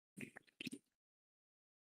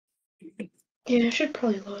Yeah, I should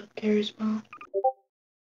probably load up Garry's mom.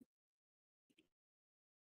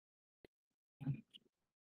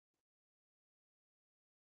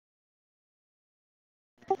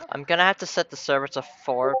 I'm gonna have to set the server to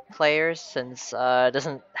 4 players since it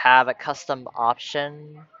doesn't have a custom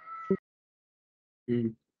option.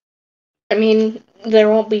 I mean, there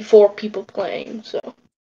won't be 4 people playing, so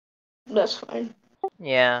that's fine.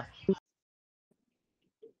 Yeah.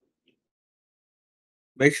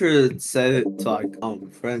 Make sure to set it to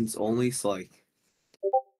like friends only, so like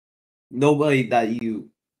nobody that you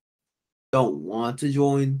don't want to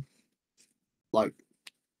join. Like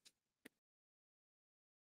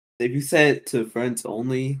if you set it to friends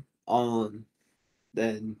only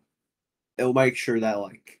then it'll make sure that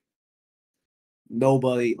like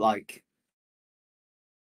nobody like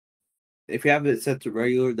if you have it set to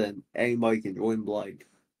regular, then anybody can join. Like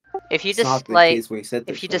If you it's just not the like case when you set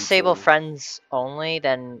the if you friends disable only. friends only,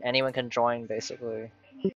 then anyone can join basically.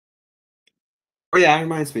 Oh yeah, that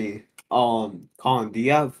reminds me. Con, do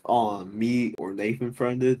you have me or Nathan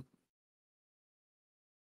friended?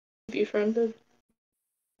 Be friended.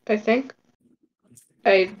 I think.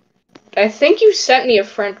 I think you sent me a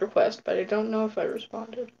friend request, but I don't know if I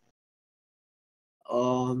responded.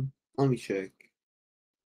 Let me check.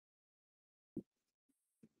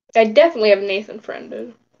 I definitely have Nathan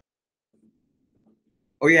friended.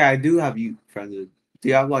 Oh yeah, I do have you friended. Do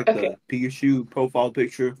you have like Okay. the Pikachu profile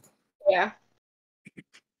picture? Yeah.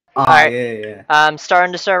 Alright. Yeah. I'm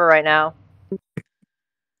starting the server right now.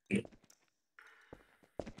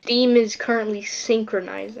 Steam is currently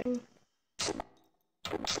synchronizing.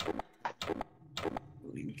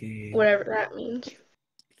 Okay. Whatever that means.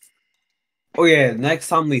 Oh yeah, next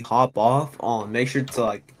time we hop off, make sure to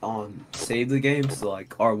like save the game so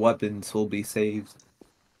like our weapons will be saved.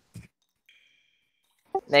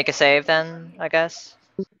 Make a save then, I guess.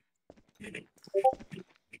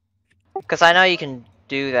 Because I know you can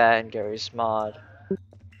do that in Garry's mod.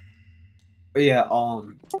 Oh yeah,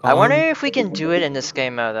 I wonder Con, if we can do it in this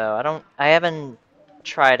game mode though. I haven't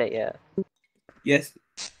tried it yet. yes,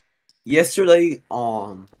 yesterday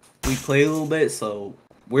we played a little bit, so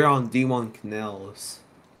we're on D1 Canals.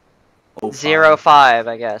 05,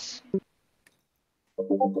 I guess.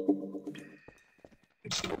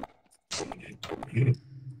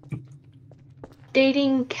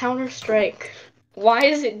 Dating Counter-Strike. Why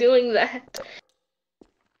is it doing that?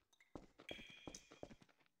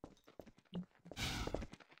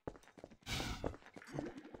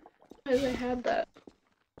 Why has it had that?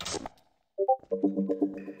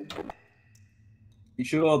 You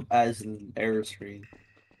show up as an error screen.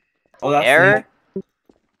 Oh, that's Error? the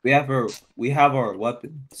we have our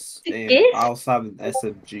weapons, A and gift? I also have an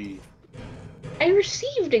SMG. I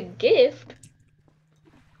received a gift.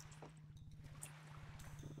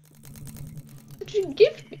 What'd you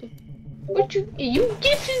gift me? You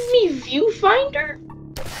gifted me Viewfinder?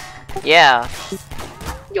 Yeah.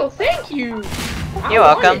 Yo, thank you. You're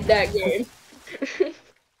I welcome. wanted that game.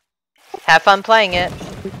 Have fun playing it.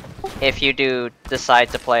 If you do decide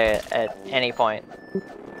to play it at any point.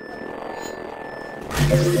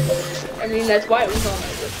 I mean, that's why it was on my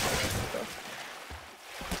list.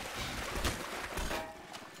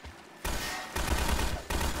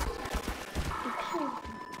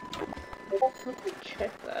 Let me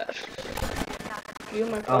check that. View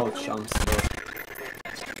my Ouch, I'm stuck.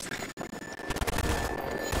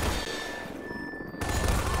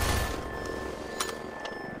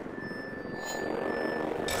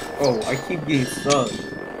 Oh, I keep getting stuck.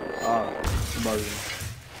 Bugging.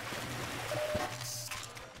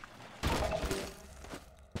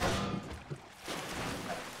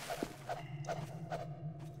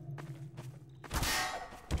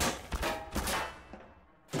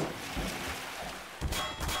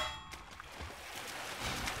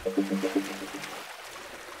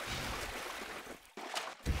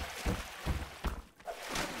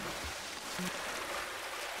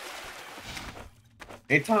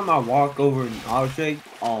 Anytime I walk over an object,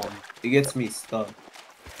 it gets me stuck.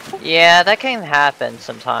 Yeah, that can happen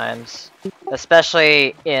sometimes.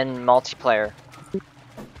 Especially in multiplayer.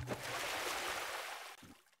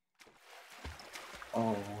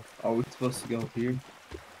 Oh, are we supposed to go here?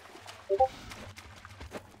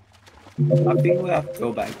 I think we have to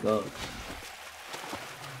go back up.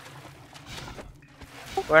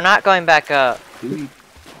 We're not going back up. Do we?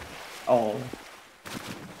 Oh.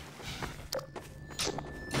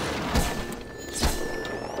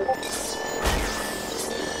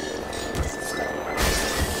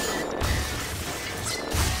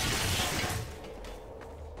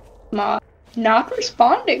 Not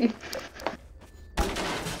responding.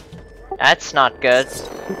 That's not good.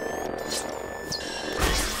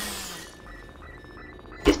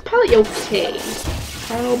 probably okay.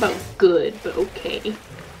 I don't know about good, but okay.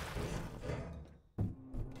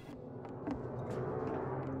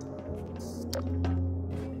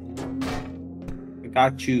 I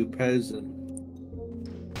got you a present.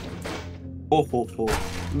 Ho ho ho.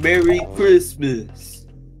 Merry Christmas.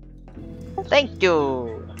 Thank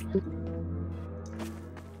you.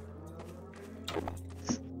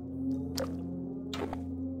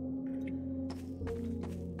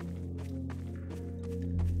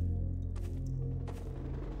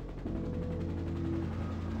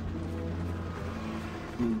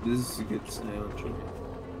 Ooh, this is a good soundtrack.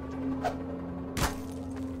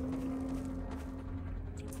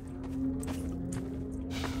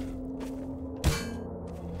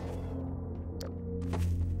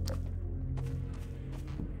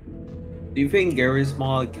 Do you think Garry's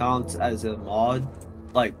mod counts as a mod?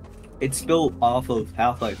 Like, it's built off of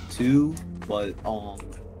Half-Life 2, but you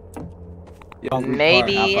don't require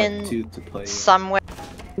Maybe Half-Life in 2 to play it. somewhere.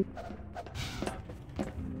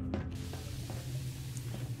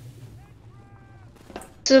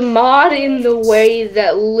 It's a mod in the way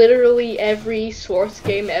that literally every Source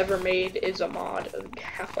game ever made is a mod of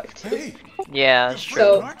Half-Life 2. Hey, Yeah, that's true.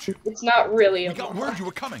 So aren't you? it's not really We a got mod. word you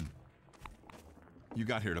were coming. You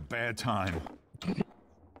got here at a bad time.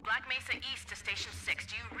 Black Mesa East to Station 6.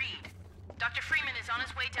 Do you read? Dr. Freeman is on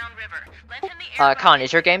his way downriver. Lend him the air Con,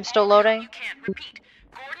 is your game still loading? You can. Repeat.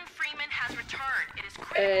 Gordon Freeman has returned. It is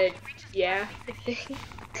critical he reaches Yeah, I think.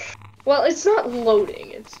 Well, it's not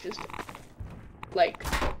loading, it's just like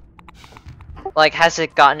Like, has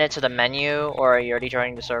it gotten it to the menu, or are you already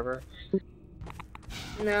joining the server?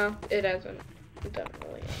 no, it hasn't. It doesn't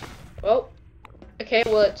really. Well, okay,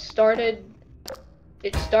 well it started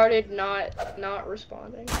not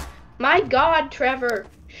responding. My god, Trevor,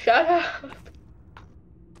 shut up.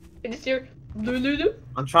 I just hear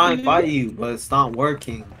I'm trying to fight you, but it's not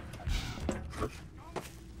working.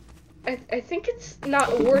 I think it's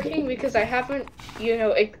not working because I haven't, you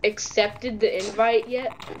know, accepted the invite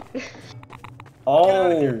yet.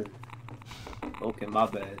 Oh. Okay, my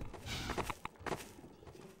bad.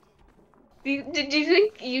 Did you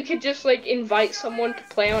think you could just like invite someone to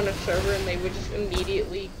play on a server and they would just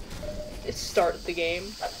immediately start the game?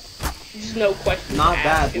 Just no questions Not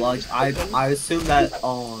asked, that, it like was just I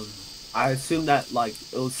assume that like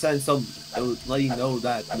it would send it would let you know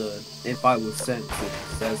that the invite was sent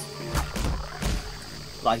successfully.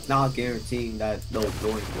 Like not guaranteeing that they'll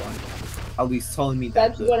join one. At least telling me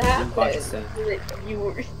that That's the what invite happened. sent. You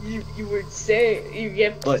were saying you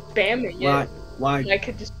kept But spamming it. When I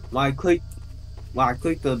could just I clicked invite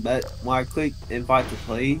to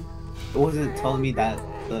play, it wasn't telling me that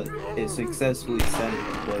it successfully sent,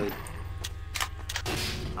 but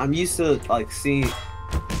I'm used to like seeing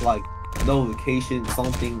like notification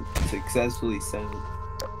something successfully sent,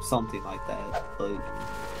 something like that. But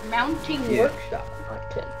mounting yeah. workshop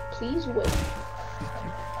content. Please wait.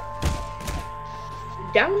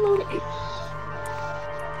 Download 8. It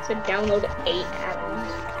said download 8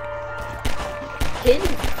 add-ons.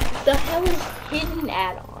 Hidden. The hell is hidden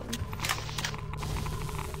add-on?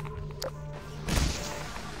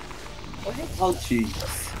 What? oh jeez.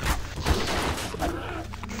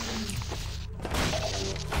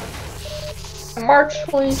 March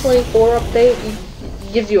 2024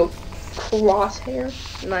 update gives you a crosshair.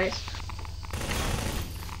 Nice.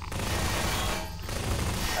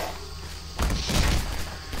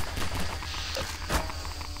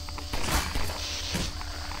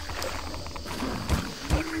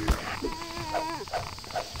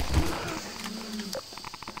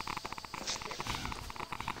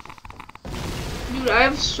 Dude, I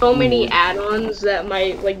have so many add-ons that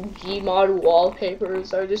my like Gmod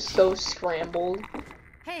wallpapers are just so scrambled.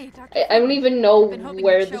 Hey, Dr. I don't even know Been hoping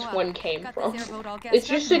where you'd this show up. one came Got from. this airboat all gassed It's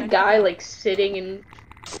up just and a ready to guy go. like sitting in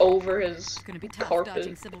over his Gonna be tough carpet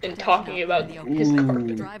dodging civil and protection talking out about there in the his open.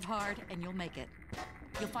 carpet. Drive hard and you'll make it.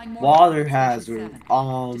 You'll find more Water airports in hazard. Station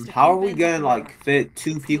 7. Just a How few are we bends gonna up the like river. fit 2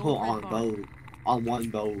 It's the people old red on barn. one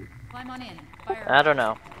boat? Climb on in. Fire I don't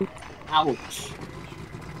know. Ouch.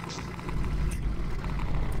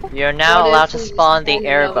 You're now What allowed if to we spawn the spawn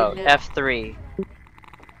airboat, another- F3.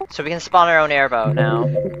 So we can spawn our own airboat now.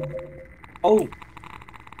 Oh.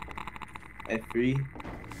 F3.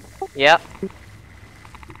 Yep.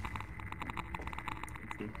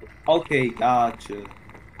 Okay, gotcha. It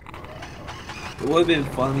would have been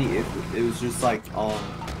funny if it was just like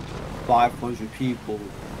 500 people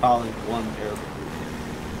piloting one airboat.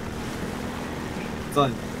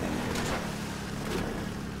 Something like that.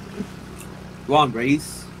 You want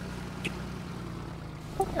race?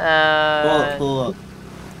 Pull up.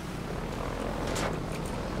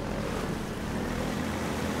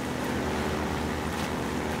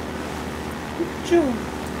 you.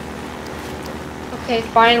 Okay,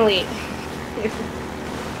 finally.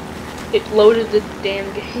 It loaded the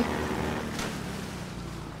damn game.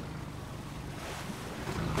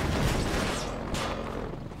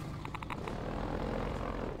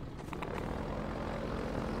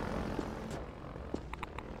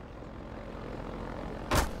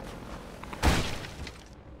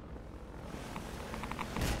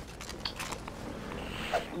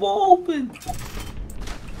 Wall open.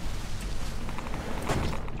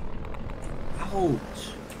 Ouch.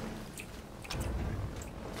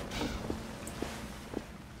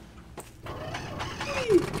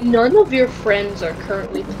 None of your friends are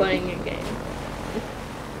currently playing a game.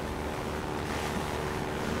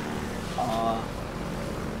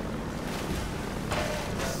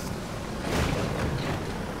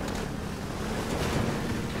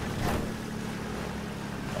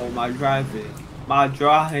 Oh, my driving. My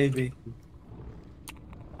driving.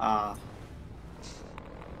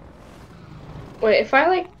 Wait, if I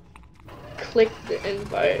like click the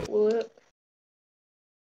invite, will it?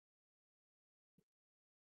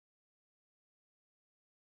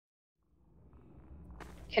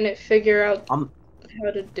 Can it figure out how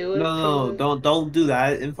to do it? No, don't do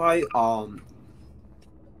that invite.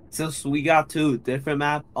 Since we got to a different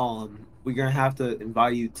map, we're gonna have to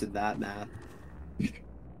invite you to that map.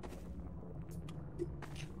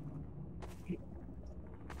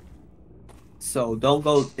 So don't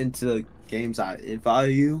go into the games I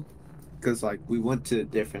invite you, cause like we went to a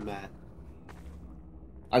different map,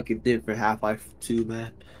 like a different Half-Life 2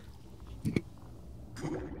 map.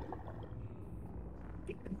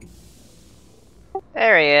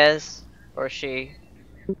 There he is. Or she.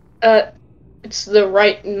 It's the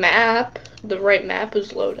right map. The right map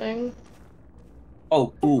is loading.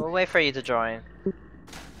 Oh, cool. We'll wait for you to join.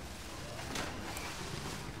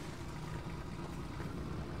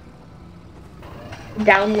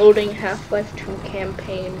 Downloading Half-Life 2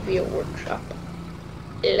 campaign via workshop.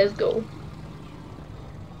 Let's go.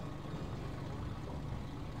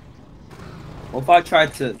 What if I try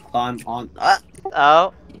to climb on?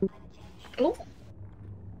 Oh. Oh.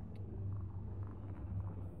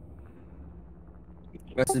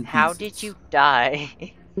 Rest in How pieces. did you die?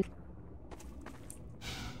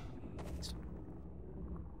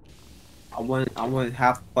 I went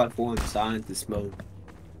Half-Life 1 scientist mode.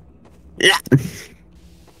 Yeah.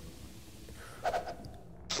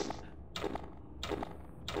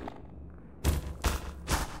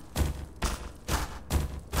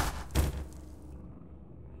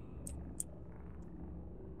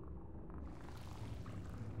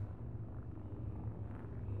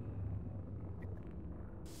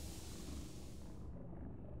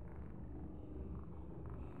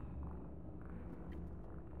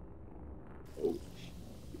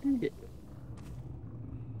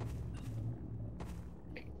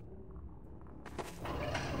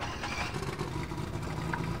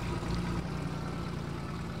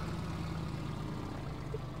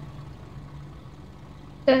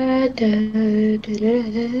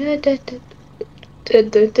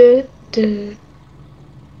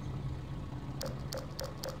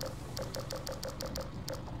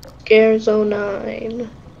 Scare Zone 9.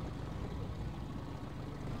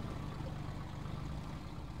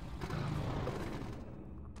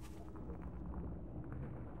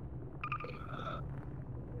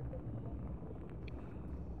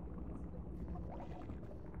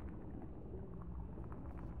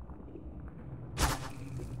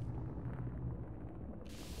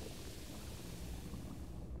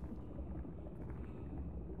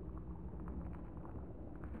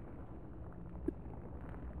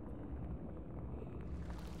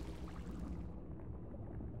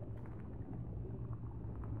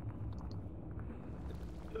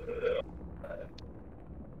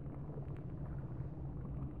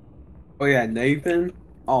 Oh yeah, Nathan.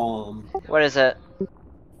 What is it?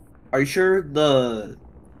 Are you sure the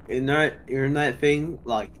internet thing,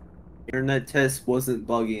 like internet test, wasn't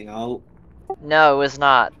bugging out? No, it was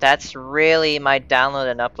not. That's really my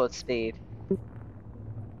download and upload speed.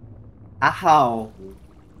 How?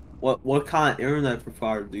 What kind of internet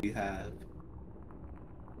provider do you have?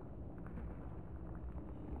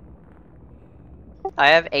 I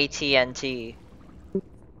have AT&T.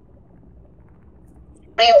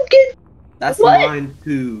 You get That's what? mine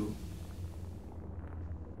too.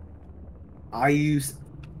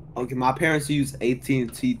 Okay, my parents use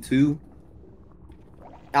AT&T too.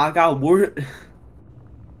 I got word.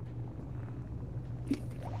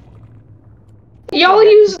 Y'all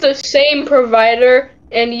use the same provider,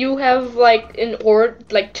 and you have like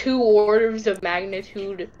like 2 orders of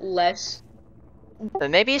magnitude less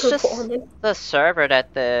But maybe it's just performance. the server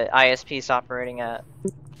that the ISP is operating at.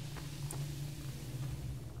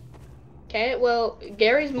 Okay, well,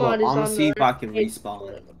 Gary's Well, mod is I'm gonna on see the if I can right.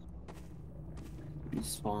 respawn.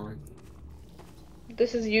 Respawn.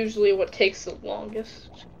 This is usually what takes the longest.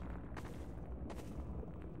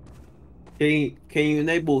 Can you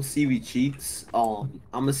enable CV cheats? I'm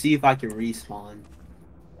gonna see if I can respawn.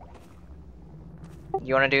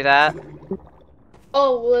 You wanna do that?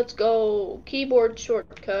 Oh, let's go. Keyboard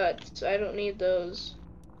shortcuts. I don't need those.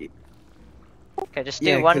 Okay, just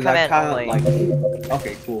Yeah, do one because I command kind only. of like.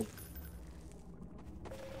 Okay, cool.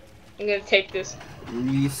 I'm gonna take this.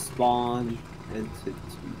 Respawn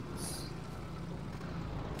entities.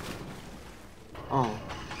 Oh,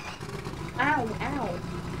 Ow, ow.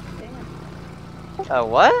 Damn. Oh,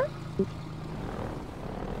 what?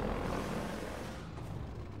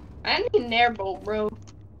 I need an airboat, bro.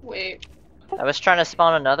 Wait. I was trying to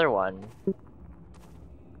spawn another one.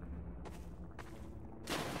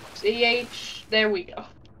 CH. There we go.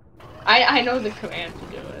 I know the command to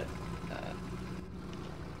do it.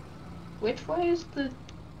 Which way is the...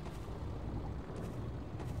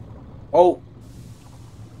 oh,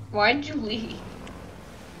 Why'd you leave?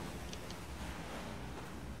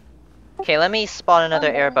 Okay, let me spawn another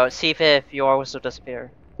Oh. airboat, see if yours will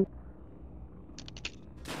disappear.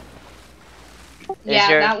 Yeah,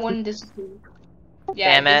 your- that one disappeared.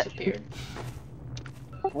 Yeah, Damn it. disappeared.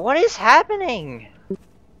 What is happening?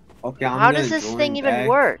 okay. I'm How gonna does this join thing even back.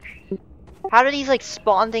 work? How do these like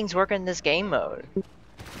spawn things work in this game mode?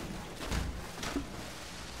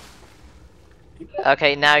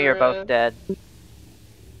 Okay, now you're both dead.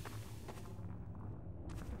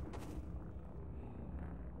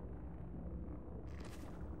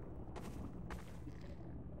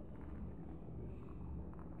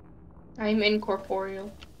 I'm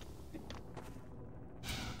incorporeal.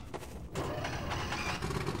 The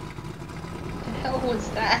hell was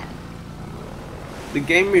that? The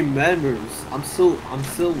game remembers. I'm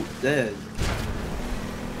still dead.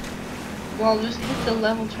 Well, just hit the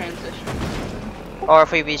level transition. Or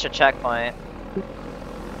if we reach a checkpoint.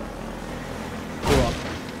 Hold up.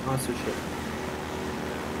 Not so sure.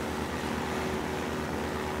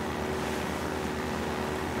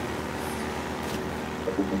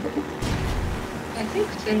 I think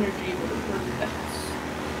synergy would have worked best.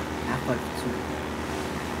 Half-Life 2.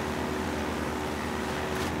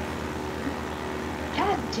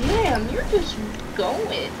 God damn, you're just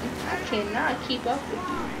going. I cannot keep up with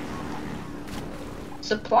you.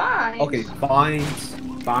 Supplies. Okay, find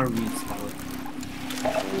respawn.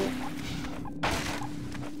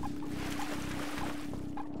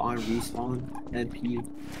 Find respawn. NP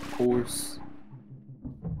force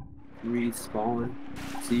respawn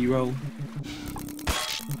 0.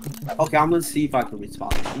 Okay, I'm gonna see if I can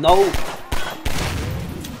respawn. No.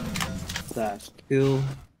 Slash kill.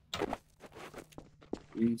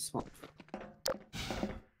 Respawn.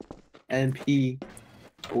 NP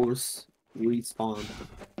force respawn.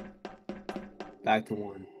 Back to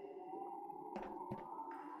 1.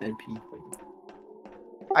 NP.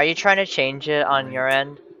 Are you trying to change it on your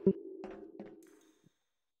end?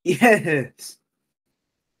 Yes.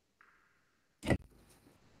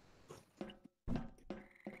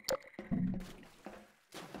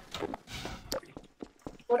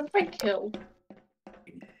 What if I kill?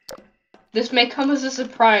 This may come as a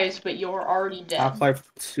surprise, but you're already dead. Half-Life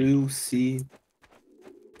 2 C.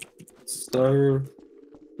 Stir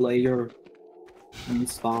player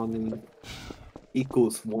respawning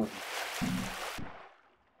equals 1.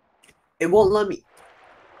 It won't let me.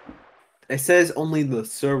 It says only the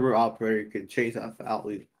server operator can change that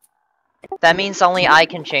value. That means only I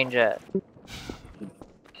can change it.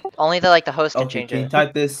 Only the host can Okay, change can you it.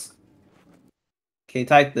 type this? Can you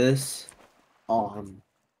type this? In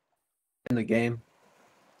the game.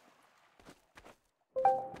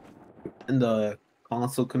 In the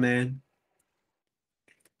console command.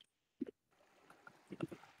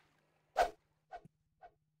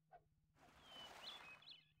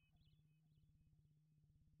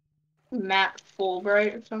 Matt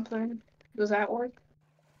Fulbright or something. Does that work?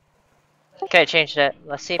 Okay, changed it.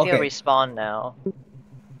 Let's see if you'll Okay. respawn now.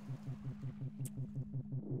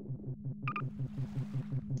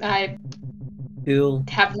 I Kill.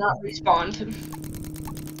 have not respawned.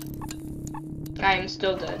 I am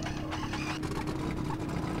still dead.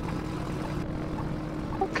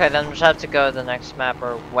 Okay, then we'll just have to go to the next map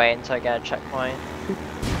or wait until I get a checkpoint.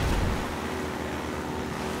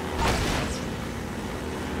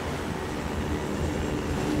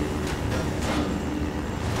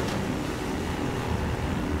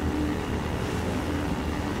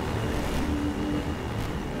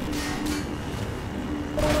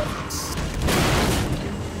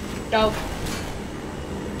 No.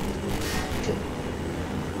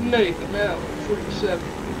 Make it now. 47.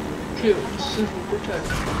 Kill. Civil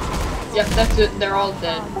protection. Yep, that's it. They're all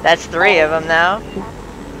dead. That's 3 of them now.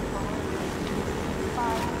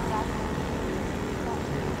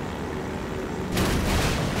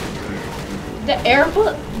 The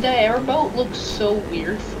airboat looks so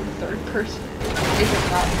weird from third person. Is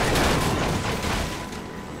it not?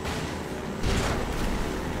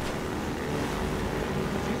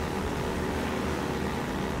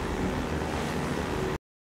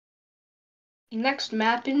 Next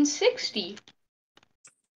map in 60.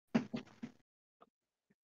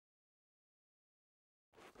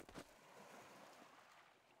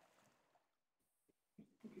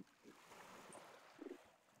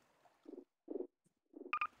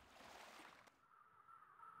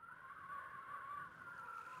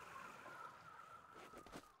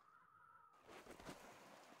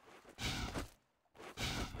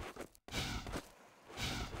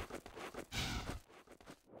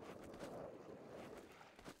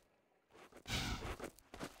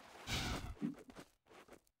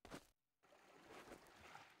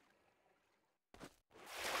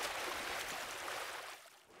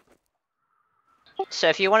 So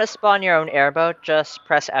if you want to spawn your own airboat, just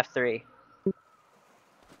press F3.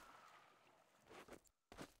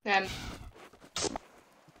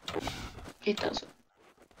 It doesn't.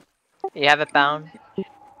 You have it bound?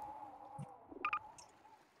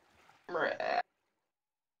 Why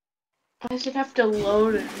does it have to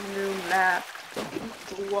load a new map?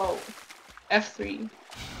 Whoa. F3.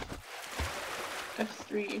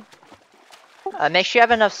 F3. Make sure you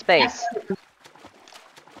have enough space.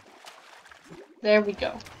 There we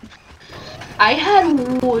go. I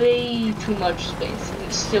had way too much space and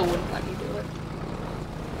it still wouldn't let me do it.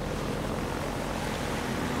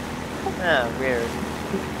 Oh, weird.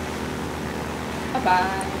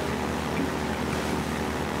 Bye-bye.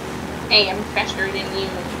 Hey, I'm faster than you.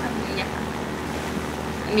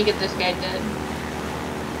 Let me get this guy dead.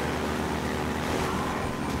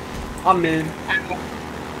 I'm in. Ow.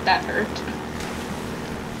 That hurt.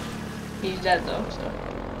 He's dead though, so.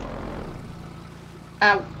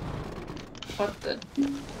 Ow. What the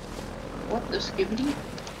skibbity?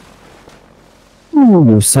 Cool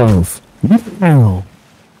yourself. Now.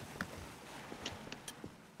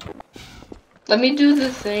 Let me do the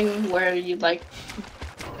thing where you like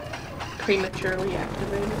prematurely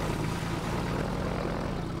activate it.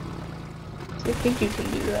 I think you can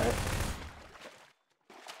do that.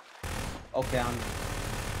 Okay,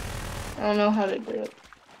 I don't know how to do it.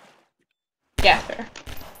 Yeah, fair.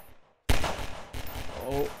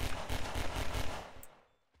 Oh,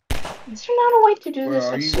 Is there not a way to do where this?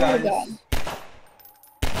 are I you swear to guys?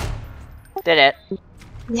 God. Did it.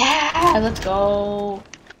 Yeah, let's go.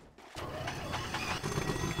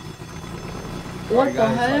 What Alright, the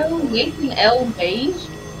guys, hell? like, Nathan L. Bays?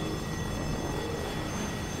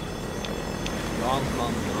 Yo, I'm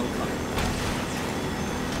coming.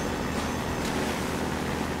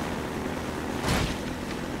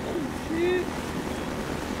 Oh shit!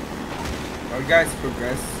 Are you guys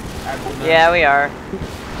progress at the map? Yeah, we are.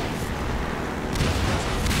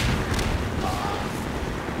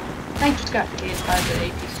 I just got hit by the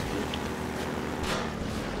APC.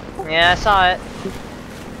 Yeah, I saw it.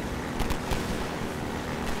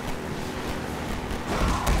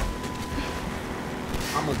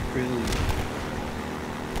 I'm a really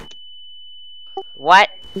What?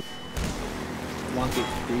 want it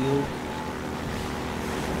real.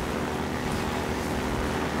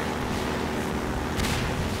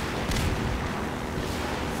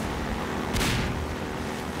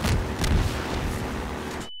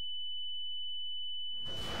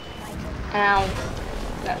 Ow.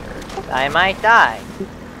 That hurt. I might die.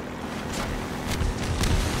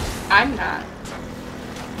 I'm not.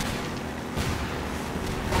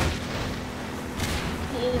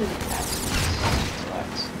 That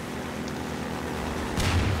sucks.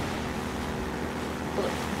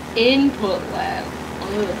 Input lag.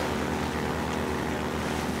 Ugh.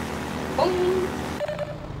 Boing.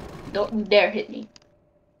 Don't you dare hit me.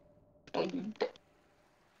 Don't you dare.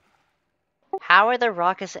 How are the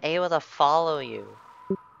rockets able to follow you?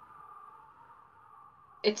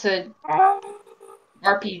 It's a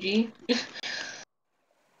RPG.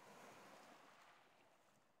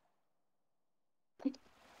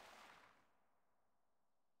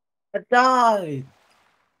 I died.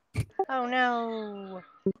 Oh no.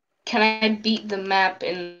 Can I beat the map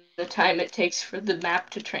in the time it takes for the map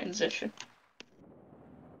to transition?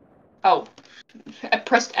 Oh, I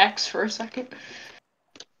pressed X for a second.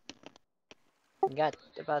 You got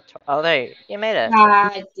about. Oh, there you made it. Nah,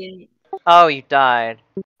 I didn't. Oh, you died.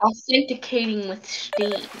 Authenticating with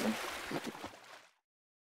Steam.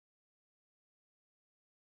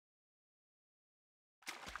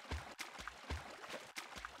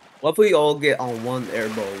 What if we all get on one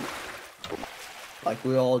airboat? Like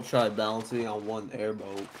we all try balancing on one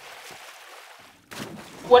airboat.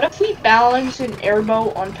 What if we balance an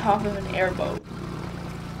airboat on top of an airboat?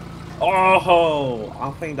 Oh, I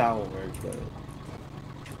don't think that will work, but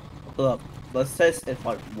look, let's test if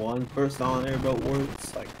like one person on an airboat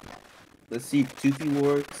works. Like, let's see if 2 people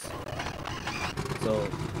works. So,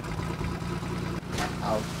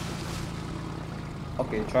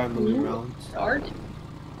 okay, try moving around. Started.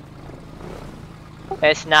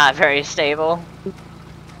 It's not very stable.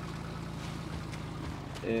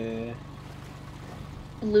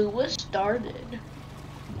 Lewis started.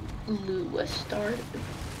 Lewis started.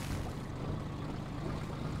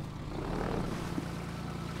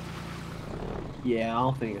 Yeah, I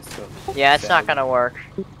don't think it's gonna. Yeah, it's not gonna work.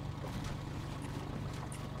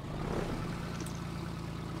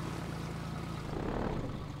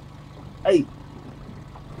 Hey,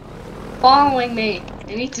 Following me.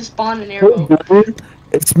 I need to spawn an airboat. Hey, dude,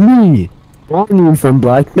 it's me, Barney from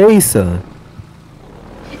Black Mesa.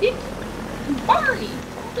 Barney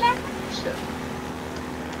from Black Mesa.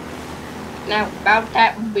 Now, about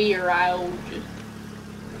that beer I owed you.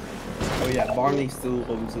 oh yeah, Barney still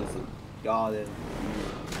owes us a god.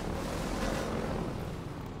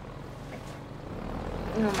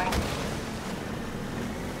 Oh my.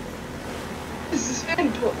 This is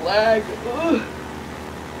into a lag. Ugh.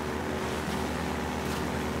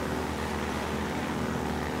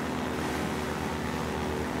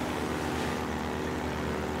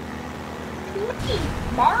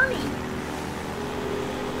 Barney.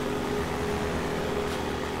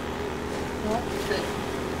 What the?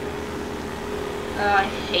 Oh, I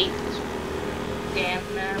hate this damn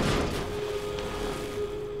map.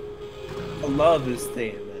 I love this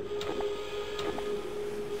thing, man.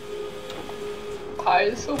 Why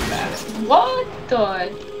is so fast? What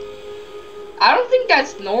the? I don't think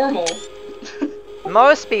that's normal.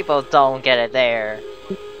 Most people don't get it there.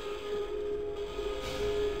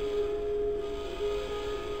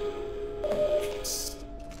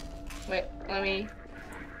 Wait, let me.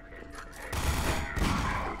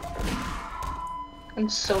 I'm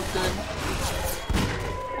so good.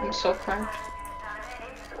 I'm so cracked.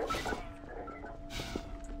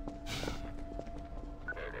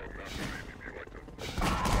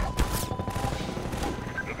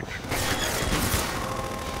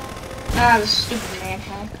 Ah, the stupid man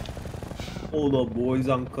hack. Hold up, boys,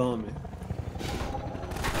 I'm coming.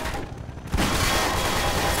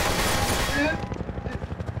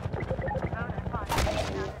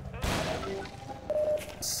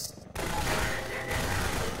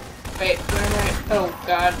 Wait, where am I? Oh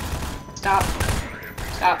god. Stop.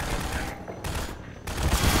 Stop.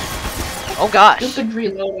 Oh gosh. Stupid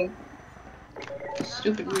reloading.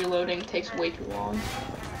 Stupid reloading takes way too long.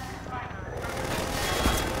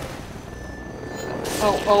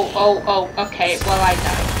 Oh, okay, well I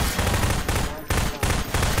died.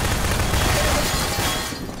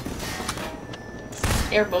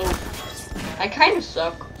 Airboat. I kinda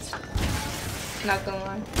suck. Not gonna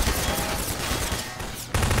lie.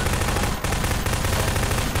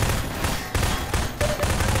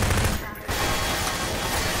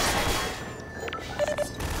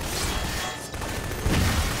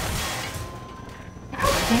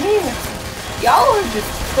 Damn! Y'all are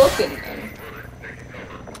just cooking them.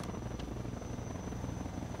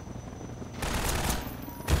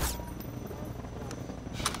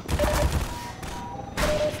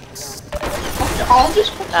 I'll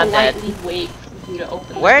just politely wait for you to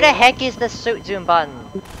open the Where the door. heck is the suit zoom button?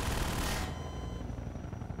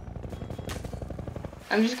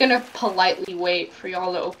 I'm just gonna politely wait for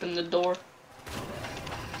y'all to open the door.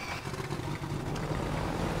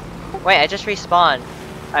 Wait, I just respawned.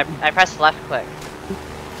 I pressed left click.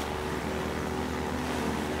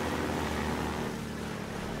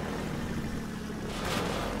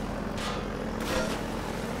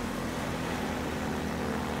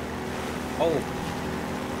 Oh,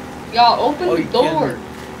 Y'all open Oh, the you door. can't.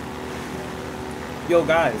 Yo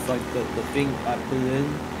guys, like the thing I put in,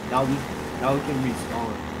 now we can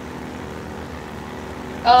respawn.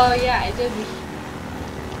 Oh yeah, I did.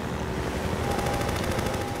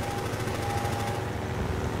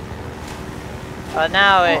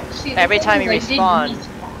 Now Oh, see, the every thing time you is I did respawn,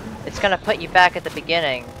 respawn. it's gonna put you back at the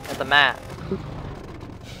beginning of the map.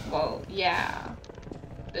 Well, yeah.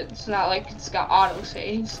 It's not like it's got auto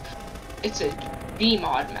saves. It's a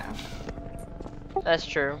VMod map. That's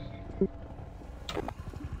true.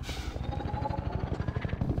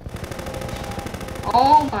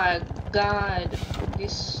 Oh my god.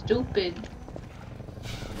 This stupid.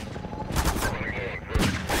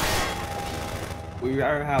 Would you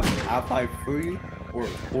rather have Half-Life 3 or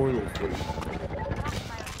Portal 3?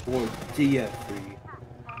 Or TF 3?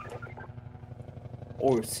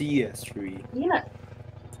 Or CS 3? Yeah.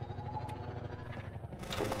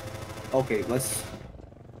 Okay, let's.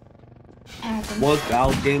 Addon. What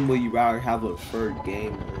Valve game would you rather have a third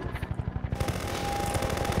game of?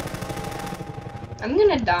 I'm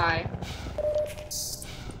gonna die.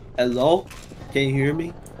 Hello? Can you hear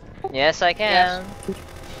me? Yes, I can.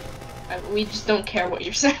 We just don't care what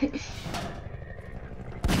you're saying.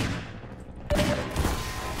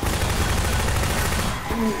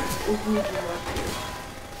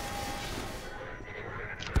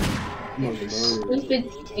 This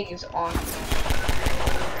stupid thing is on.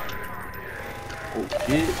 Oh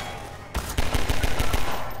shit.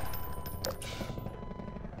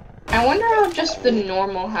 I wonder how just the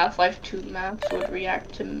normal Half-Life 2 maps would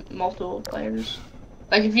react to multiple players.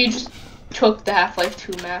 Like if you just took the Half-Life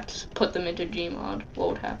 2 maps, put them into Gmod, what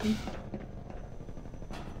would happen?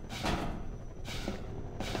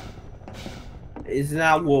 Isn't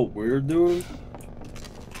that what we're doing?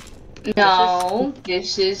 No,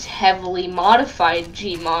 this is heavily modified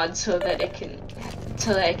Gmod so that it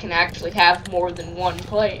can actually have more than one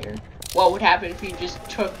player. What would happen if you just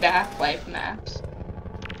took the Half-Life maps?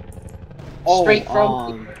 Straight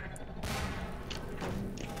from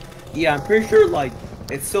Yeah, I'm pretty sure like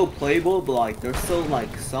it's still playable, but like there's still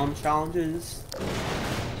like some challenges.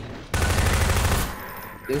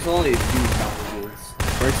 There's only a few challenges.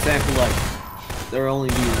 For example, like there only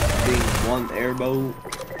being one airboat.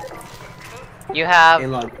 You have.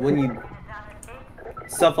 And like when you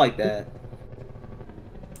stuff like that.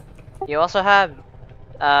 You also have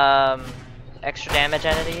extra damage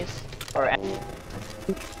entities or.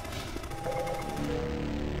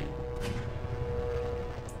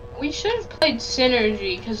 We should have played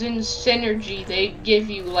Synergy, because in Synergy they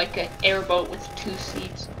give you like an airboat with 2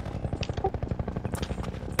 seats.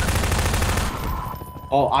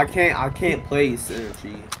 Oh, I can't play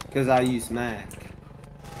Synergy because I use Mac.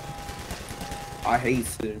 I hate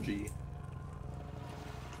Synergy.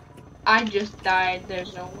 I just died,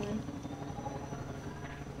 there's no way.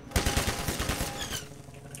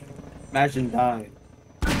 Imagine dying.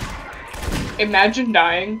 Imagine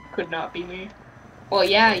dying, could not be me. Well,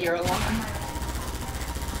 yeah, you're alive.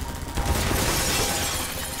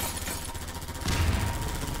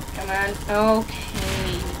 Come on,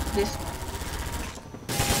 okay. This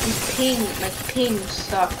ping, my ping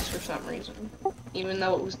sucks for some reason. Even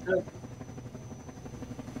though it was good.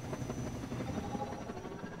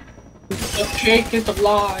 The cake is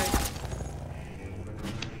alive.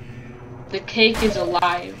 The cake is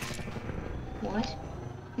alive. What?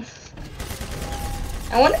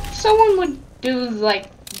 I wonder if someone would do like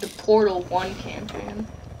the Portal 1 campaign.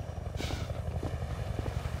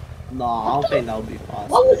 No, I don't think that would be possible.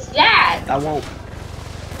 What was that? That won't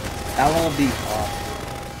be possible.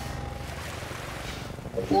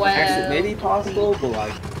 Well, Actually, maybe possible, but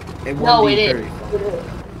like it won't no, be it very is. fun.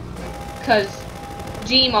 Because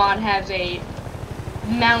Gmod has a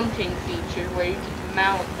mounting feature where you can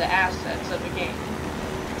mount the assets of a game.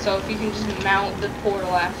 So if you can just mount the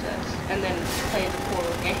Portal assets and then play the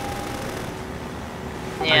Portal game.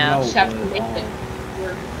 Yeah. I know, Just have to but, make it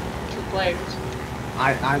work 2 players.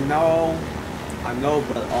 I know,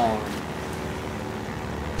 but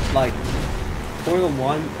like Portal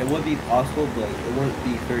 1, it would be possible, but it wouldn't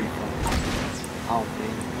be very fun. I don't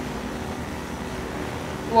think.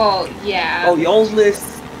 Well, yeah. Oh, your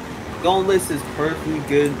own list is perfectly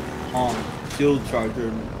good on shield charger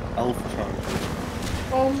and health charger.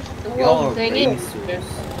 Well, Y'all the are thing is, racers. there's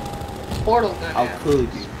Portal gun How add-ons. could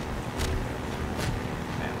you?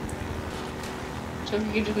 So if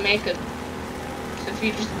you could just make if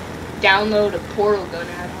you just download a Portal gun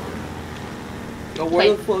add-on. So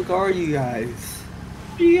where the fuck are you guys?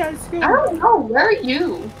 Where you guys I go? don't know, where are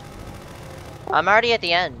you? I'm already at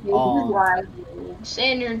the end.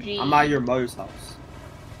 Synergy. I'm at your mother's house.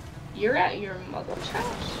 You're at your mother's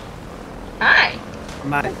house. Hi.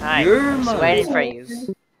 I'm at Hi. your Just mother's waiting house. for you.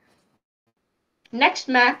 Next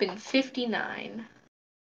map in 59.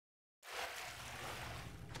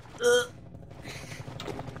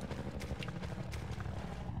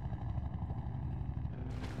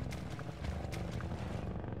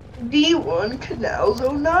 D1 Canals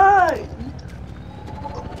 09.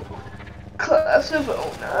 Class of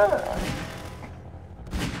 09.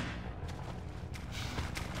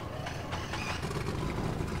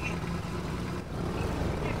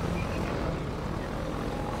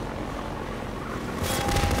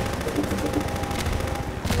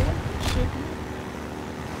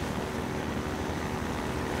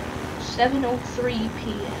 7:03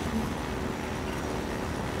 p.m.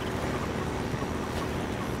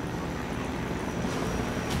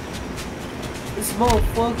 This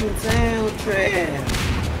motherfucking soundtrack.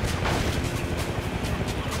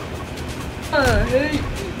 I hate it.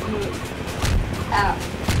 Ow.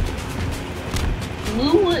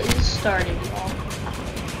 Lua is starting, y'all.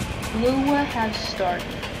 Lua has started.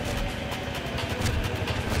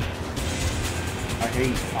 I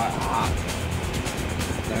hate.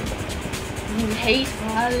 You hate.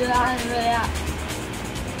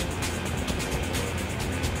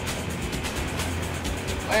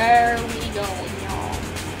 Where are we going, y'all?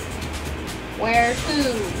 Where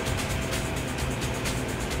to?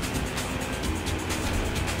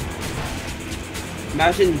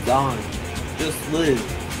 Imagine dying. Just live.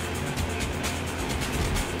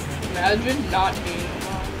 Imagine not being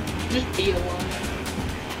alive. Just be alive.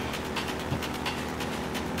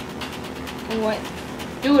 What?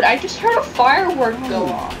 Dude, I just heard a firework go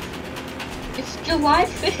off. It's July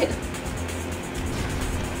 5th.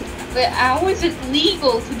 But how is it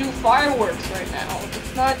legal to do fireworks right now?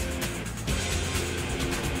 It's not.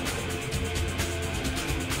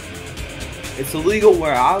 It's illegal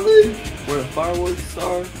where I live, where the fireworks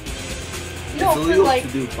are. No, It's illegal like, to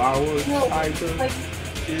do fireworks. no, either. like,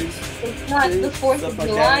 Is it's not the 4th stuff of like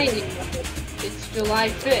July that. anymore. It's July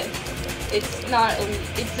 5th. It's not.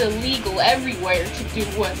 It's illegal everywhere to do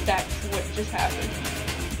what just happened.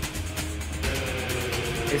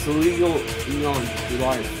 It's illegal even on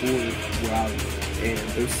July 4th where I live, and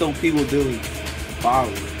there's still people doing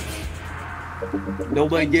fireworks.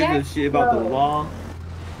 Nobody gives a shit about the law.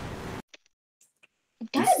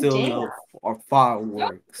 God There's still damn. no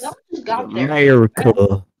fireworks. Y'all just got there.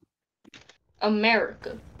 America.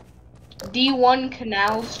 America. D1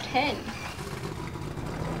 Canals 10.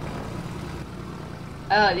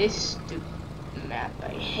 This stupid map. I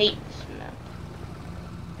hate this map.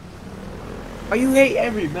 Oh, you hate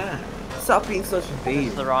every map. Stop being such a This is baby.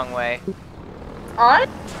 the wrong way. On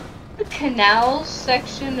the canals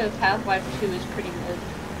section of Half-Life 2 is pretty good.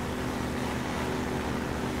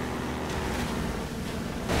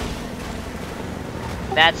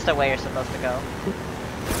 That's the way you're supposed to go.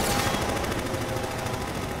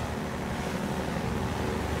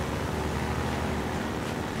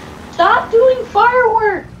 Stop doing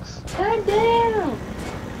fireworks! God damn!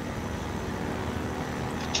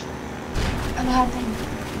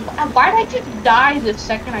 Why did I just die the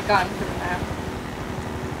second I got into the map?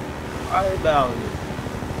 Why about it?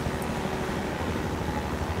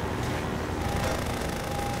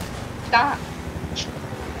 Stop.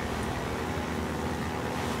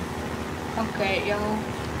 Okay, y'all.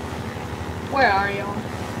 Where are y'all?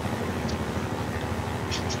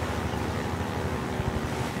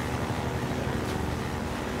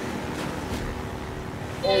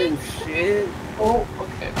 Oh shit. Oh,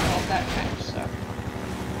 okay. Well, that kind of sucked.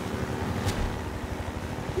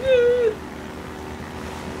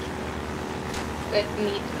 Let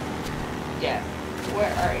me. Yeah.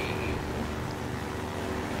 Where are you?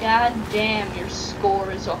 God damn, your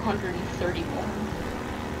score is 131.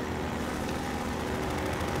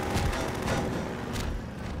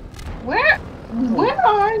 Where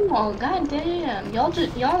are y'all? God damn. Y'all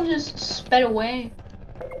just sped away.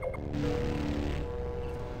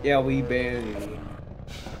 Yeah, we barely.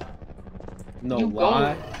 No You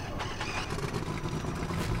why?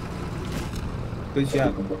 Cause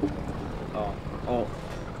yeah. Oh.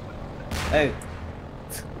 Hey.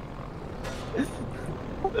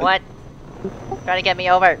 What? Trying to get me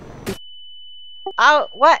over. Oh,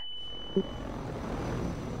 what?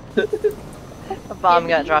 A bomb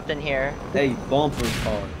got dropped in here. Hey, bumper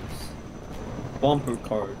cards. Bumper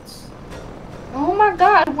cards. Oh my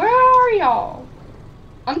god, where are y'all?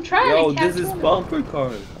 I'm trying Yo, to catch this is one. bumper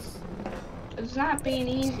cards. It's not being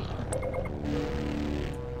easy.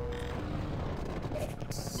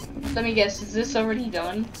 Let me guess, is this already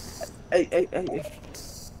done? Hey.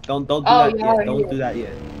 Don't do Oh, that you yet. are Don't here. do that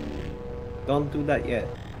yet. Don't do that yet.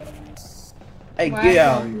 Hey, Why get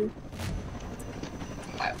out don't here. you-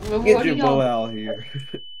 What Get are your y'all- bow out here.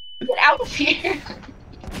 Get out of here!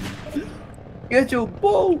 Get your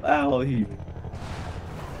bow out here.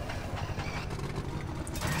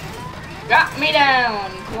 Drop me down,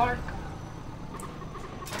 Clark.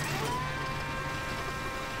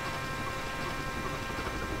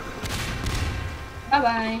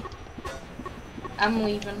 Bye-bye. I'm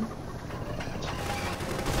leaving.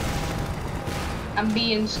 I'm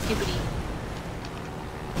being skibbity.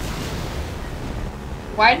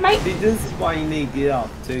 Why did my See, this is why you need to get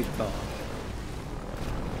off TikTok.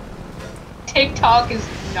 TikTok is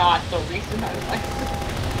not the reason I like it?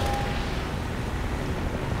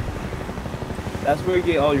 That's where you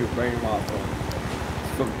get all your brain rot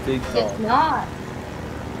from TikTok. It's not.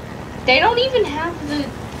 They don't even have the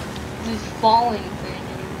falling thing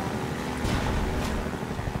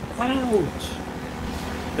anymore. Ouch!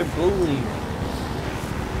 They're bullying.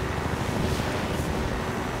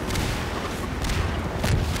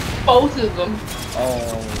 Both of them.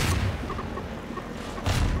 Oh.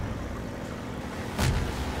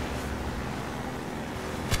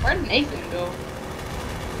 Where'd Nathan go?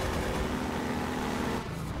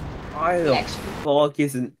 Why the Next. fuck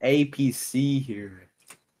is an APC here?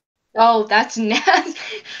 Oh, that's Nat.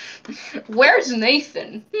 Where's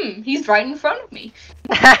Nathan? He's right in front of me.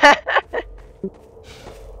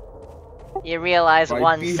 You realize Right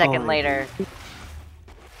 1 second behind later.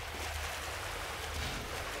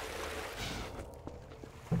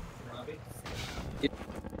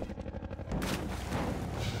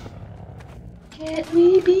 Can't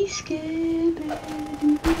we be scared?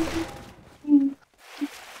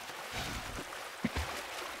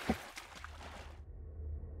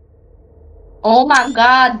 Oh my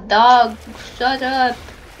god, dog, shut up.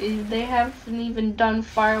 They haven't even done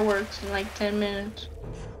fireworks in like 10 minutes.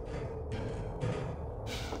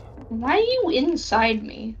 Why are you inside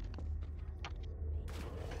me?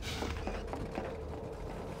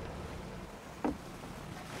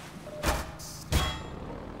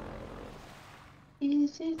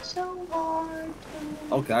 Is it so hard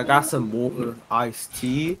to... Okay, I got some more iced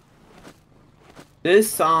tea.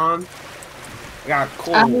 This time, I got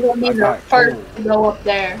cold. I'm gonna be I the got first cold. to go up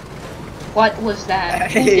there. What was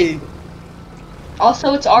that? Hey,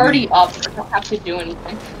 Also, it's already up. I don't have to do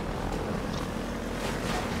anything.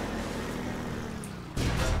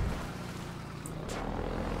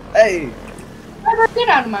 hey, Trevor, get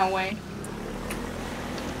out of my way.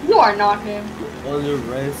 You are not him. on the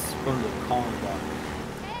rest from the combat.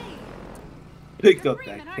 Hey, Pick you're up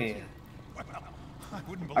Freeman, that aren't can. you? I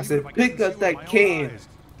wouldn't I believe said, it if pick couldn't up see that it with my own can. eyes.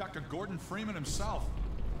 Dr. Gordon Freeman himself.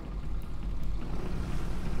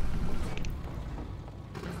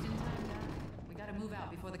 Just in time, Doc. We gotta move out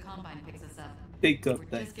before the Combine picks us up. Pick up We're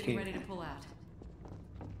that just getting ready to can. pull out.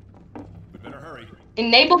 We better hurry.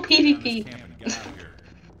 Enable Get out of this PvP. camp and get out of here.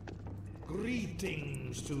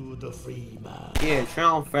 Greetings to the free man. Yeah, turn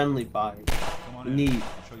on friendly fire. Come on We in. need,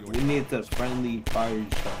 I'll show you we where- need the friendly fire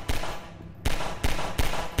show.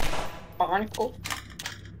 Barnacle.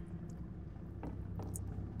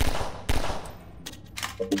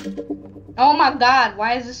 Oh my god,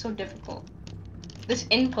 why is this so difficult? This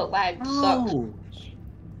input lag sucks. Oh,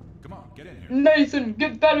 Come on, get in here. Nathan,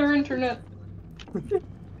 get better internet.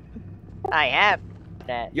 I have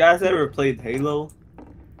that. you guys ever played Halo?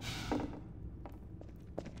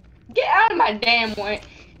 Get out of my damn way.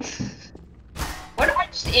 What if I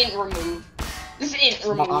just int remove? Just int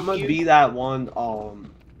remove I'm gonna you. be that one.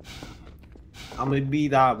 I'm gonna be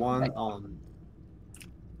that one.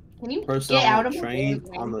 Can you Person get out on of the my train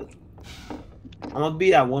damn way? on the. I'm gonna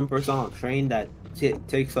be that one person on the train that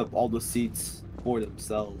takes up all the seats for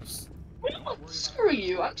themselves. You know what? Screw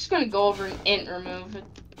you. I'm just gonna go over and int remove it.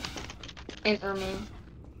 Int remove.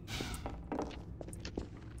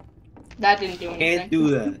 That didn't do anything. Can't do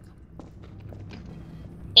that.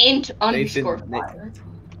 Int underscore Nathan, fire.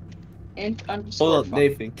 Int underscore Hold up, fire.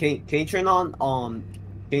 Nathan. Can you turn on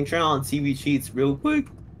TV cheats real quick?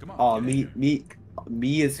 Come on, get in here.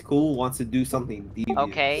 Me is cool wants to do something devious.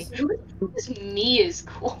 Okay. This me is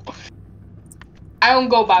cool. I don't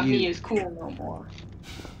go by me You- is cool no more.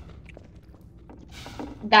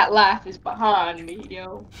 That laugh is behind me,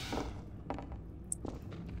 yo.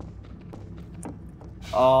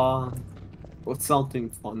 What's something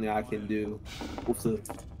funny I can do with the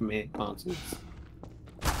command consoles?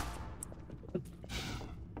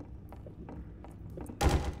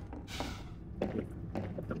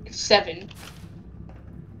 7.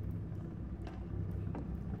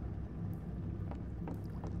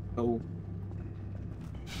 Oh.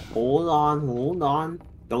 Hold on.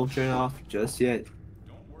 Don't turn off just yet.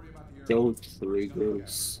 Don't worry about the Still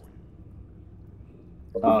triggers.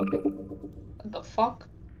 What the fuck?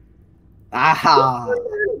 Ah!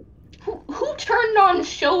 Who turned on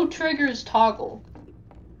show triggers toggle?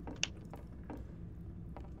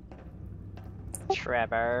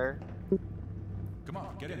 Trevor. Come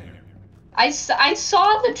on, get in here. I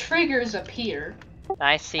saw the triggers appear.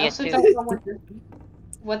 I see I it also too. don't know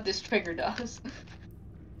what this trigger does.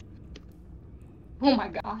 Oh my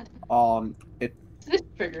god. It This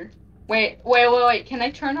trigger. Wait. Can I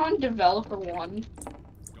turn on developer 1?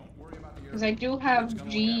 Don't worry about the Because I do have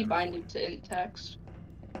G binding to int text.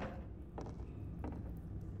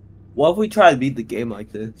 what if we try to beat the game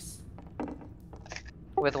like this?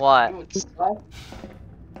 With what? It would suck.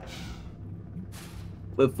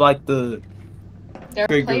 with like the There are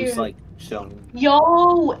triggers players. like shown.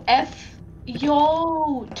 Yo,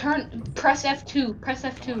 press F2, press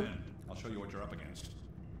Come on F2. in. I'll show you what you're up against.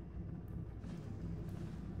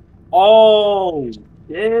 Oh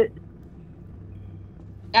shit!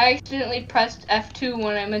 I accidentally pressed F2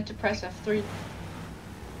 when I meant to press F3.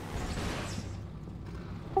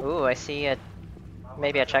 Ooh, I see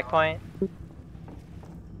maybe a checkpoint.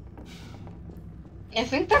 I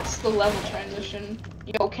think that's the level transition.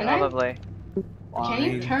 Yo, Probably. Can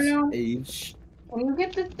you turn on? H Can you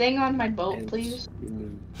get the thing on my boat, and please?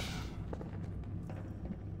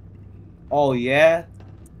 Oh yeah.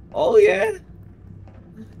 Oh yeah.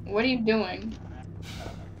 What are you doing?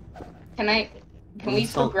 Can I'm we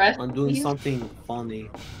progress, I'm doing please? something funny.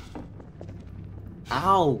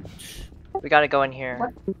 Ouch! We gotta go in here.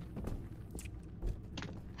 What?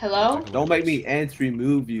 Hello? Don't make me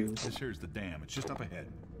remove you. This here's the dam. It's just up ahead.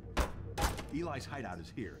 Eli's hideout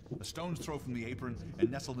is here, a stone's throw from the apron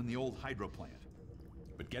and nestled in the old hydro plant.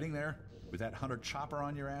 But getting there, with that hunter chopper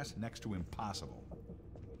on your ass, next to impossible.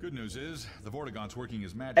 Good news is, the Vortigaunt's working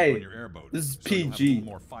his magic Hey, on your airboat. this is so you'll have a PG. little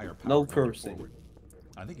more firepower No going cursing. forward.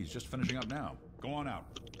 I think he's just finishing up now. Go on out.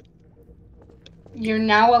 You're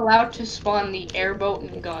now allowed to spawn the airboat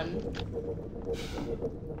and gun.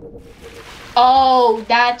 Oh,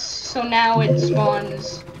 so now it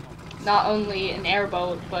spawns not only an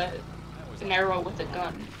airboat, but an airboat with a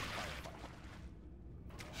gun.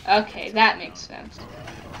 Okay, that makes sense.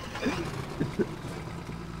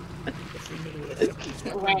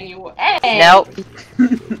 Ran you. Hey! Nope.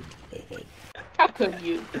 How could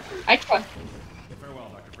you? I trust you. Farewell,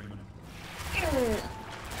 Dr. Freeman.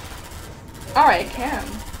 Alright, Cam.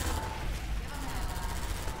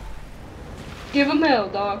 Give him hell,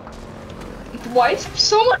 dog. Why is there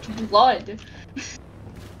so much blood?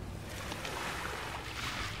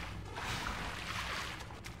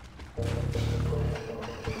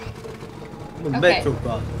 I'm a Okay. Metro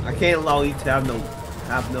bug. I can't allow you to have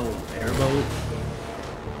no airboat.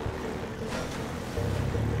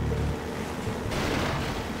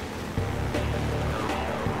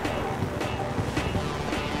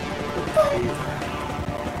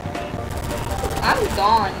 I'm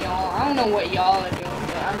gone, y'all. I don't know what y'all are doing,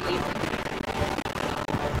 but I'm leaving.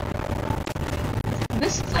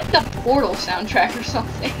 This is like the Portal soundtrack or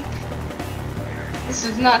something. This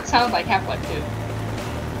does not sound like Half-Life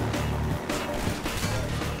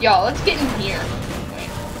 2. Y'all, let's get in here. Wait.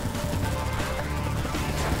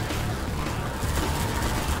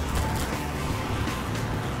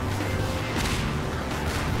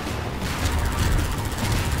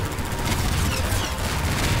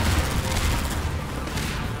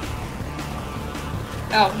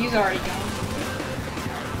 Oh, he's already gone.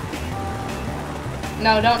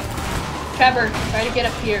 No, don't. Trevor, try to get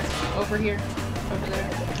up here. Over here. Over there.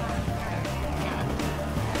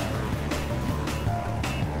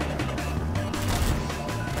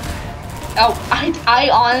 Oh, I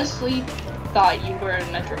honestly thought you were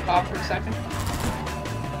in Metro Cop for a second.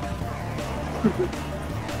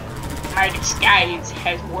 My disguise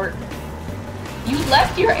has worked. You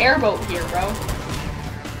left your airboat here, bro.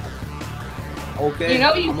 Okay. You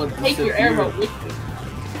know you I'ma can take your disappear. airboat with you.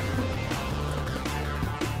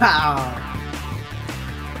 Ah.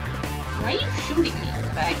 Why are you shooting me,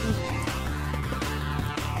 back?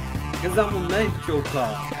 Cause I'm a Metro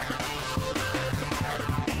cop.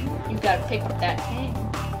 You gotta pick up that can.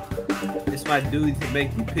 It's my duty to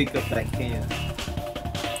make you pick up that can.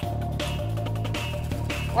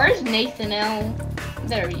 Where's Nathan L?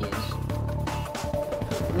 There he is.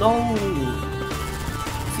 No.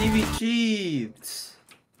 CV Cheats.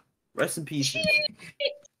 Rest in peace.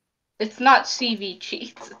 It's not CV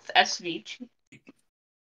cheats, it's SV cheats.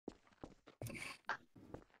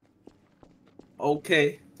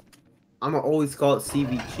 Okay. I'ma always call it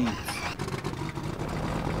CV Cheats.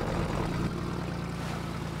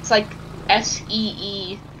 It's like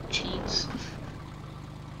SEE cheats.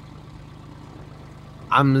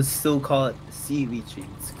 I'ma still call it CV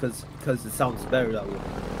Cheats cause it sounds better that way.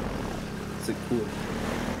 It's a cool.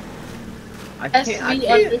 I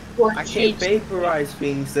can't cheats. vaporize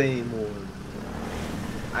things anymore.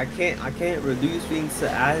 I can't reduce things to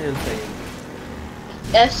addon things.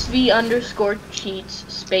 SV_cheats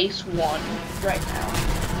space 1 right now.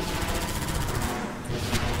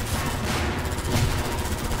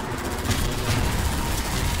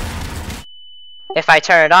 If I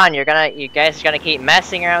turn it on, you guys are gonna keep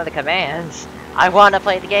messing around with the commands. I wanna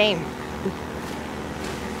play the game.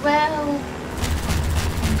 Well,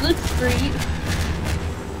 good for you.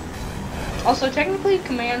 Also, technically,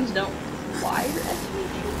 commands don't require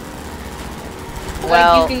SVG.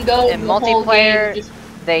 Well, like, you can go in the whole multiplayer, game just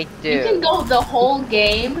They You can do. go the whole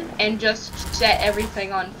game and just set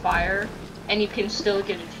everything on fire, and you can still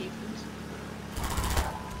get achievements.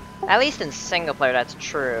 At least in single player, that's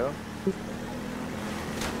true. You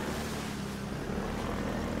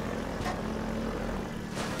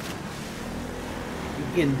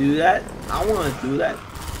can do that? I want to do that.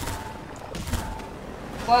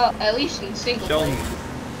 Well, at least in single Show player. me.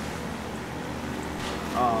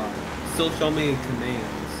 Still show me commands.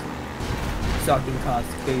 So I can cause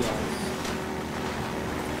chaos.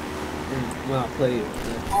 And when I play it.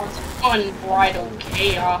 Cause unbridled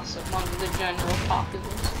chaos among the general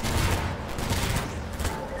populace.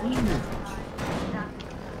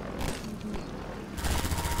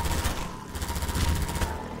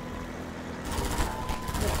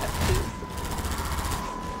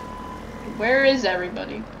 Where is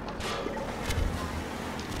everybody?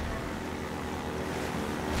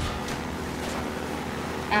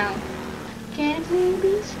 Ow. Can't we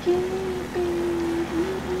be skipping?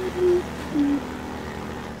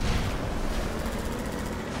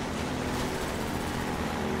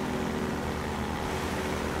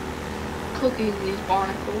 Cooking these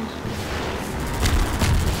barnacles.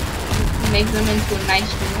 Make them into a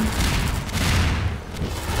nice meal.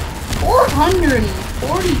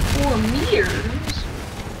 444 meters?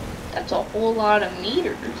 That's a whole lot of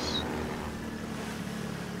meters.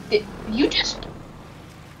 You just...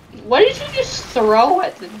 What did you just throw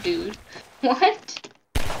at the dude? What?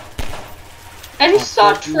 I just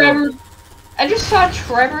saw Trevor... I just saw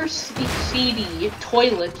TreborCD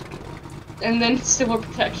toilet. And then civil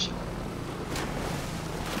protection.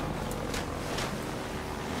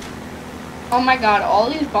 Oh my god, all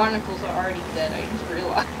these barnacles are already dead, I just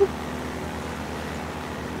realized.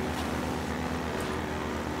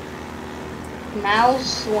 Mal's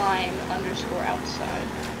slime _ outside.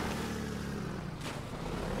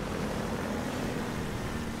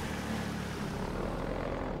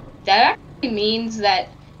 That actually means that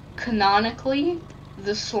canonically,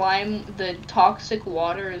 the toxic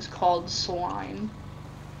water is called slime.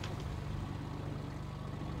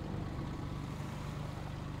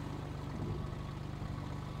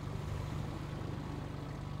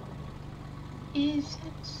 Is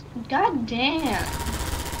it? God damn.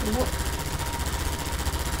 What?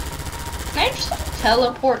 Can I just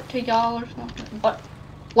teleport to y'all or something? What?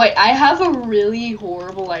 Wait, I have a really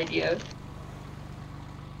horrible idea.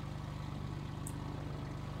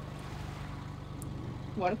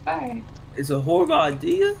 What if I? It's a horrible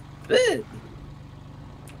idea? Bet.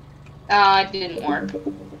 It didn't work.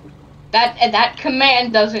 That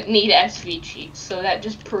command doesn't need SV cheats, so that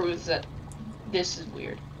just proves that this is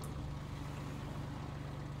weird.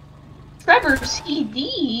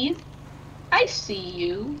 TreborCD? I see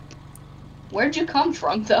you. Where'd you come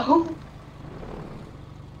from, though?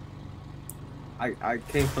 I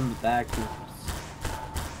came from the back.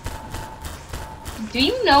 Do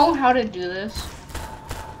you know how to do this?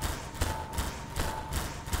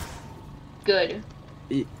 Good.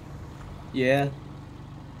 Yeah.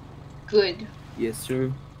 Good. Yes,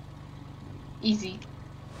 sir. Easy.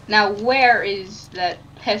 Now, where is that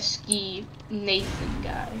pesky Nathan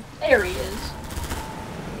guy? There he is.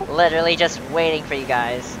 Literally just waiting for you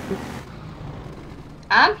guys.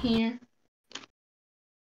 I'm here.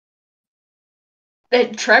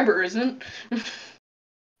 That Trevor isn't.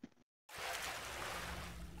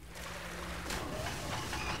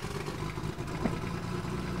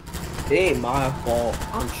 It ain't my fault.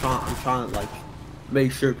 I'm trying to like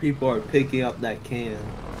make sure people are picking up that can.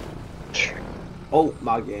 Oh,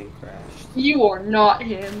 my game crashed. You are not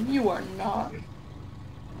him. You are not.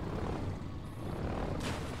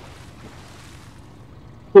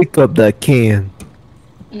 Pick up that can.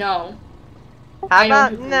 No. How I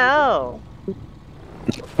about don't no?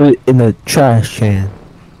 Put it in a trash can.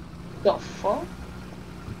 The fuck?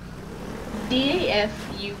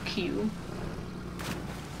 DAFUQ.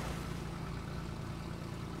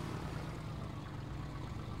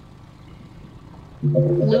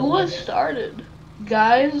 Lua started.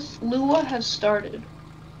 Guys, Lua has started.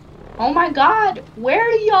 Oh my god,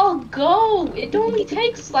 where do y'all go? It only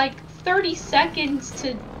takes like 30 seconds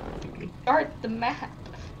to start the map.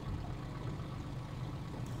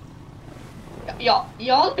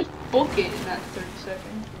 Y'all just book it in that 30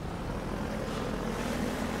 seconds.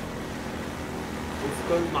 It's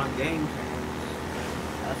because my game crashed.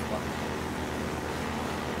 That's why.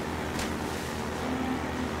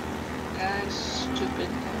 That's stupid.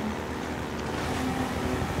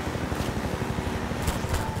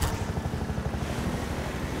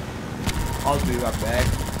 I'll be right back.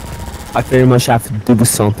 I very much have to do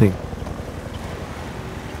something. I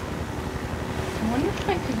wonder if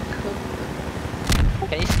I could cook.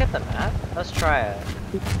 Can map? Let's try it.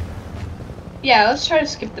 Yeah, let's try to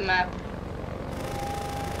skip the map.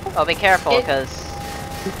 Oh, be careful, It- cause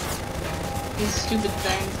These stupid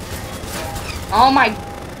things. Oh my.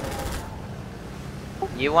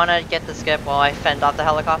 you wanna get the skip while I fend off the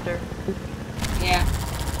helicopter? Yeah.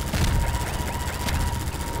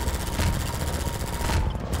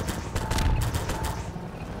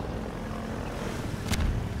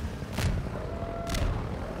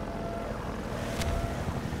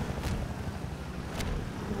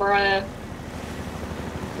 Bruh.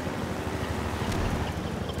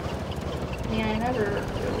 Yeah, I never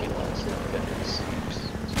really was as good at skips.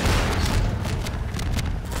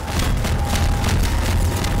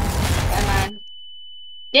 Come on.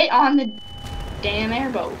 Get on the damn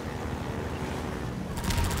airboat.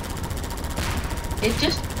 It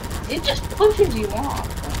just pushes you off.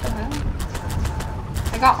 What the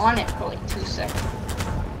hell? I got on it for like 2 seconds.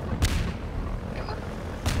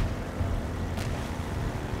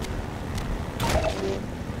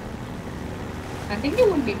 I think it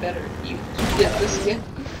would be better if you did the skip.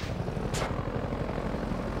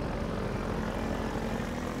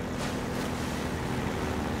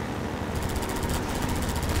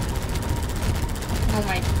 Oh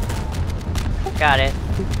my. Got it.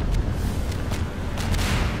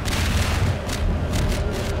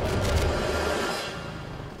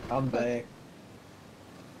 I'm back.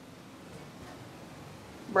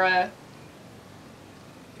 Bruh.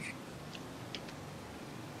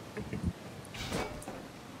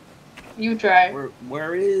 You try.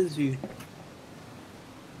 Where is you?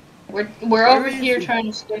 We're Where over is here he? trying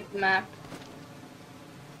to skip the map.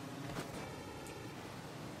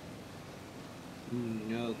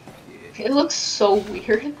 Okay. It looks so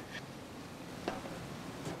weird.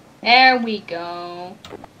 There we go.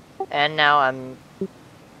 And now I'm.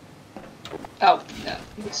 Oh no,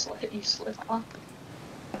 you slid off.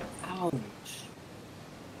 Ouch.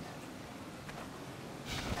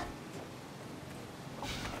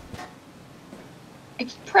 I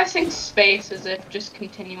keep pressing space as if just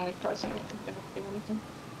continually pressing it isn't gonna do anything.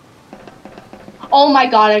 Oh my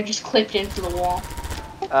god, I just clipped into the wall.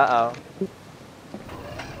 Uh oh.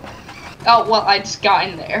 Oh well, I just got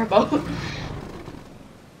in the airboat.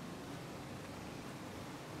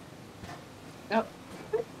 Nope.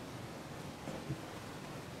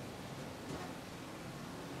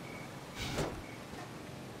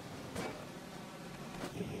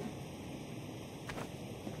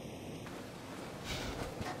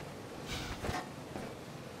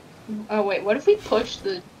 Oh wait, what if we push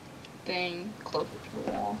the thing closer to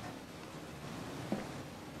the wall?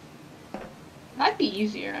 That'd be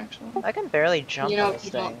easier actually. I can barely jump You know, on this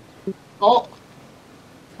if you don't- thing. Oh,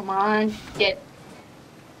 come on, get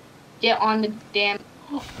on the damn.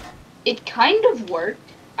 It kind of worked.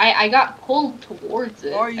 I got pulled towards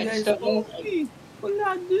it. Why are you I guys just don't know. supposed to be? What did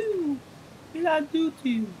I do? What did I do to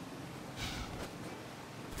you?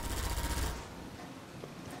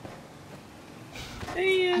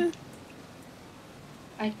 Hey,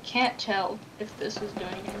 I can't tell if this is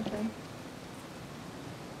doing anything.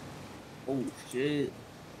 oh shit.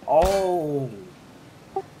 Oh.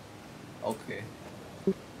 Okay.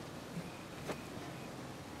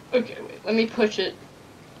 Okay, wait. Let me push it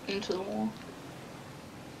into the wall.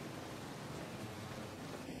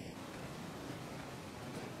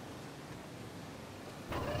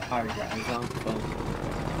 Alright guys, I'm phone.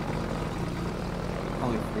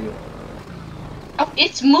 Only real. Oh,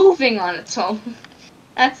 it's moving on its own.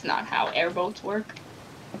 That's not how airboats work.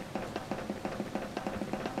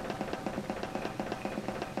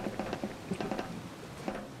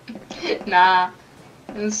 Nah,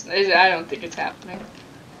 I don't think it's happening.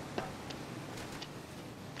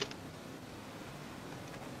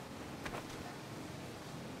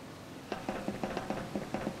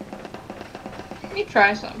 Let me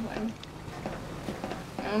try something.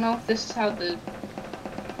 I don't know if this is how the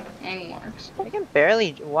thing works. I can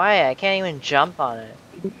barely. Why? I can't even jump on it.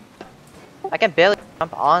 I can barely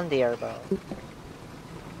jump on the airboat.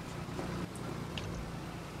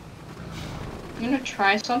 I'm gonna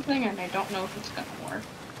try something and I don't know if it's gonna work.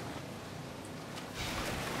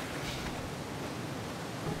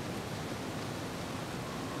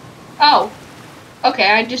 Oh!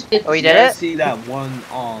 Okay, I just did. Oh, you You did guys it? see that one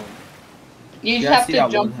You you just guys have see to that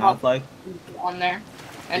one jump up Half-Life? on there.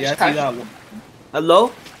 And You just guys see try. that one? Hello?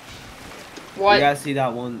 What? You guys see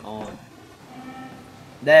that one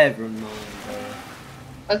Never mind, bro.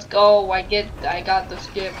 Let's go. I got the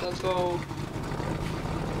skip. Let's go.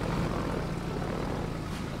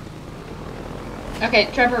 Okay,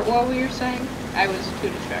 Trevor, what were you saying? I was too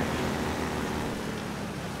distracted.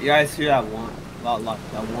 You guys see that one? Like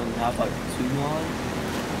that one Half-Life 2 mod?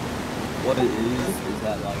 what it is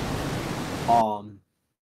that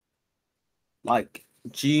like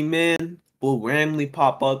G-Man will randomly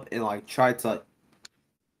pop up and like try to like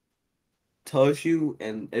touch you,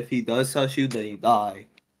 and if he does touch you, then you die.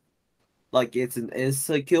 Like it's an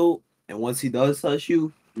insta kill, and once he does touch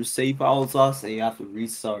you, your save file's lost and you have to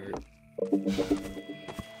restart.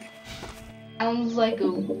 Sounds like a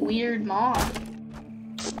weird mod.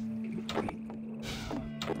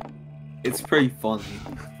 It's pretty funny.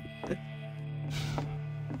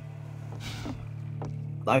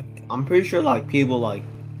 Like I'm pretty sure like people like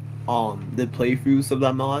did playthroughs of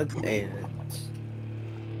that mod, and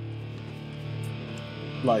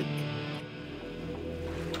like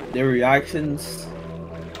their reactions,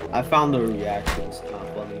 I found their reactions kind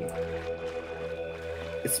of funny.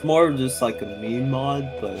 It's more of just like a meme mod,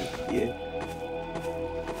 but yeah.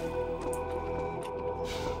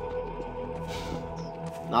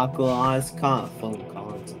 Not gonna lie, it's kind of fun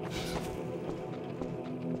content.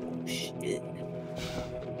 Shit.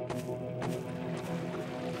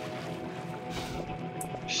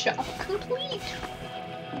 Shop complete.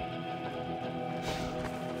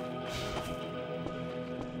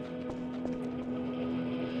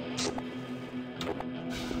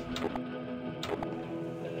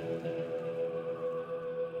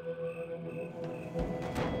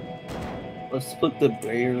 Let's put the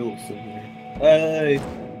barrels in here. Hey,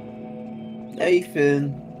 Nathan.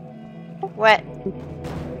 What?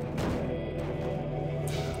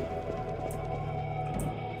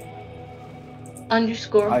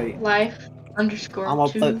 Underscore I- life underscore I'm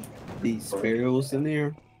gonna 2. put these barrels in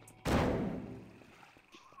here.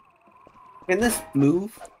 Can this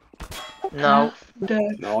move? No.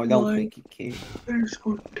 No, I don't think it can.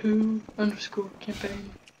 Underscore 2 underscore campaign.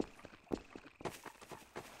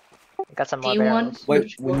 Got some more D1. barrels.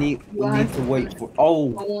 Wait, we need to wait for.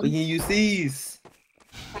 Oh, we can use these.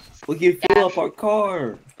 We can fill up our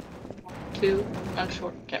car. 2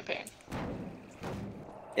 underscore campaign.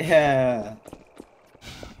 Yeah.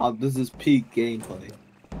 Oh, this is peak gameplay.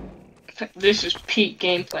 This is peak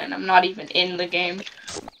gameplay, and I'm not even in the game.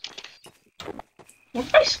 What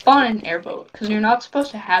if I spawn an airboat? Because you're not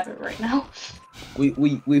supposed to have it right now. We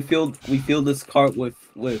filled this cart with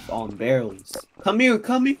barrels. Come here.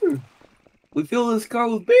 We fill this car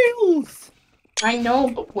with barrels. I know,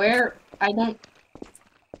 but where? I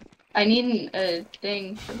need a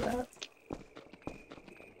thing for that.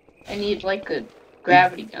 I need like a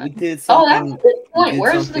gravity gun. We did Oh, that's something. a good point. we did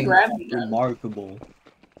Where's the something gravity gun? remarkable.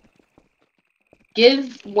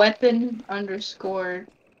 Give weapon underscore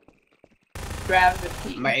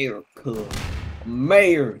gravity. America.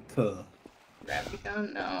 Gravity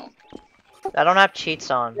gun? No. I don't have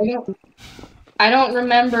cheats on. I don't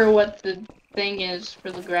remember what the thing is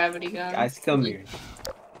for the gravity gun. Guys, come here.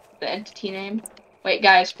 The entity name. Wait,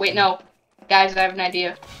 guys. Wait, no. Guys, I have an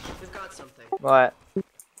idea. We've got something. What?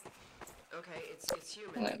 Okay, it's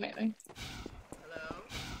human. Wait. Hello?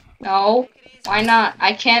 No. Why not?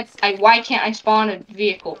 Why can't I spawn a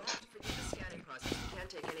vehicle? Forget the scanning process. We can't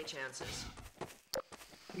take any chances.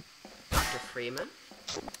 Dr. Freeman?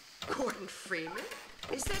 Gordon Freeman?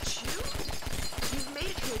 Is that you? You've made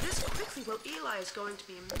it here this quickly while Eli is going to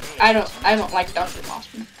be amazed. I don't like Dr.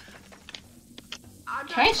 Mossman.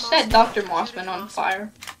 Can I set Dr. Mossman on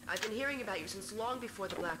fire? I've been hearing about you since long before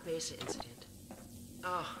the Black Mesa incident.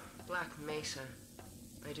 Oh, Black Mesa.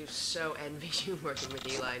 I do so envy you working with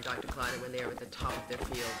Eli and Dr. Kleiner when they are at the top of their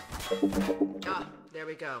field. Ah, there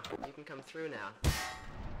we go. You can come through now.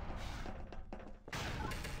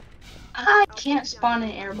 I can't spawn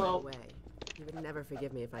an airboat. You would never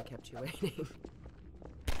forgive me if I kept you waiting.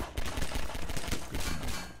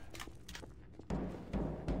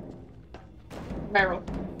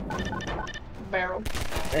 Barrel.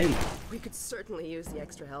 Hey. We could certainly use the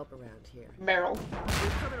extra help around here. Barrel.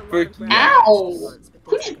 We've covered a lot Frick of you. ground Ow! once, but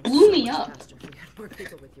Who things just would go blew so me much up? faster if we had more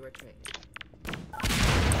people with your training.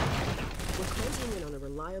 We're closing in on a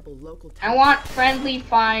reliable local I want friendly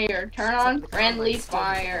fire. Turn on friendly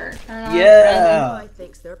fire. Turn on Yeah. Eli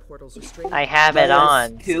thinks their portals are stringing I have it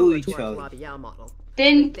on. Kill similar each to our other. Flavial model.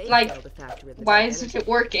 Then, They like, failed the factory at the why dark isn't energy it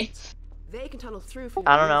working? plants. They can tunnel through from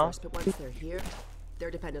I the don't know. universe, but once they're here, they're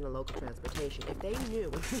dependent on local transportation. If they knew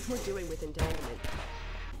what we were doing with entanglement.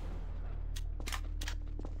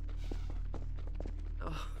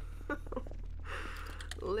 Oh.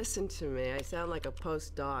 Listen to me. I sound like a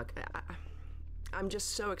postdoc. I'm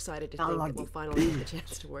just so excited to think that we'll finally get the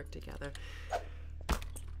chance to work together.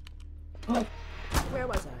 Where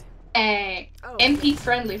was I? MP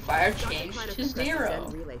friendly fire Dr. changed Kleiner to progressed the 0.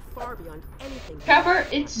 Zen relay far beyond anything. Trevor,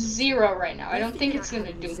 it's 0 right now. I don't think it's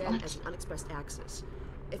gonna do Zen much. as an unexpressed axis.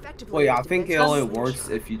 Effectively, Wait, I it's think it defensive only slingshot, works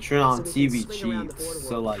if you turn on so we can TV swing around the cheats, border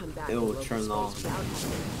so wall like and come back it to will local turn on. spots without having to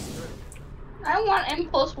pass through. I want N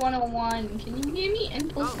plus 101. Can you give me N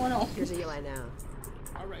plus Oh, 101? here's Eli now.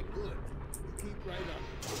 All right, good. Keep right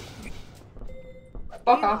up.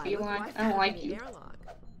 Fuck off, look Eli. what I don't found like in the you. airlock.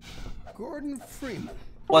 Gordon Freeman.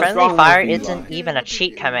 What's Friendly wrong fire with you, isn't Eli? even a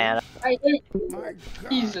cheat command. I My God,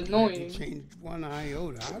 He's you annoying. haven't changed one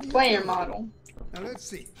iota. How do you player do it? model. Now let's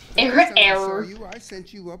see. Error, Last time I saw error. you, I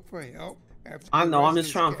sent you up for help after I the know. I'm just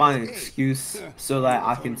residents trying to find an cascade. excuse so that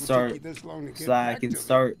I thought can it would take start, you this long to so get that I back can to me.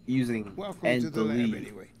 start using Welcome to and the lab delete.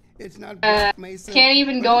 anyway. It's not Black Mesa. Can't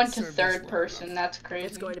even but go it into served us third well person. enough. That's crazy.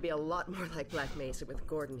 It's going to be a lot more like Black Mesa with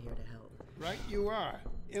Gordon here to help. Right you are.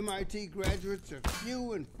 MIT graduates are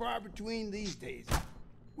few and far between these days.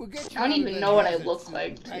 We'll get you I don't out of even that know what I hazard look suit like,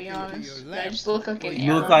 and to back be into honest. your I lab just look like an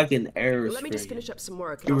You look error. like an error Well, let me just screen. finish up some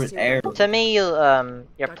work and You're I'll an see you back. error. To me, your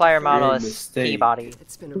Dr. player Freeman. model Your is mistake. Peabody.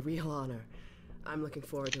 It's been a real honor. I'm looking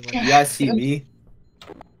forward to You working. guys see me?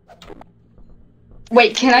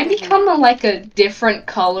 Wait, can I become like a different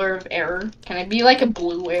color of error? Can I be like a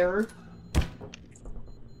blue error?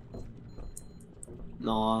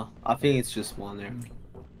 Nah, I think it's just one error.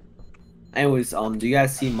 Anyways, do you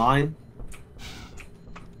guys see mine?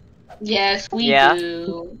 Yes, we Yeah.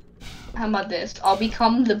 do. How about this? I'll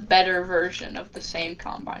become the better version of the same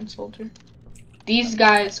Combine soldier. These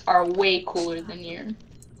guys are way cooler than you.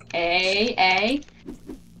 A.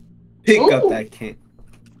 Pick up Ooh. that can.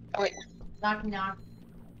 Wait. Knock, knock.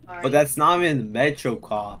 But that's not even the Metro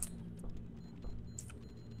cop.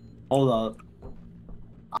 Hold up.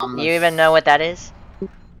 You even know what that is?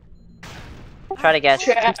 Try to guess.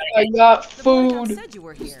 Chat, I got The bodyguard food. said you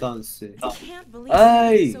were Just here. done sick. I can't believe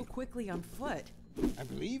Hey! you so quickly on foot. I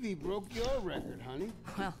believe he broke your record, honey.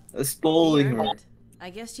 Well, It's bullying he earned her. it. I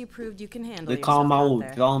guess you proved you can handle They yourself call my out old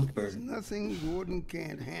there. dumper. There's nothing Gordon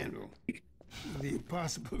can't handle, with the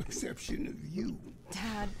possible exception of you.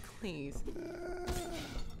 Dad, please.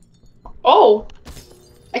 Oh!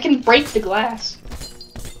 I can break the glass.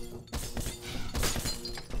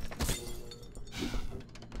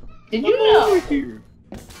 Did you know? Here.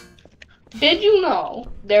 Did you know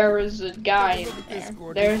there was a guy in Look at this, there?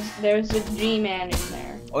 Gordon. There's a G-man in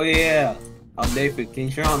there. Oh yeah. David, can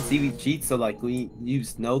you turn on TV cheats so like we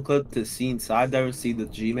use no clip to see inside there and see the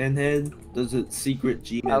G-man head? There's a secret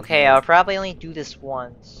G-man Okay, head. I'll probably only do this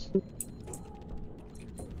once.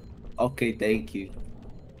 Okay, thank you.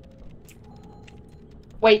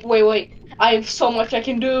 Wait. I have so much I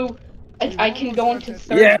can do. I can go into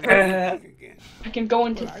third. Yeah. I can go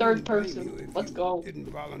into Well, I third wouldn't blame you person. if Let's you go. didn't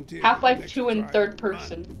volunteer to Half-Life let 2 you in try third and run.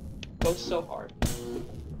 person goes so hard.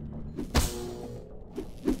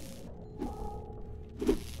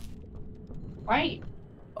 Right.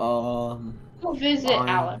 Go Go visit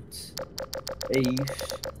Alex. Ace.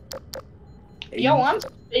 Yo, I'm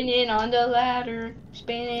spinning on the ladder.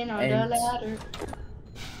 Spinning on the And- ladder.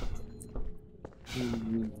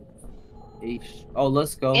 Ace. Oh,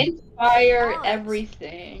 let's go. Inspire Alex,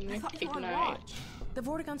 everything. I thought you were on Ignite. watch. The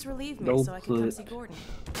Vortigaunts relieved me No so I could come clip. see Gordon.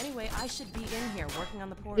 Anyway, I should be in here working on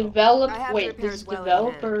the portal. Develop. I have the Wait, repairs does well in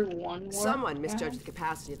developer one work? Someone misjudged the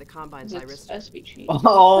capacity of the Combine's It's iris. SB cheat.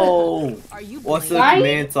 Oh. Are you What's the blaming-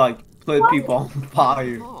 command to like put people on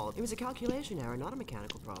fire? Fault. It was a calculation error, not a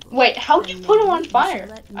mechanical problem. Wait, how'd you Then put them maybe on you should fire?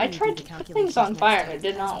 let I me tried do to the put things calculations on next fire time, and it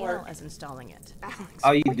did as not well work. as installing it. Alex,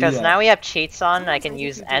 Oh, you do Because that. now we have cheats on, I sometimes can think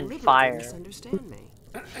use you end deliberately fire. misunderstand me.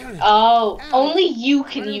 Oh, only you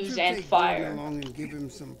Why can don't use you end take Gordon fire. along and give him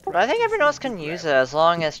some But I think practice everyone else with can the use it grab? as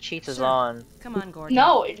long as cheats is Sure. on. Come on, Gordon.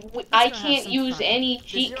 No, I go have can't some use fun. any The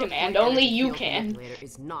cheat zero-point command. Only energy you field can. manipulator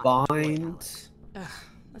is not deployed, Bind. Alex. Ugh,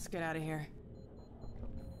 let's get out of here.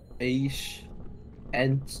 Ace.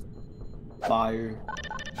 End. Fire.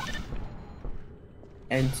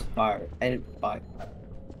 End fire. End fire.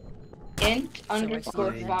 Int So I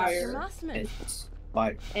underscore met Dr. fire. Mossman. End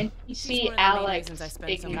fire. And She's PC one of the main Alex reasons I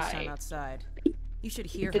spend so much time ignite. outside. You should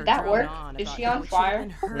hear Did her that drone work? on Is about she how on it should have fire? been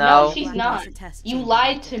her No. in the She's Black not. Mesa test You chamber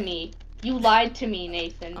lied that to day. me. You lied to me,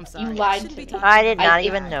 Nathan. I'm sorry. You I lied shouldn't to be me. talking I did about not it.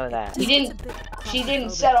 even It know that. just She gets didn't- a bit She didn't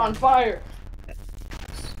claustrophobic set on down fire.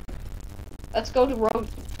 Let's go to road.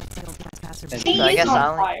 there. Let's go past her She So I is guess on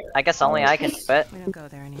only fire. I guess only I can do it. We don't go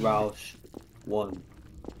there anymore. Roush. 1.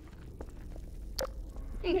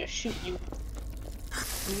 I'm gonna shoot you.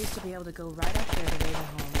 We used to be able to go right up there to Raven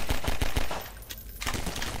home.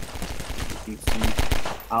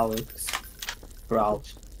 PC. Alex.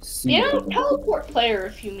 Roush. C. You know, teleport player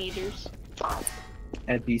a few meters.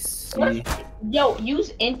 NPC. Yo,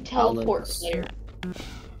 use int teleport Alex. player.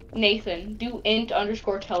 Nathan, do int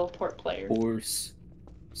underscore teleport player. Force.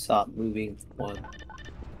 Stop moving. 1.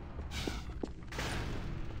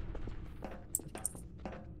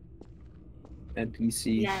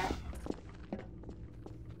 NPC. Nah.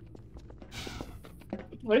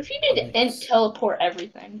 What if you did int teleport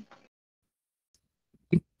everything?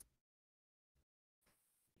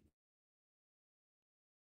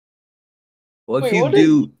 What if Wait, you what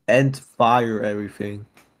do end fire everything?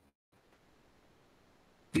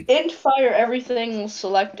 Int fire everything will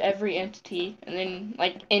select every entity, and then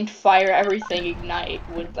like int fire everything ignite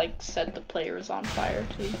would like set the players on fire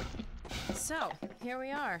too. So, here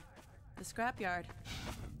we are. The scrapyard.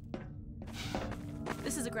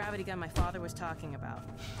 This is a gravity gun my father was talking about.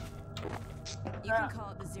 You can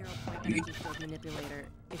call it the zero-point energy field manipulator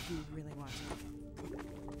if you really want to.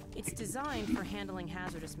 It's designed for handling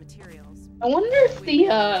hazardous materials. I wonder if We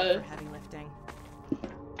for heavy lifting.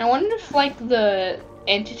 I wonder if like the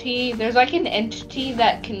entity, there's like an entity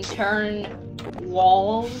that can turn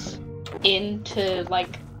walls into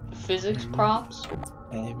like physics props.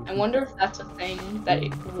 I wonder if that's a thing that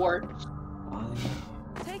it works.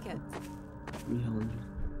 Take it.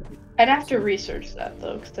 I'd have to research that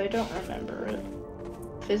though, because I don't remember it.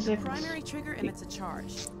 Physics. Primary trigger emits a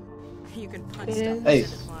charge. You can punch It stuff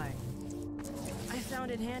is. and fly. I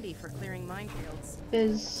found it handy for clearing minefields.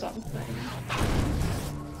 Is something.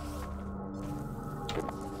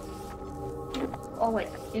 Oh,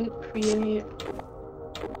 like create.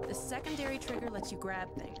 The secondary trigger lets you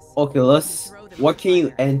grab things. Okay, let's. What can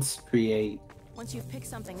you end create? Once you've picked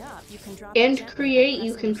something up, you can drop And create,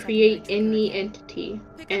 you can create any entity,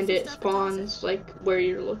 and it spawns like where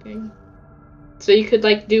you're looking. So you could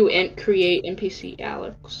like do int create NPC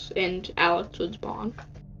Alex, and Alex would spawn.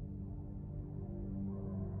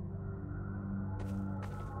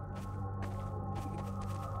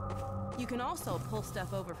 You can also pull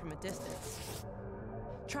stuff over from a distance.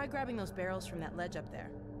 Try grabbing those barrels from that ledge up there.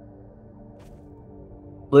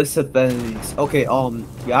 List of entities. Okay,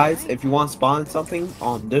 guys, if you want to spawn something,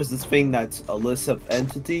 there's this thing that's a list of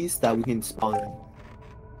entities that we can spawn.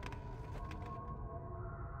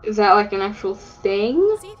 Is that like an actual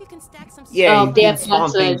thing? See if you can stack some Yeah, Oh, you can damn,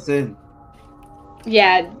 spawn that's things in.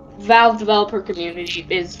 Yeah, Valve developer community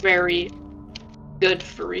is very good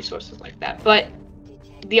for resources like that, but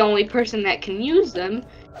the only person that can use them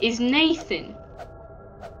is Nathan.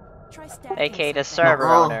 AKA the server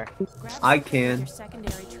owner. I can.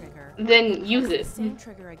 Then use it.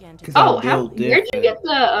 Oh, where'd you get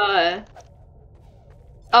the,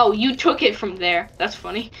 Oh, you took it from there. That's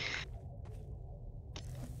funny.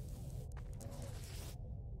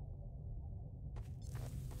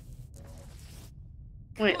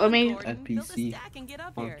 Wait, let me... NPC.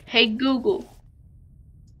 Hey, Google.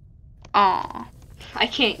 Aw. I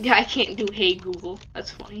can't do Hey, Google.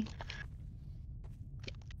 That's funny.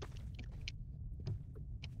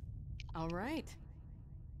 Alright.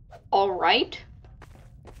 Alright?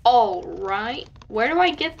 Alright? Where do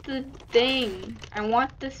I get the thing? I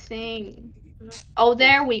want the thing. Oh,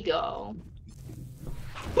 there we go.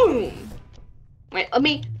 Boom! Wait, let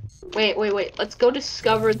me... Wait. Let's go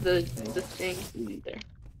discover the thing there.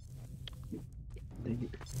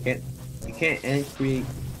 You can't end create.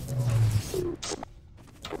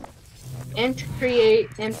 Int create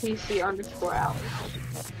NPC underscore Alex.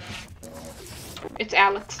 It's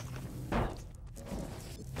Alex.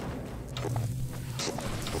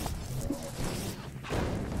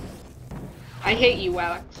 I hate you,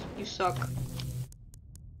 Alex. You suck.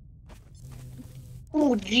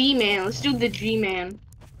 Ooh, G-Man. Let's do the G-Man.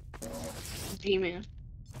 G-Man.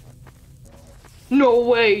 No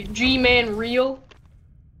way. G-Man real?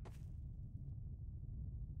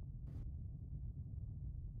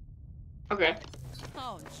 Okay.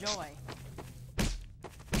 Oh, joy.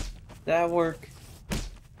 That work.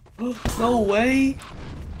 No way.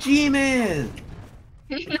 G-Man.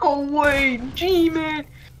 No way. G-Man.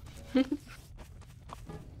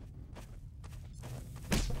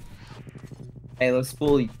 Hey, let's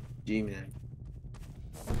bully G-Man.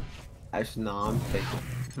 Actually, no, I'm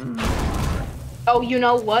taking. Oh, you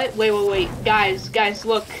know what? Wait. Guys,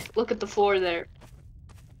 look at the floor there.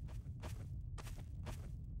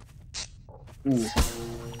 Ooh.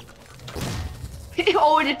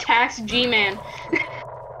 Oh, it attacks G-Man.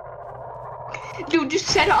 Dude, just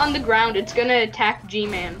set it on the ground. It's gonna attack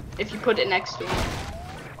G-Man if you put it next to him.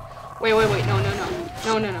 Wait.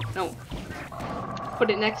 No. Put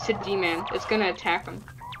it next to G-Man. It's gonna attack him.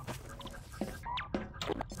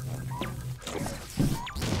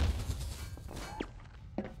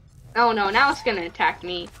 Oh no, now it's gonna attack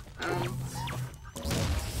me.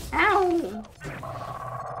 Ow!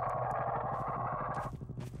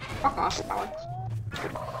 Fuck off, Alex.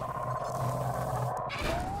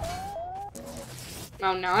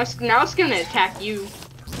 Oh, now it's gonna attack you.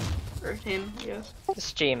 Or him, I guess.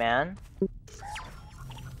 It's G-Man.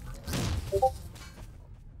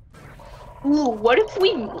 Ooh, what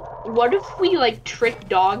if we like trick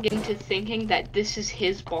Dog into thinking that this is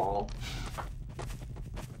his ball?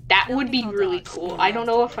 That would be really cool. I don't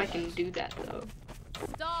know if I can do that though.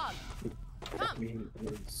 Dog, come.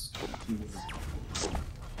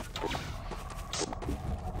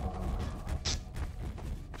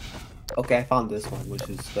 Okay, I found this one, which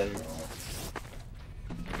is better.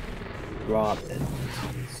 Rob and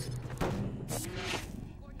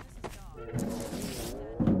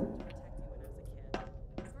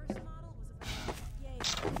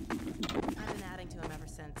I've been adding to him ever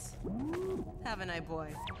since. Haven't I,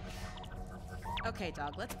 boy? Okay,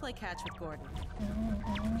 Dog, let's play catch with Gordon.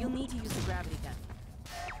 You'll need to use the gravity gun.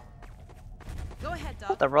 Go ahead,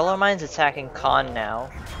 Dog. The roller mine's attacking Con now.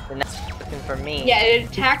 The next looking for me. Yeah, it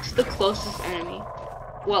attacks the closest enemy.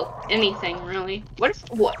 Well, anything really.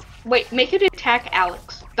 What? Wait, make it attack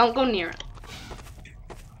Alex. Don't go near it.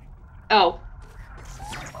 Oh.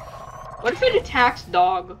 What if it attacks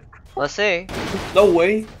Dog? Let's see. No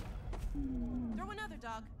way. Throw another,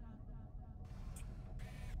 Dog.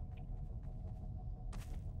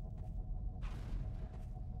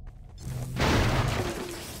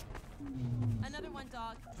 Another one,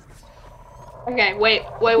 Dog. Okay, wait.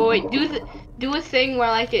 Do a thing where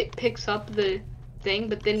like it picks up the thing,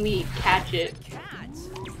 but then we catch it. Catch?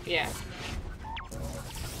 Yeah.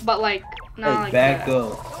 But like, not Hey, like back that.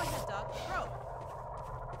 up. Go ahead, Dog.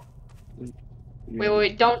 Throw.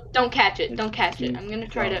 Wait, don't catch it. Don't catch it. I'm gonna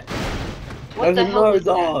try to. What There's the hell another is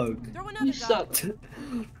that? dog. Throw You another, suck.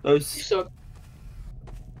 Dog. You suck.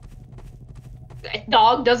 That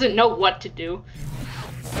dog doesn't know what to do.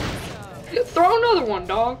 Throw another one,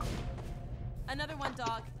 Dog. Another one,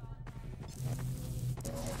 Dog.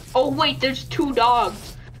 Oh wait, there's two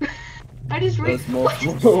dogs. I just There's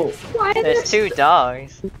multiple. Why is There's two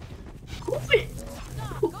dogs. Dog,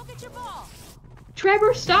 go get your ball.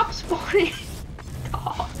 Trevor, stop spawning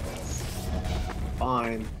dogs.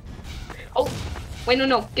 Fine. Oh, wait,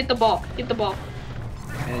 no, get the ball. Get the ball.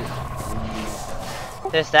 And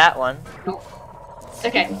There's that one.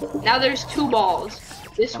 Okay, now there's two balls.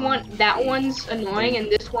 This one, that one's annoying, and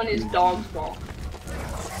this one is Dog's ball.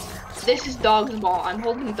 This is Dog's ball. I'm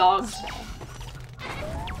holding Dog's ball.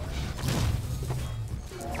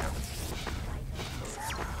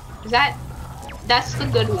 That's the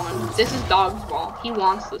good one. This is Dog's ball. He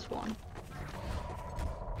wants this one.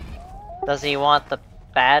 Does he want the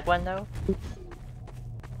bad one though?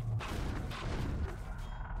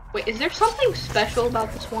 Wait, is there something special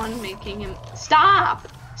about this one making him... Stop!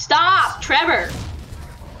 Stop, Trevor!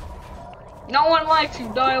 No one likes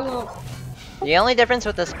you, dial up. The only difference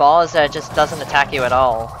with this ball is that it just doesn't attack you at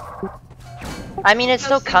all. I mean, it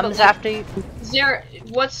still comes after you.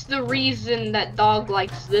 What's the reason that Dog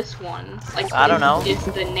likes this one? Like, I don't know. Is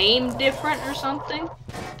the name different or something?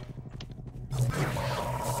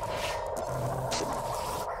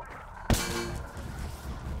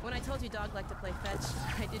 When I told you Dog liked to play fetch,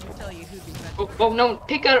 I didn't tell you who'd be fetching. Oh no,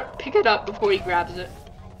 pick it up before he grabs it.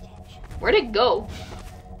 Where'd it go?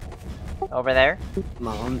 Over there.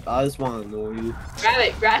 no, I just want to know you.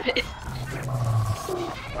 Grab it.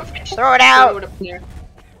 Throw it out! Throw it up there.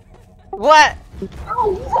 What?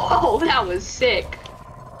 Oh, whoa, that was sick.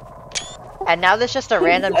 And now there's just a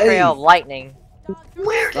random Hey. trail of lightning.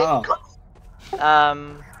 Where did it go?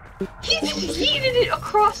 He just yeeted it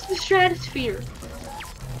across the stratosphere.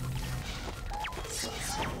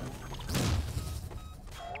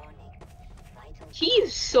 He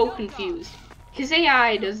is so confused. His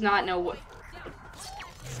AI does not know what...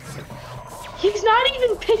 He's not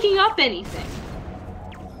even picking up anything.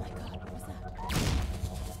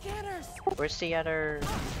 Scanners! Where's the other?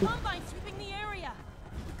 Combine sweeping the area.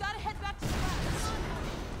 We've got to head back to the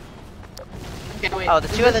lab. Okay, wait, Oh, the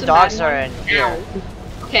is two this other a bad dogs are one? in here.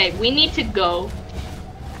 Ow. Okay, we need to go.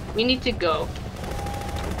 We need to go.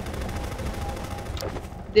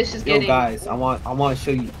 This is Yo, getting... guys, I want to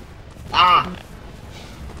show you. Ah!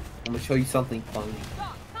 I'm gonna show you something funny.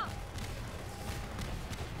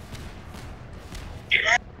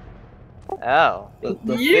 Oh.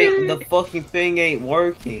 The fucking thing ain't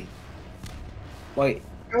working. Wait,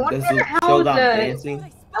 I wonder does it how show that the... I'm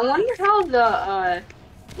dancing? I wonder how the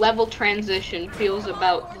level transition feels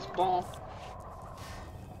about this ball.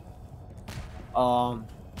 Fine,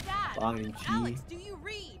 G. Alex, do you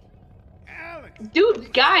read? Alex!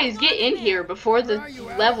 Dude, guys, get in here before the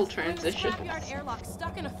level transition. Scrapyard airlock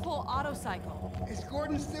stuck in a full auto cycle. Is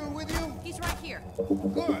Gordon still with you? He's right here.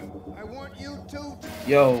 Good. I want you to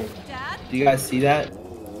Yo, Dad? do you guys see that?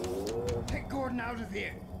 take Gordon out of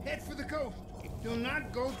here. Head for the coast. Do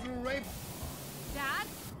not go through rape. Dad?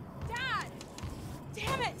 Dad!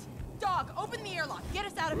 Damn it! Dog, open the airlock. Get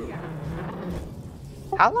us out of here.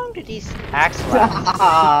 How long do these acts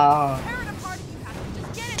last? Tear it apart if you have to.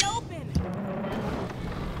 Just get it open.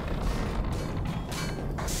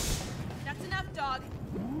 That's enough, dog.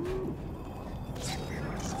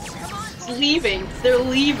 Come on. It's leaving. They're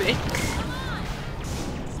leaving.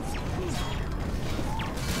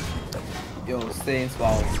 Yo, stay in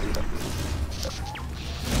spot.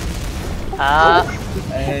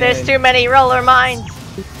 There's too many roller mines.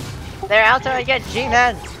 They're out to get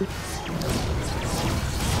G-Men.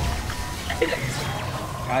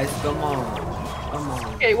 Guys, come on. Come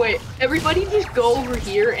on. Okay, wait. Everybody just go over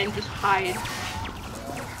here and just hide.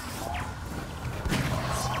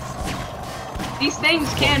 These things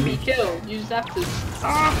can be killed. You just have to...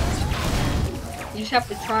 You just have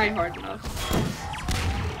to try hard enough.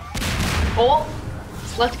 Oh!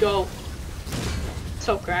 Let's go.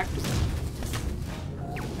 So cracked.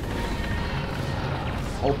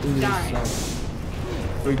 Open Die. this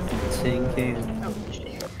freaking tin can. Oh,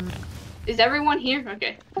 shit. Is everyone here?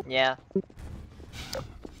 Okay. Yeah.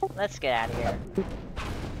 Let's get out of here.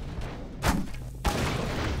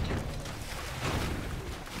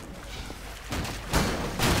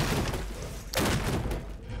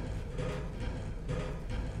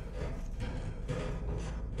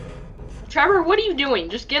 Trevor, what are you doing?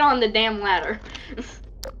 Just get on the damn ladder.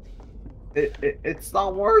 It's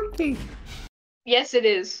not working. Yes, it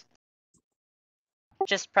is.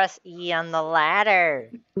 Just press E on the ladder.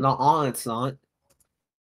 Nuh-uh, it's not.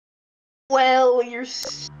 Well, you're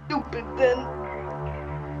stupid then.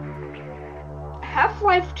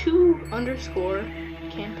 Half-Life 2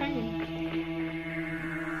 _ campaign.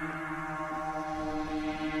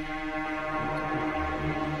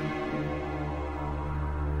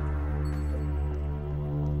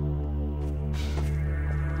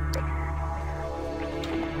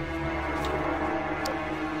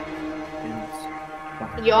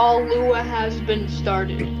 Y'all, Lua has been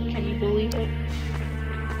started. Can you believe it?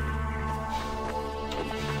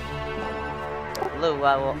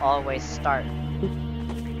 Lua will always start.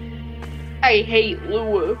 I hate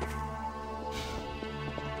Lua.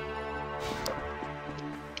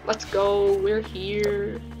 Let's go, we're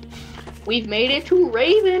here. We've made it to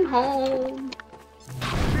Ravenholm.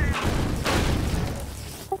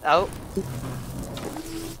 Oh.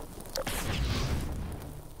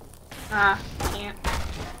 Ah, can't.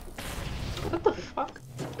 What the fuck?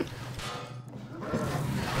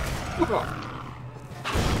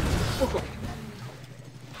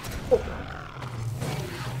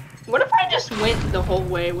 What if I just went the whole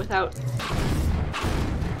way without...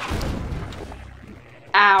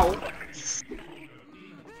 Ow.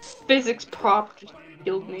 Physics prop just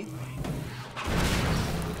killed me.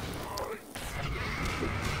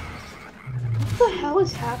 What the hell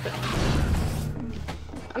is happening?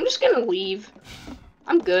 I'm just gonna leave.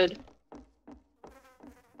 I'm good.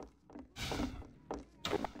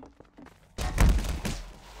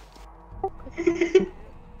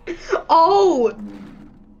 Oh!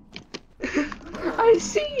 I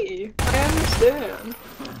see. I understand.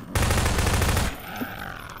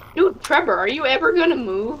 Dude, Trevor, are you ever gonna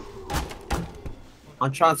move?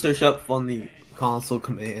 I'm trying to search up on the console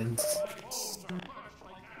commands.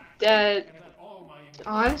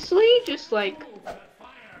 Honestly, just like...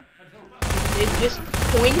 just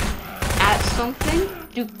point at something,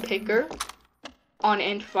 do picker on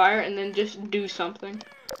end fire, and then just do something.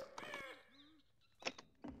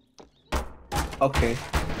 Okay.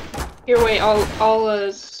 Here, wait, I'll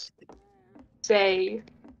say,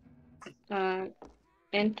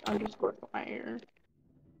 int _ fire,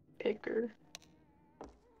 picker.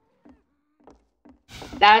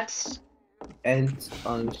 That's... Int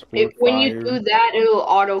 _ when you fire. do that, it'll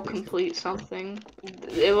auto-complete something.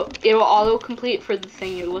 It'll auto-complete for the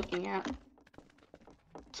thing you're looking at.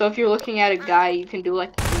 So if you're looking at a guy, you can do like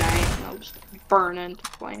ignite, and they'll just burn into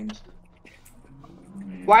flames.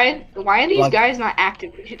 Why are these Like, guys not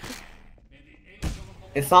activated?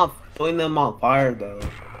 It's not putting them on fire though.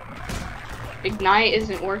 Ignite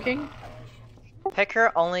isn't working?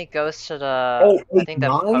 Picker only goes to the... I think the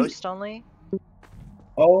post only?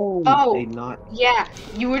 Oh, ignite. Yeah,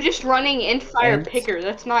 you were just running in fire And- picker.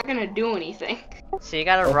 That's not gonna do anything. So you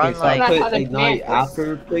gotta Okay, run so like... I That's how put the ignite command works.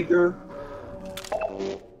 after picker.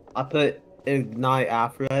 I put ignite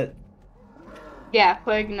after that. Yeah,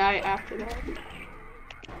 put ignite after that.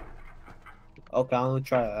 Okay, I'm gonna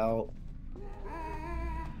try it out.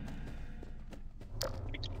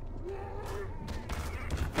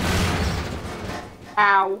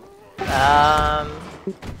 Ow.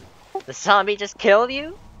 The zombie just killed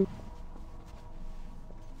you?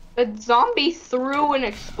 A zombie threw an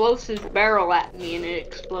explosive barrel at me and it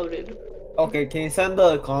exploded. Okay, can you send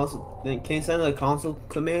the console? Can you send the console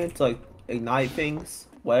command to like ignite things,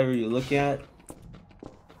 whatever you're looking at?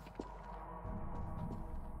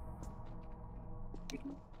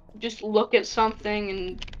 Just look at something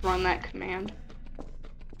and run that command.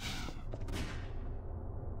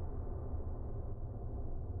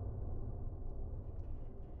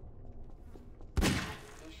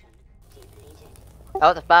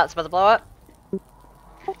 Oh, the bat's about to blow up.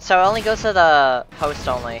 So it only goes to the host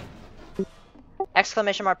only.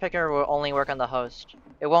 Exclamation mark picker will only work on the host.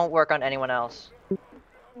 It won't work on anyone else.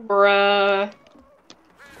 Bruh.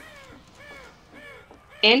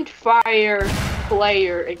 Int fire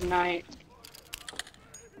player ignite.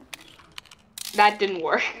 That didn't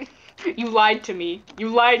work. You lied to me. You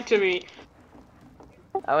lied to me.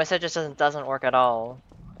 I always said it just doesn't work at all.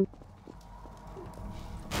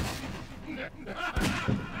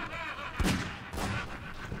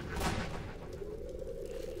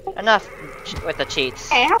 Enough with the cheats.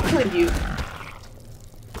 Hey, how could you?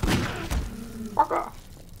 Fuck off.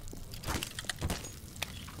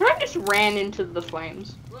 I just ran into the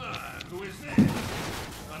flames. Who is this?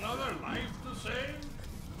 Another life the same?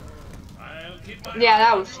 I'll keep my Yeah,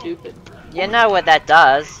 that was stupid. You know what that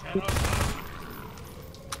does.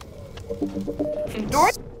 Do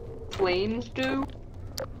what flames do?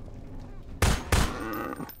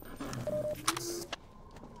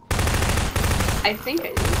 I think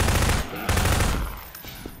I do.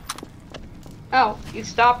 Oh, you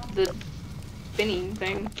stopped the spinning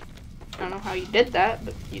thing. I don't know how you did that,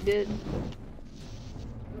 but you did.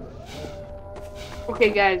 Okay,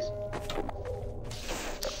 guys.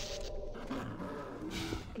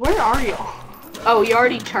 Where are y'all? Oh, you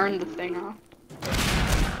already turned the thing off.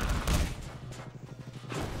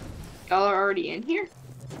 Y'all are already in here?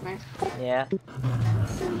 Nice. Yeah.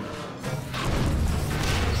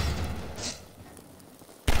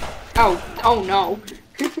 Oh no.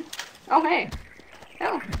 Oh hey.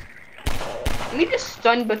 Oh. Let me just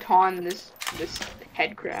stun baton this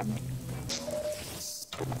head crab.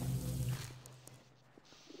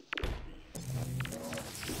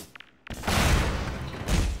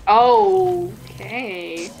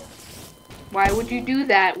 Okay. Why would you do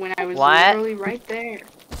that when I was literally right there?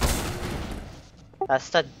 That's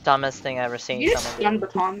the dumbest thing I've ever seen. You just stun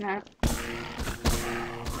baton that.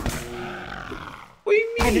 What do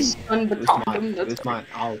you mean? I just stun baton him. It's mine.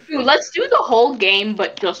 Dude, let's do the whole game,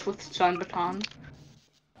 but just with stun batons.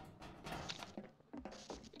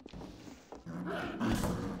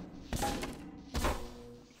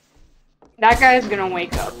 That guy's gonna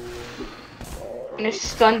wake up. And just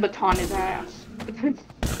stun baton his ass.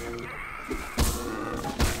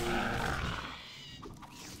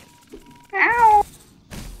 Ow!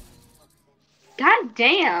 God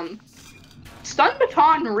damn! Stun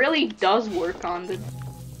baton really does work on the...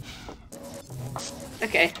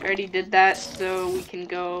 Okay, I already did that, so we can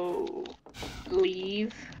go...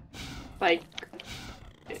 leave. Like...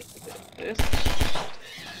 this.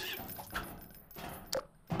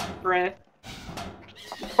 Bruh.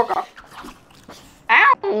 Fuck off.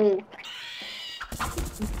 Ow!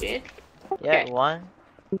 Bitch. Yeah, one.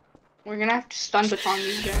 We're gonna have to stun baton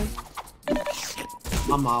these guys.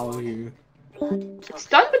 I'm out of here.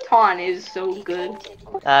 Stun baton is so good.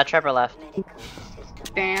 Trevor left.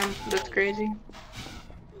 Damn, that's crazy.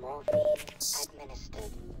 Stun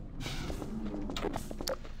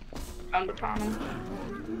baton him.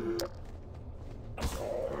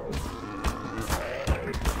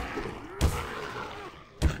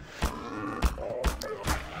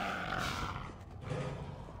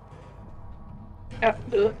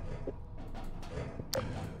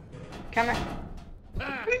 Come on.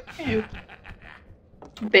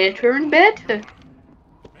 Better and better.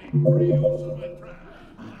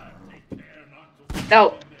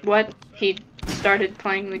 Oh, what? He started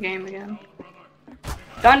playing the game again.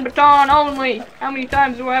 Stun baton only! How many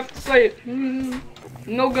times do I have to say it?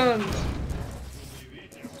 No guns.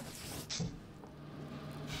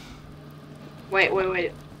 Wait.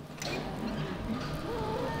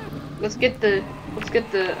 Let's get the,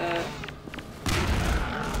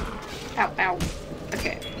 ow.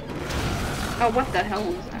 Okay. Oh, what the hell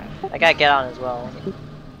was that? I gotta get on as well.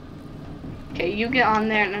 Okay, you get on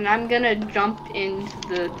there, and I'm gonna jump into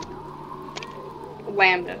the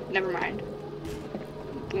lambda. Never mind.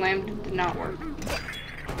 The lambda did not work.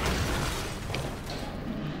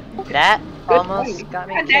 That Good almost point. got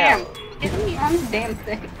me God killed. damn. Get me on the damn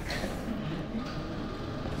thing.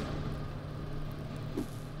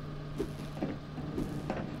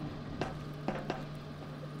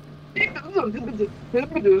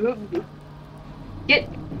 Get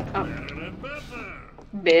Better and better.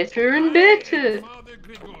 Better and better. Father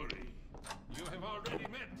Grigori. You have already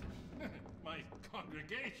met my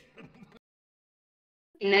congregation.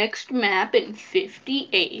 Next map in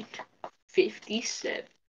 58. 57.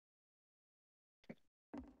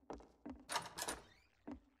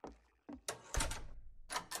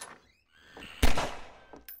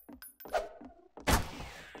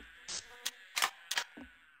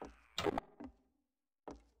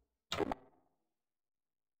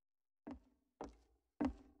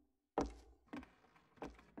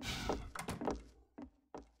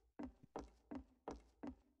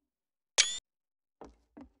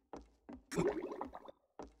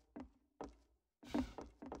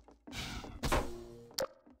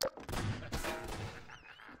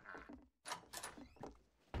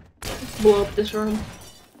 Blow up this room.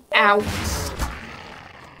 Ow.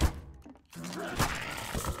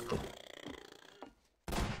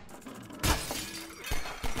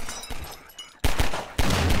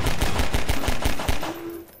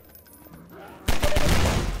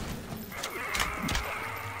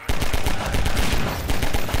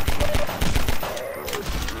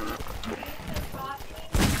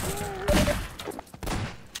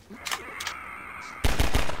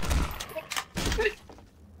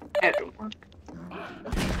 That don't work.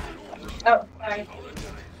 Oh, sorry.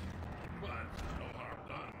 But no harm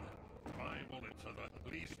done. My bullets are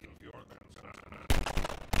the least of your concerns.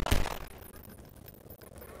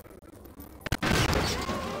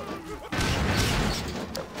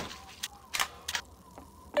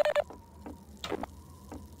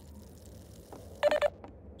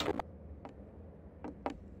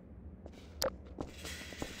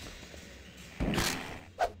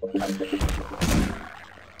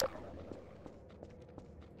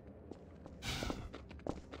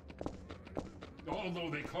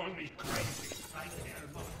 Although they call me crazy, I care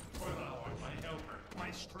not, for thou art my helper,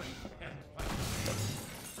 my strength, and my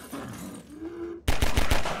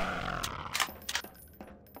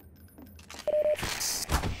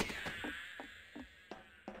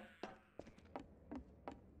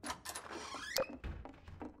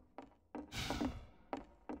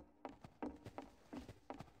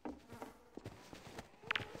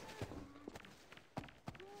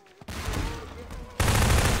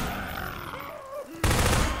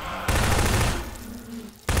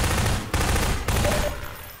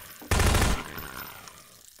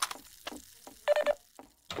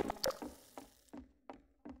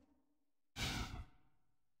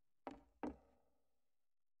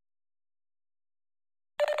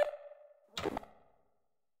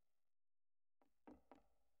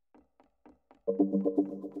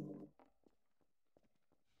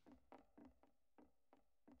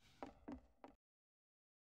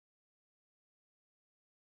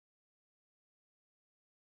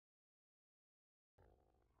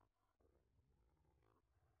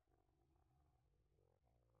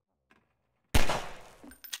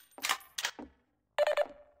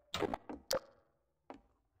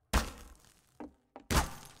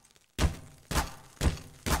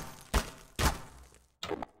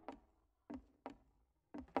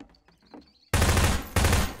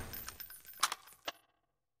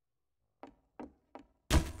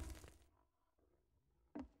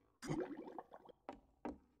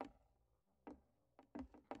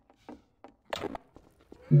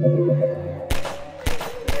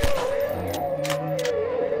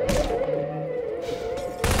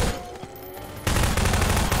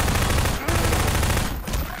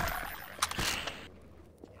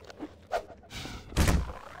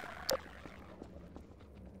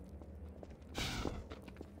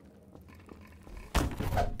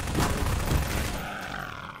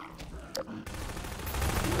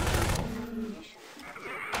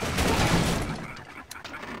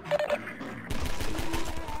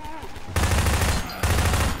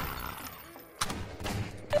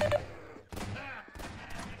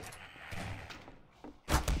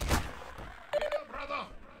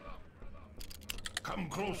Come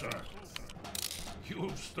closer.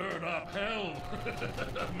 You've stirred up hell.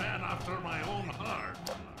 A man after my own heart.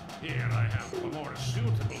 Here I have a more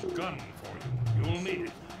suitable gun for you. You'll need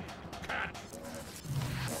it. Catch.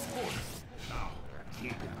 Good. Now,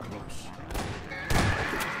 keep it close.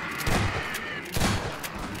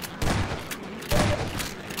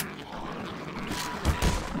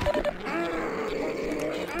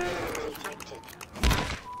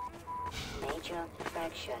 Major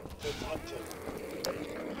fracture detected.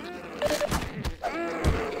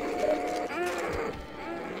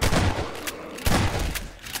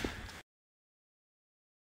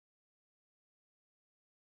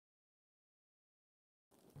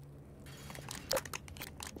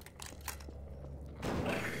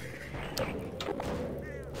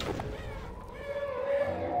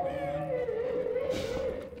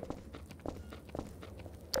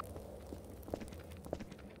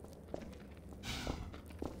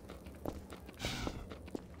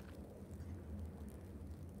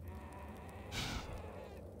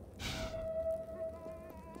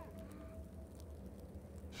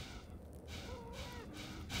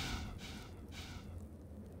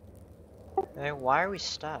 Hey, why are we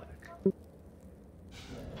stuck?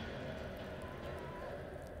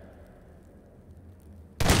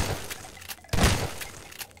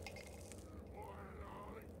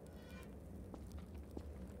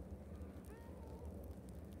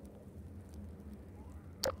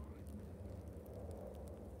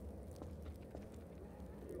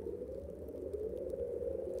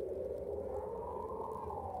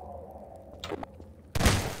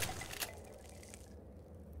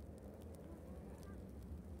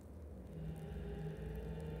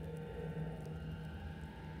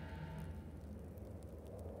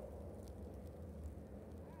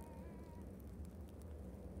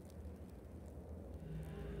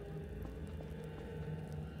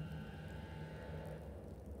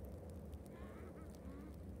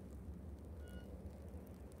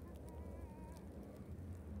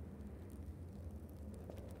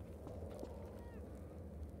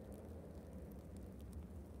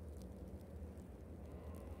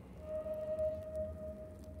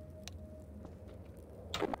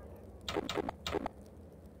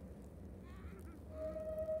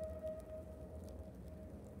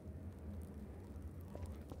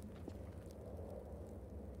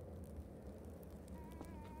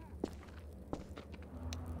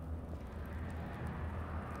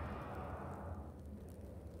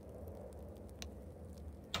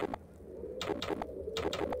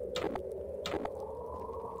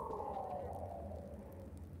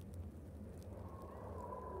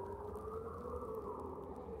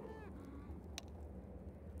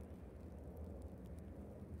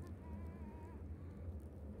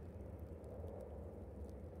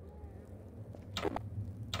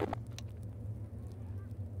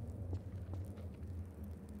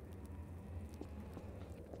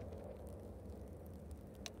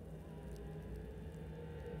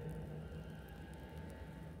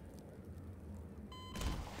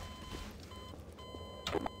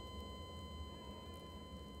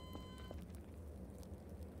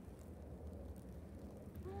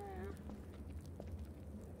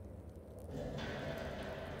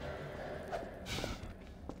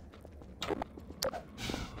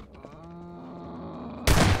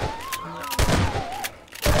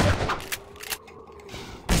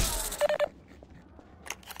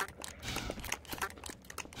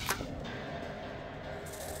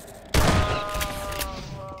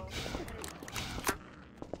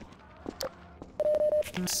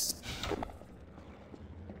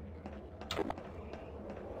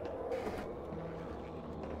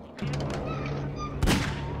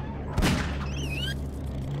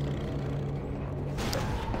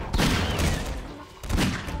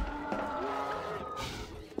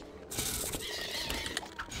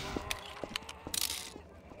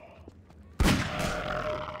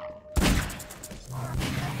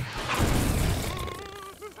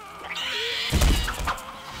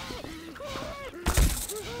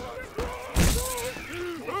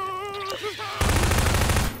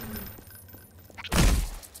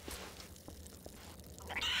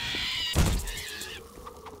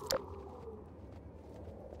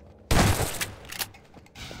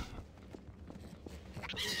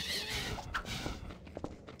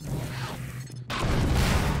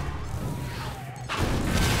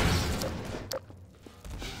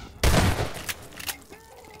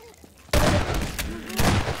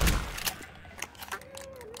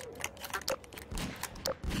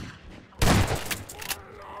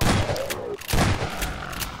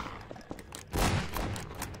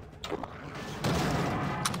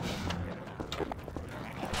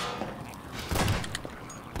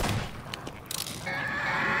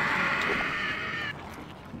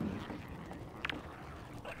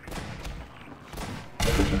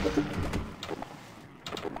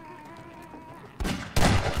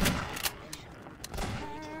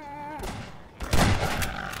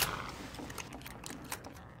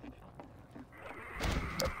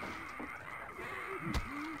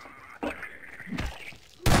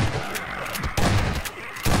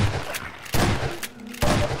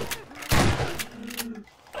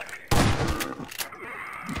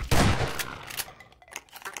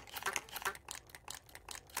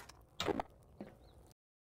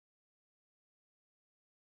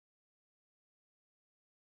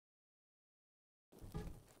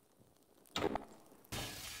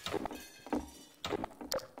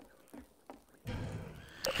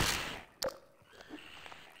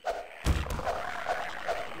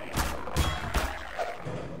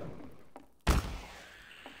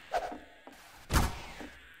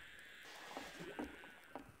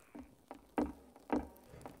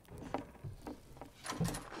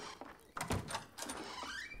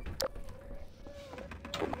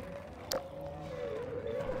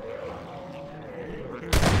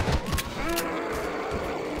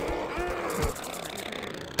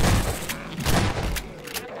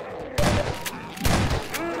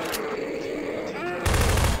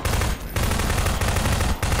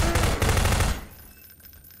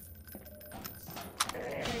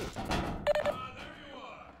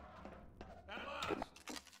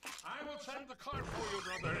 send the cart for you,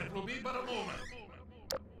 brother. It will be but a moment.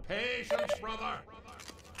 Patience, brother.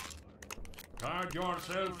 Guard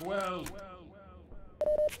yourself well.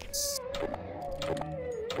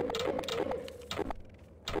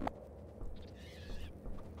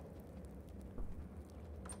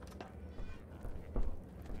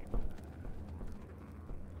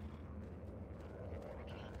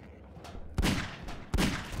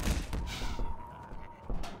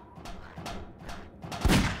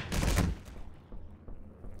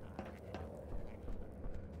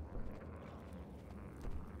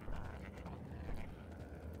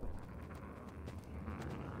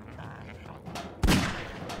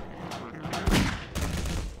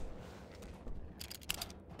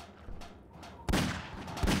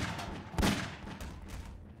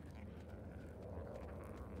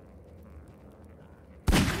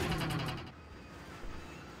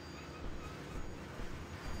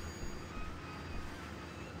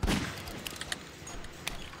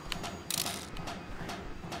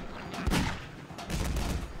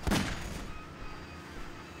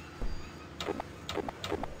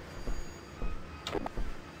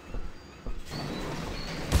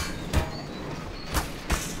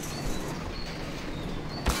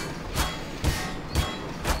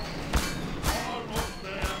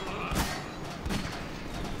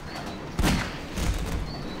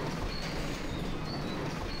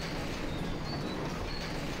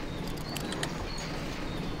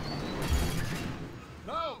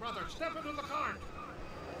 Step into the cart!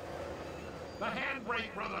 The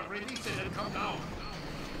handbrake, brother! Release it and come down!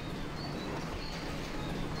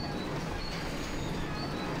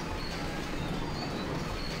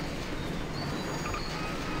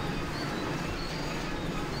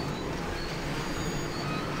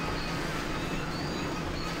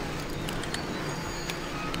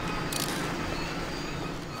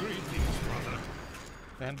 Greetings, brother.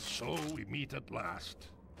 And so we meet at last.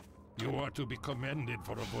 You are to be commended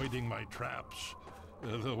for avoiding my traps.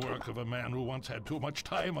 The work of a man who once had too much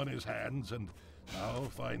time on his hands and now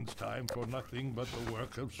finds time for nothing but the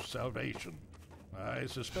work of salvation. I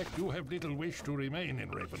suspect you have little wish to remain in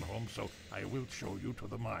Ravenholm, so I will show you to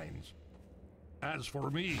the mines. As for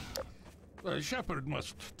me, a shepherd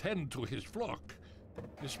must tend to his flock,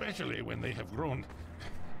 especially when they have grown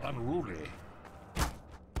unruly.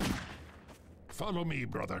 Follow me,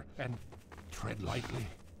 brother, and tread lightly,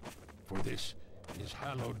 for this is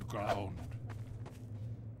hallowed ground.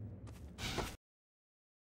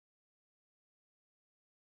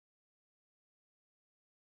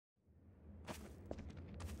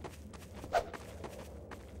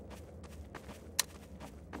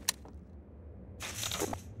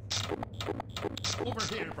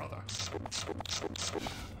 Over here, brother.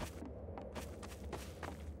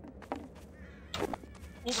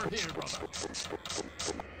 Over here, brother.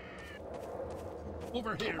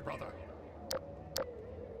 Over here, brother.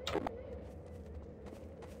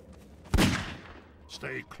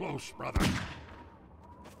 Stay close, brother.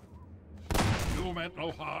 You meant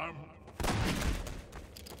no harm.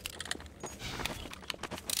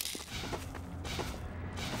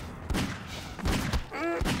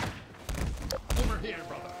 Over here,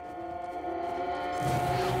 brother.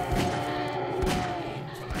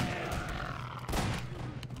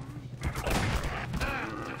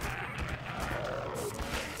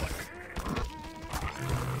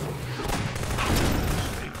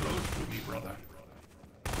 Stay close to me, brother.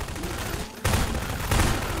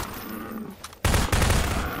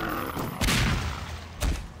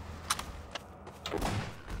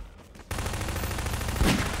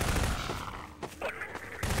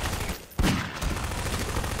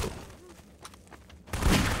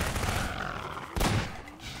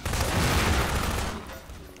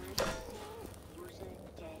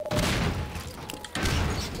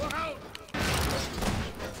 Look out!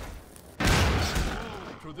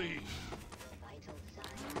 To thee.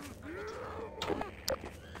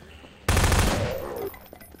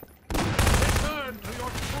 Return to your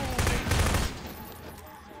true nature.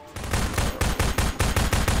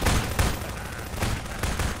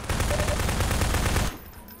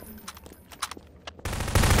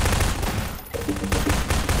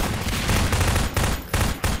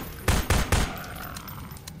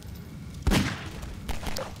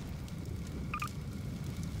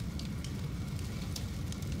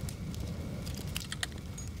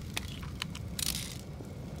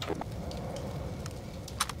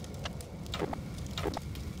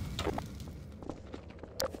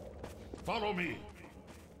 Follow me.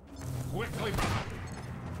 Quickly, brother.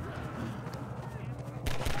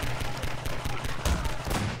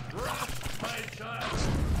 Drop, my child.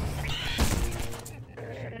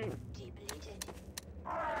 Depleted.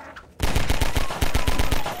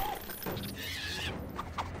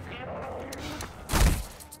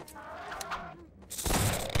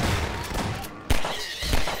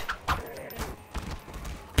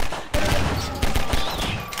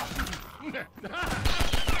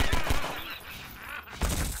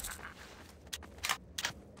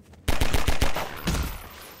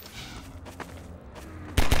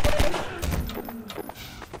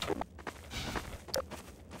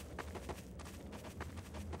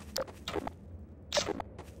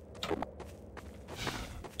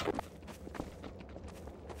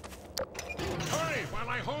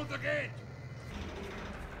 hold the gate!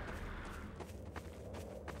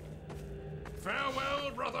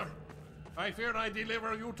 Farewell, brother. I fear I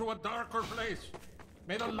deliver you to a darker place.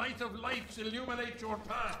 May the light of lights illuminate your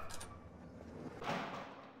path.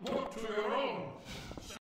 Walk to your own.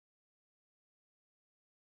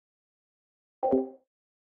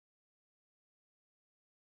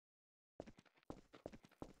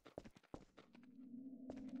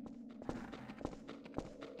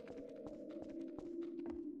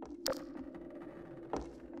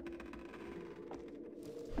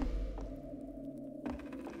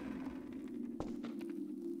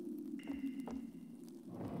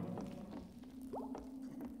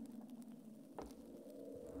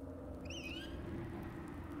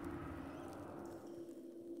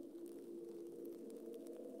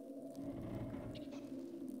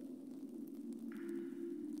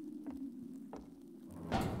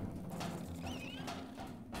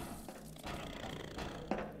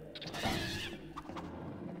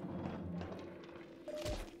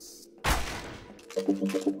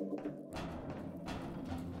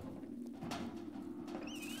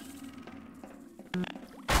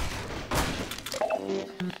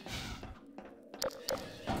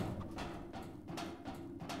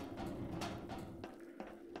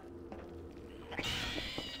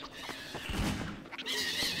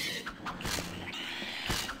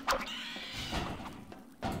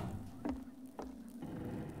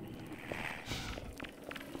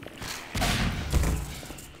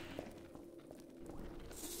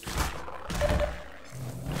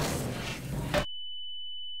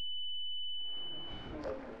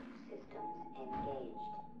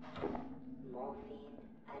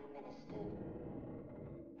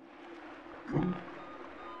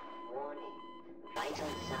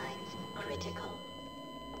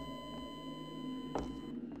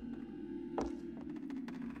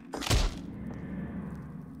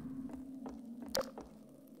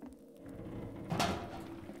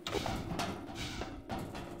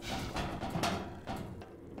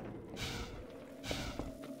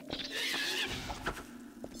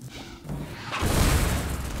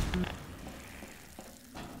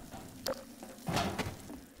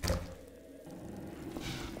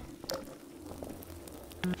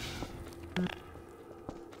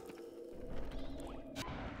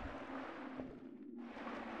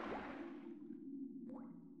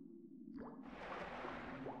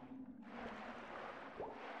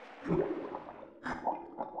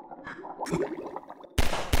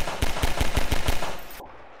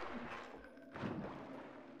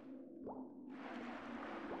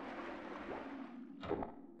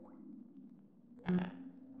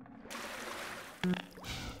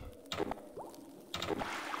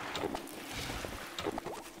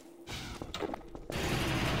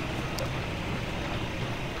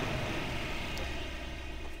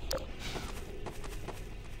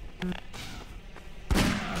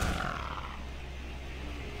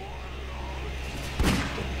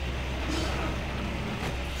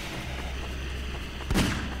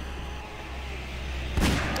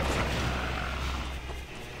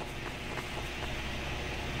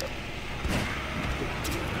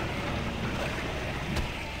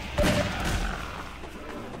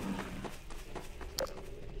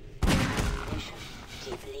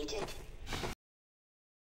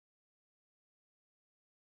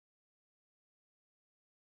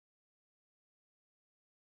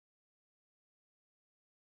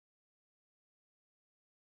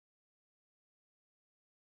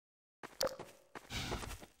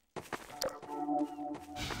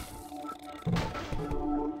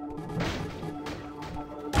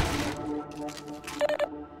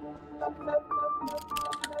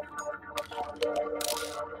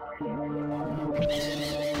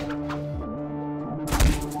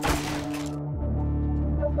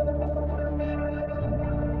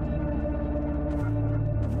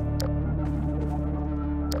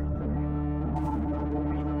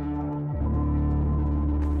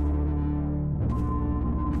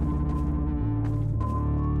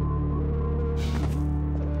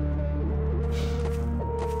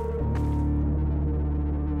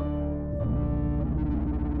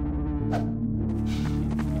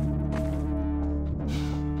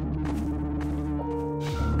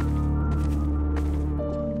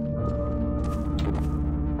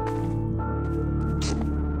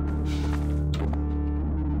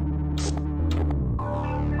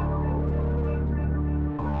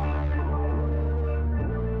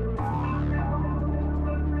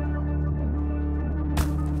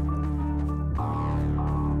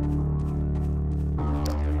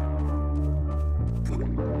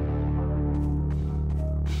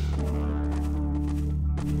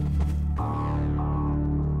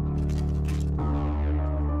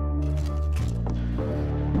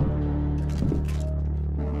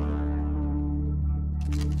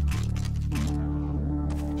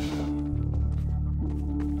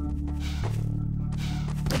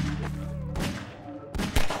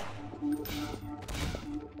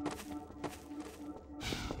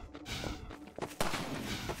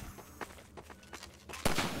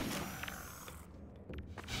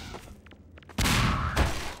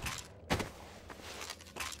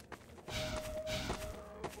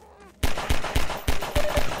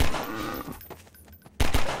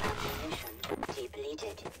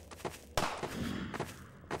 completed.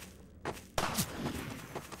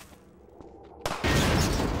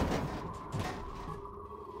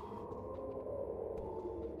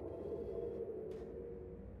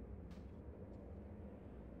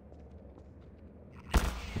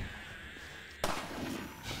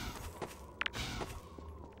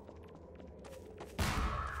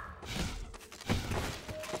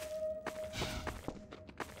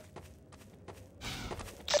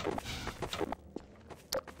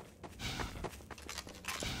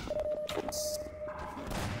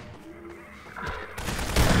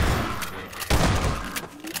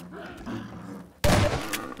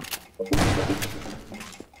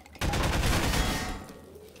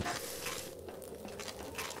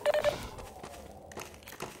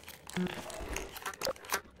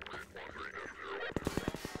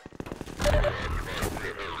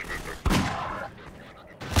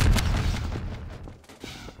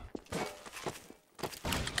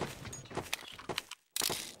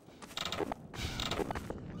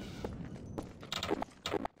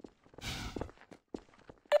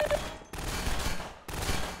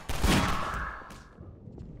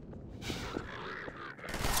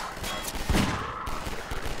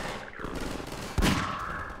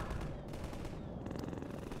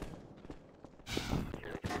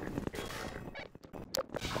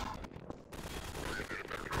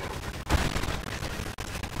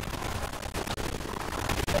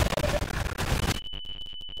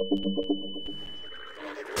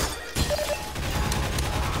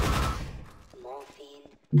 Morphine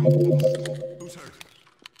administered. Who's hurt?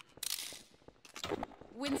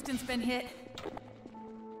 Winston's been hit.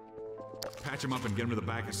 Patch him up and get him to the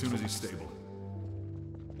back as soon as he's stable.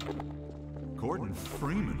 Gordon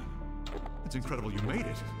Freeman. It's incredible you made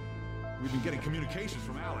it. We've been getting communications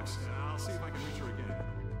from Alex. I'll see if I can reach her again.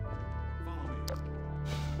 Follow me.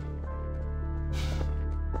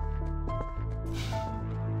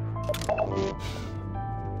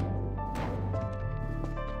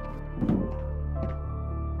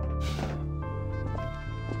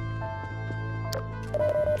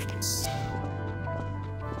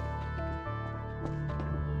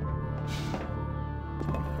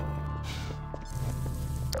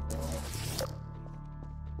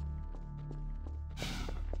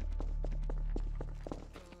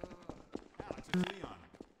 Alex, it's Leon.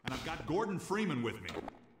 And I've got Gordon Freeman with me.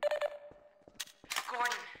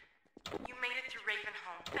 Gordon, you made it through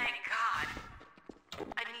Ravenholm. Thank God.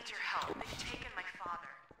 I need your help. They've taken my father.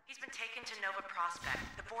 He's been taken to Nova Prospect.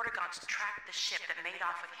 The Vortigaunts tracked the ship that made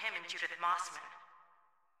off with him and Judith Mossman.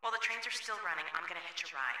 While the trains are still running, I'm gonna hitch a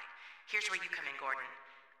ride. Here's where you come in, Gordon.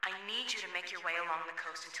 I need you to make your way along the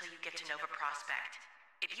coast until you get to Nova Prospect.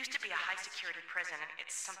 It used to be a high-security prison.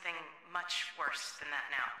 It's something much worse than that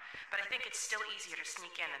now. But I think it's still easier to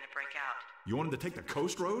sneak in than to break out. You wanted to take the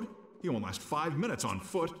coast road? You won't last 5 minutes on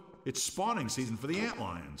foot. It's spawning season for the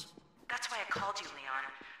antlions. That's why I called you, Leon.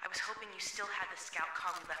 I was hoping you still had the scout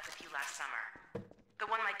car we left with you last summer. The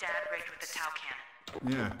one my dad rigged with the Tau cannon.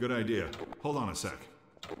 Yeah, good idea. Hold on a sec.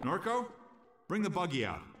 Norco? Bring the buggy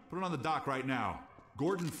out. Put it on the dock right now.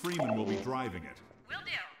 Gordon Freeman will be driving it. Will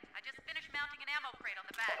do. I just finished mounting an ammo crate on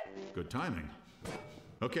the back. Good timing.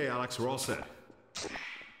 Okay, Alex, we're all set.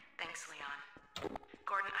 Thanks, Leon.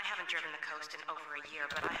 Gordon, I haven't driven the coast in over a year,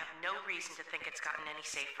 but I have no reason to think it's gotten any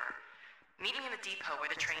safer. Meet me in the depot where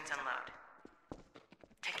the trains unload.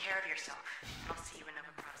 Take care of yourself, and I'll see you in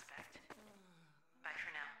Nova Prospect. Bye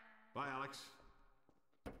for now. Bye, Alex.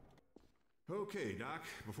 Okay, Doc.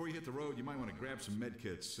 Before you hit the road, you might want to grab some med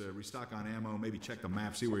kits, restock on ammo, maybe check the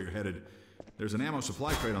map, see where you're headed. There's an ammo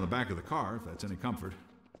supply crate on the back of the car, if that's any comfort.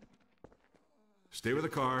 Stay with the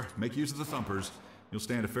car, make use of the thumpers. You'll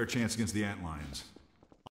stand a fair chance against the antlions.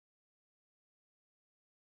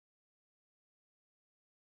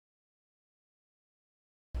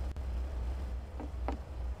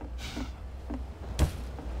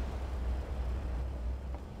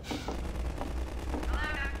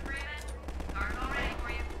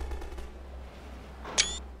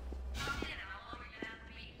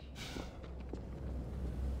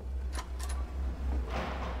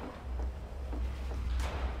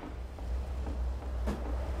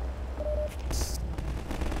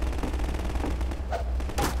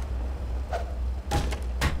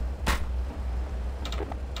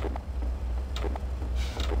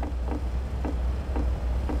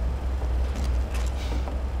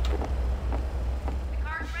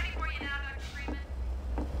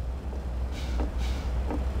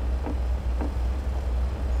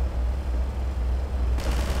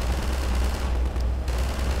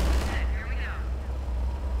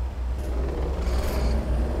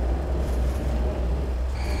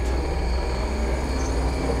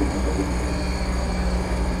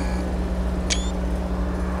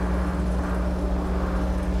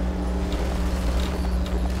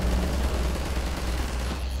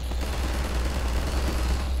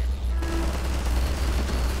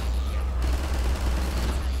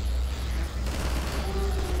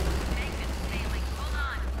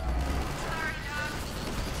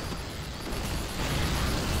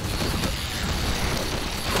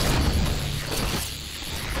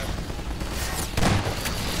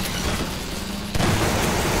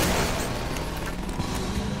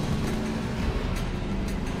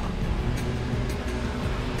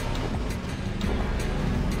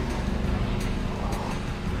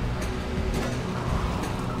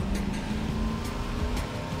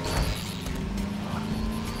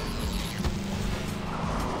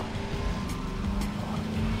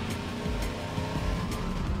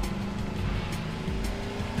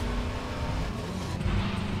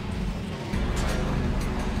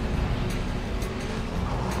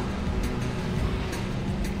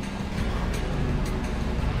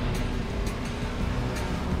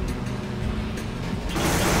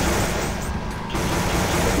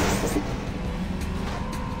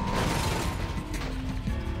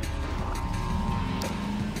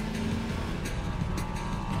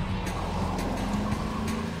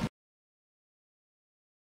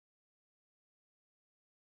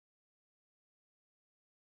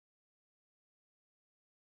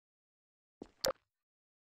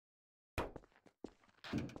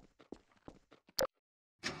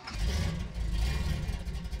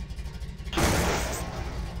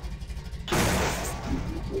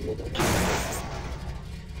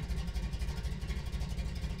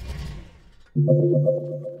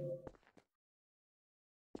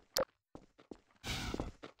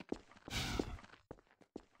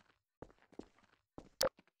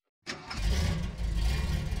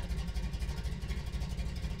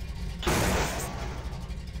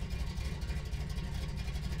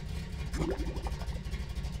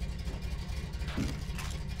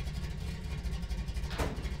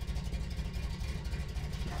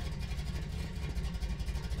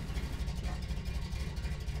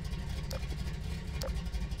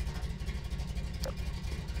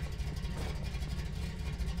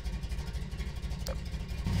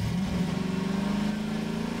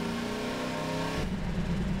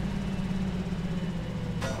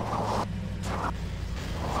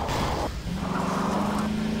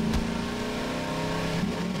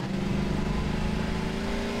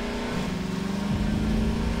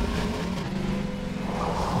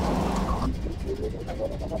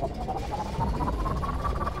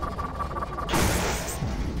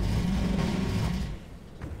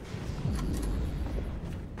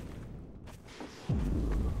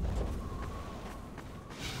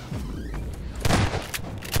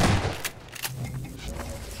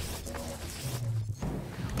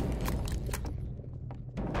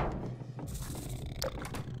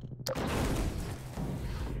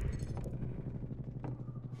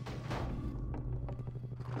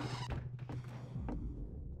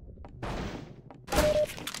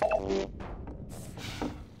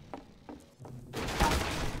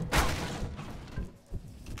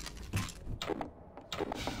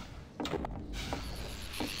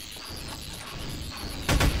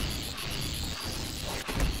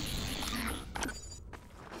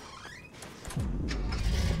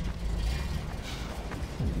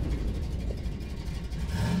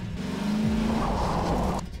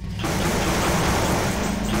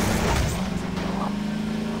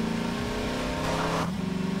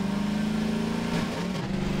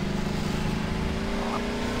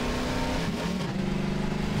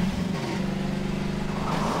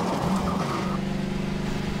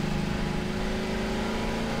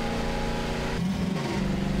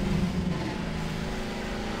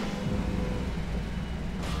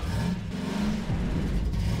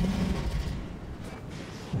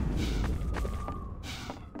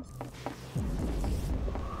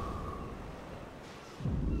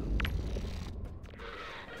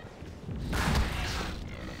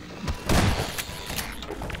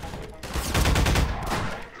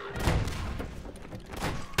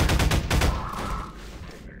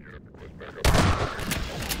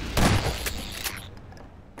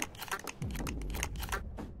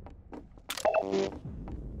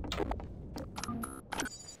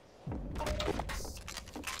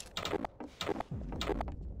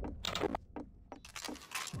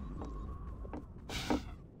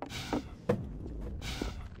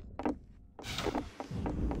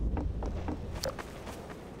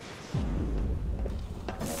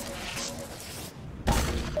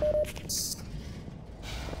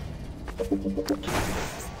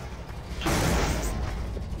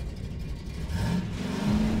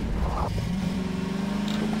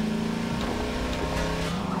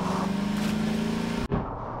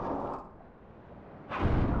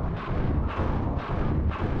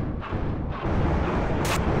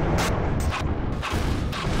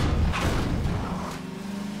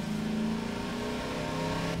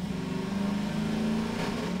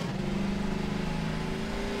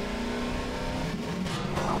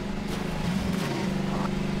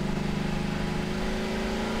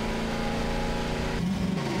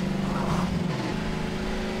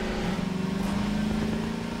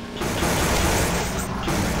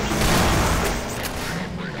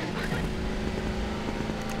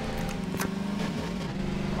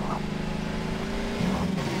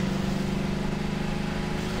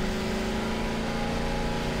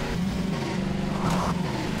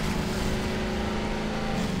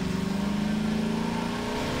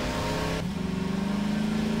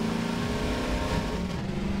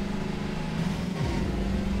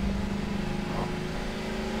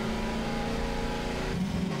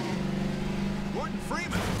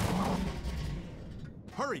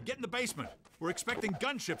 Hurry, get in the basement. We're expecting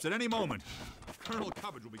gunships at any moment. Colonel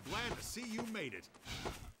Cubbage will be glad to see you made it.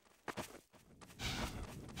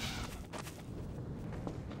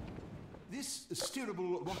 This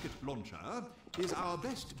steerable rocket launcher is our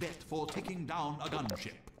best bet for taking down a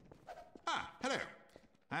gunship. Ah, hello.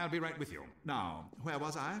 I'll be right with you. Now, where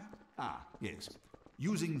was I? Ah, yes.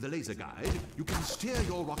 Using the laser guide, you can steer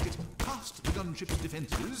your rocket past the gunship's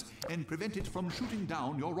defenses and prevent it from shooting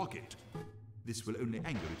down your rocket. This will only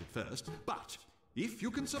anger it at first, but if you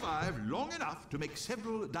can survive long enough to make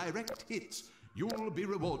several direct hits, you'll be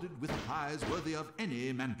rewarded with a prize worthy of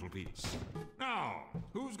any mantelpiece. Now,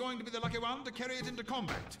 who's going to be the lucky one to carry it into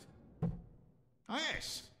combat? Ah,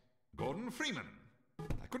 yes, Gordon Freeman.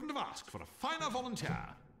 I couldn't have asked for a finer volunteer.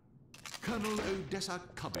 Colonel Odessa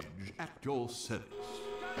Cubbage at your service.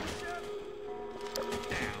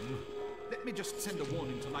 Damn. Let me just send a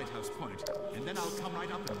warning to Lighthouse Point, and then I'll come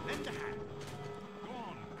right up and lend a hand. Go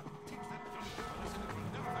on. Teach that dumb lesson it will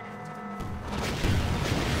never forget.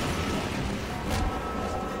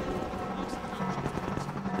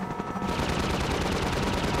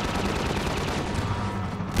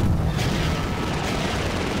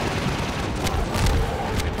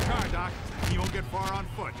 He won't get far on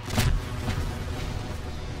foot.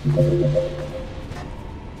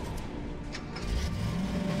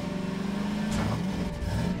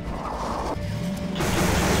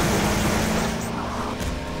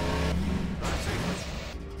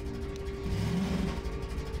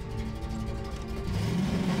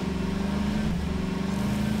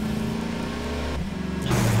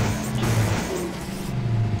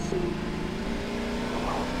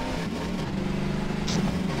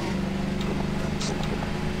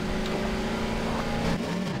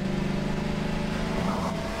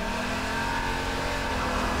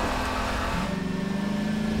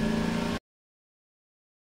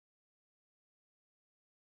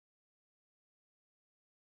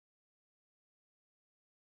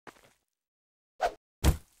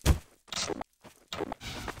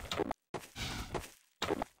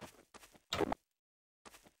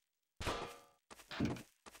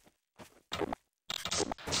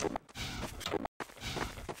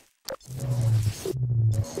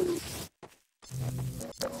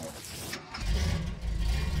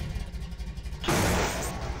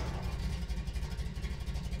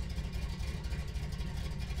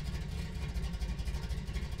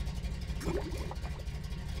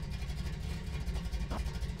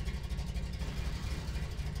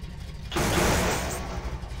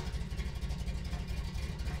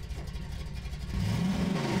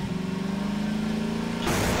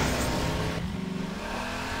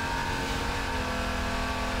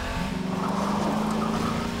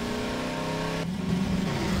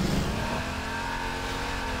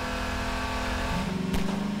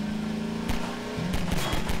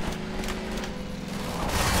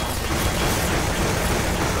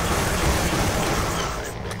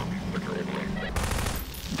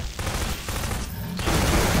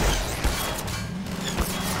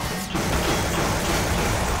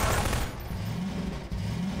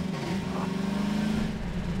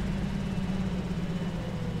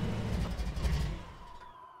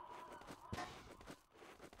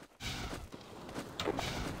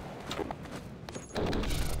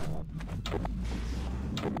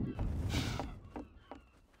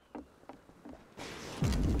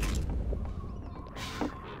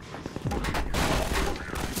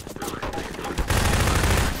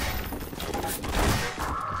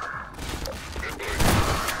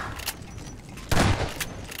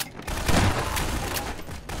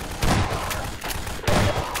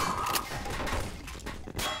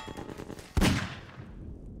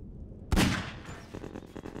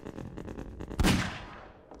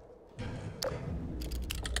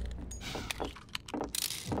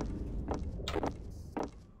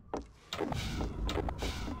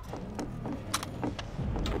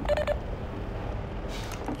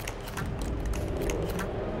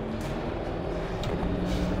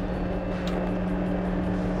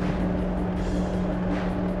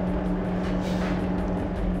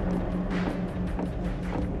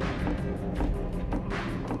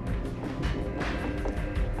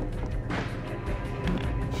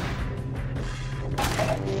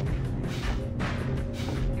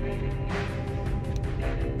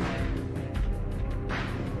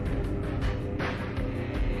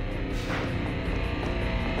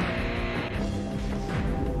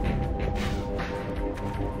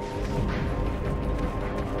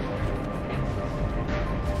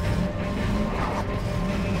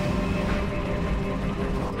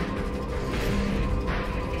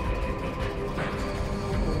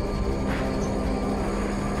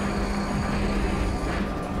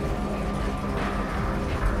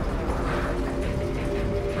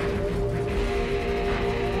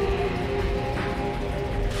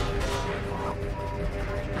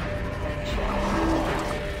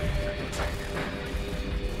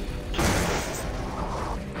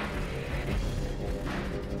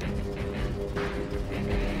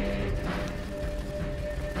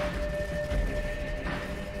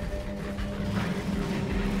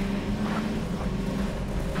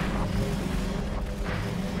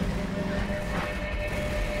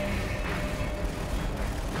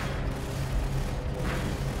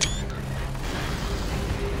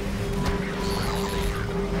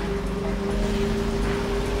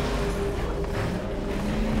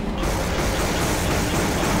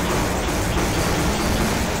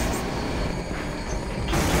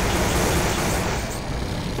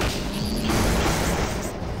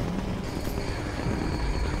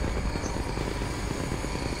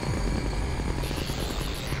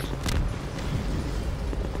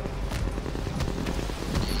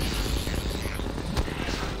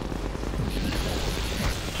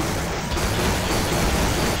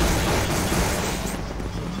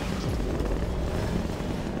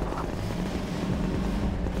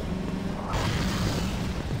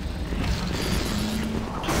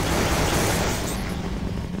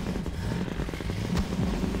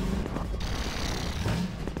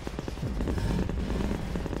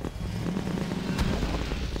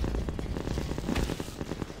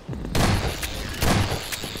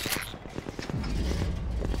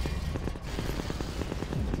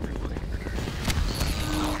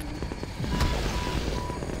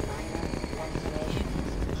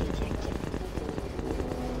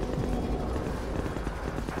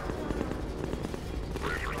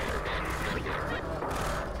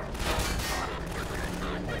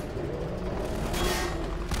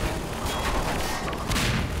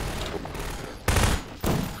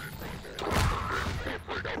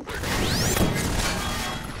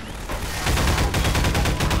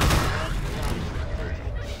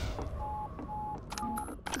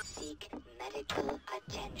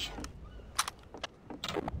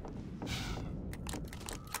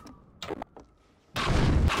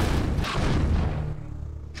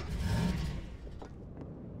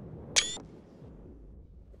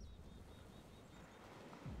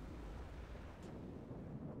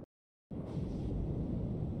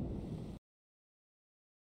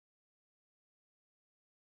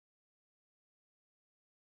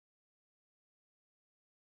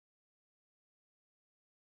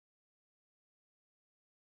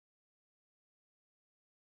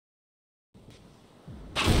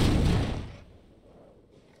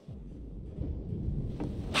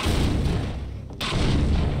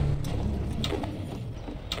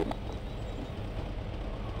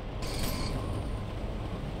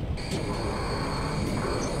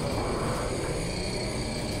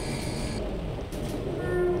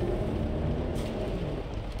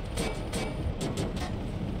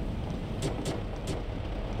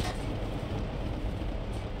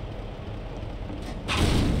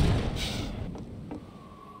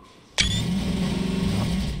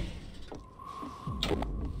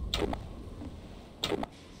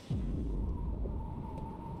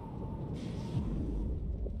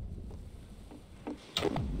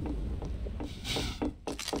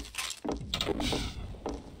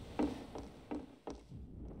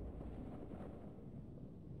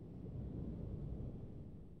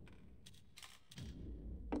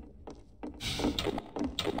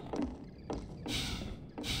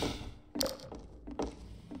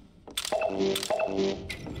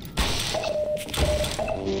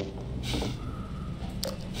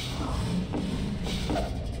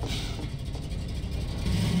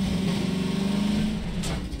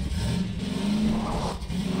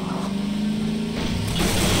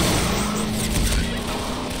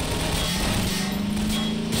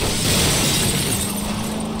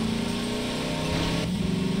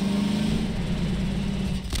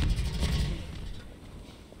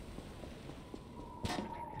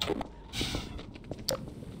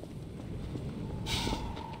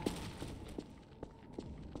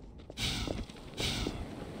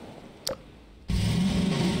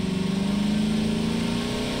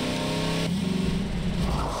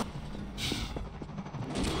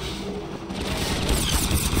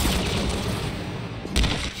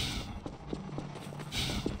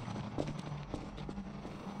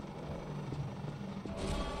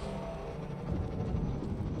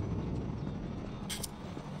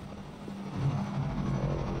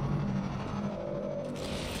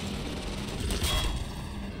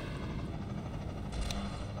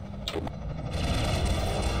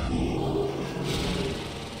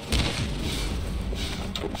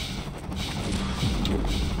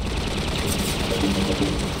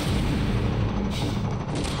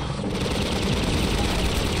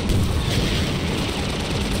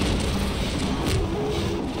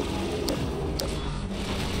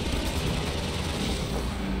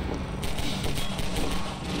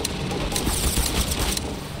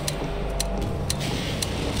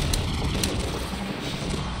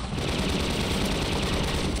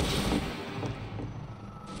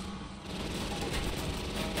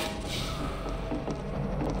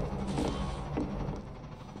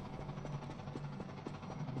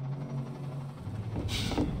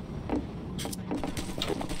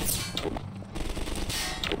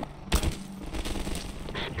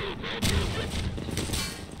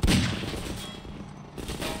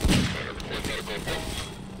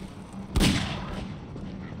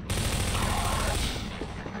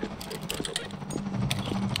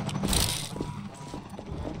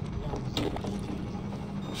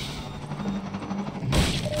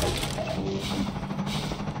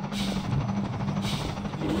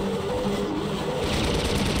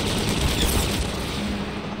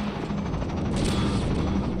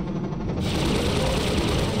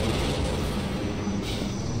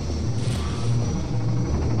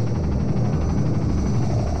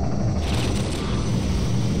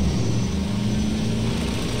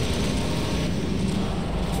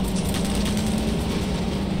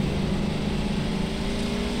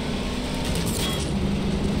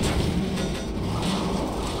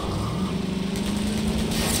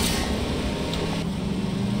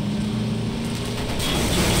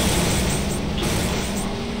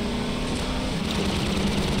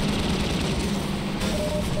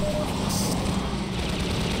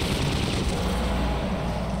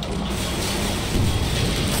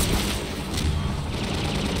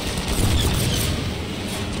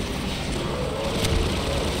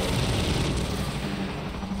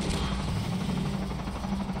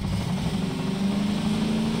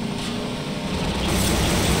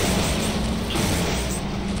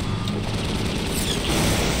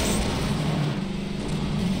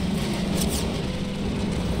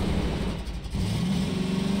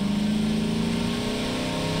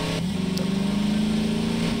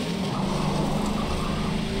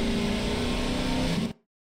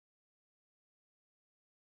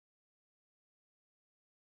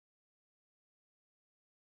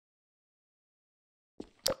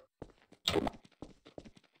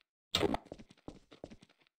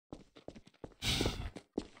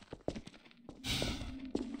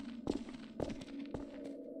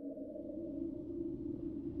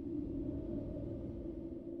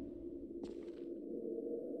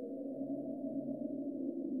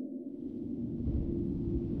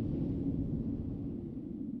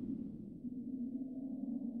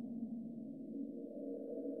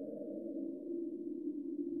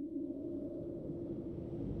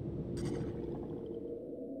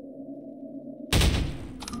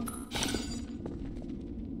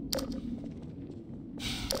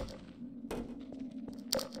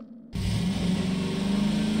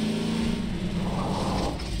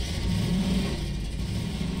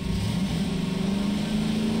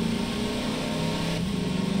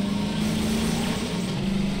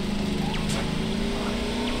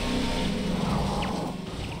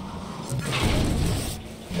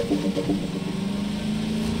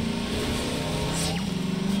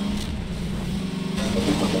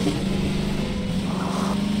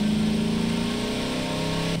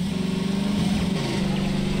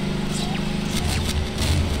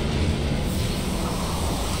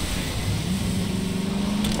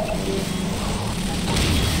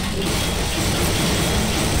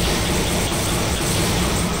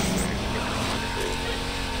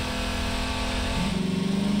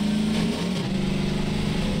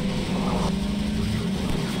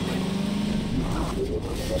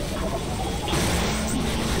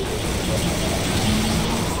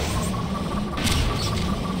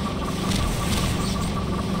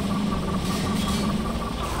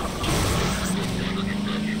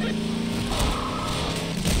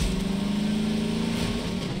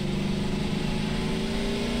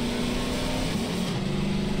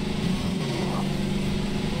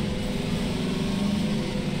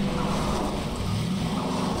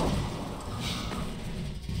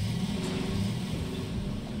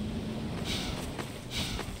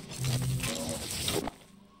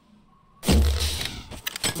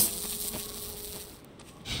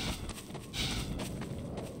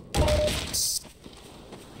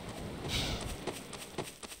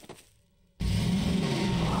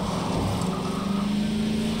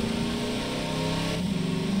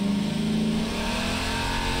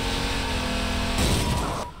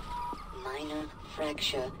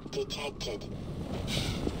 structure detected.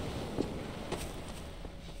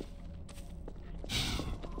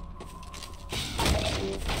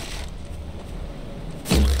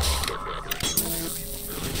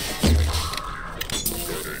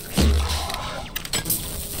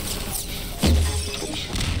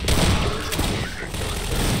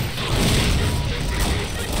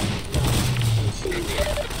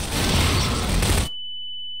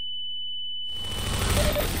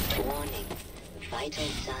 Warning. Vital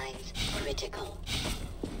signs critical.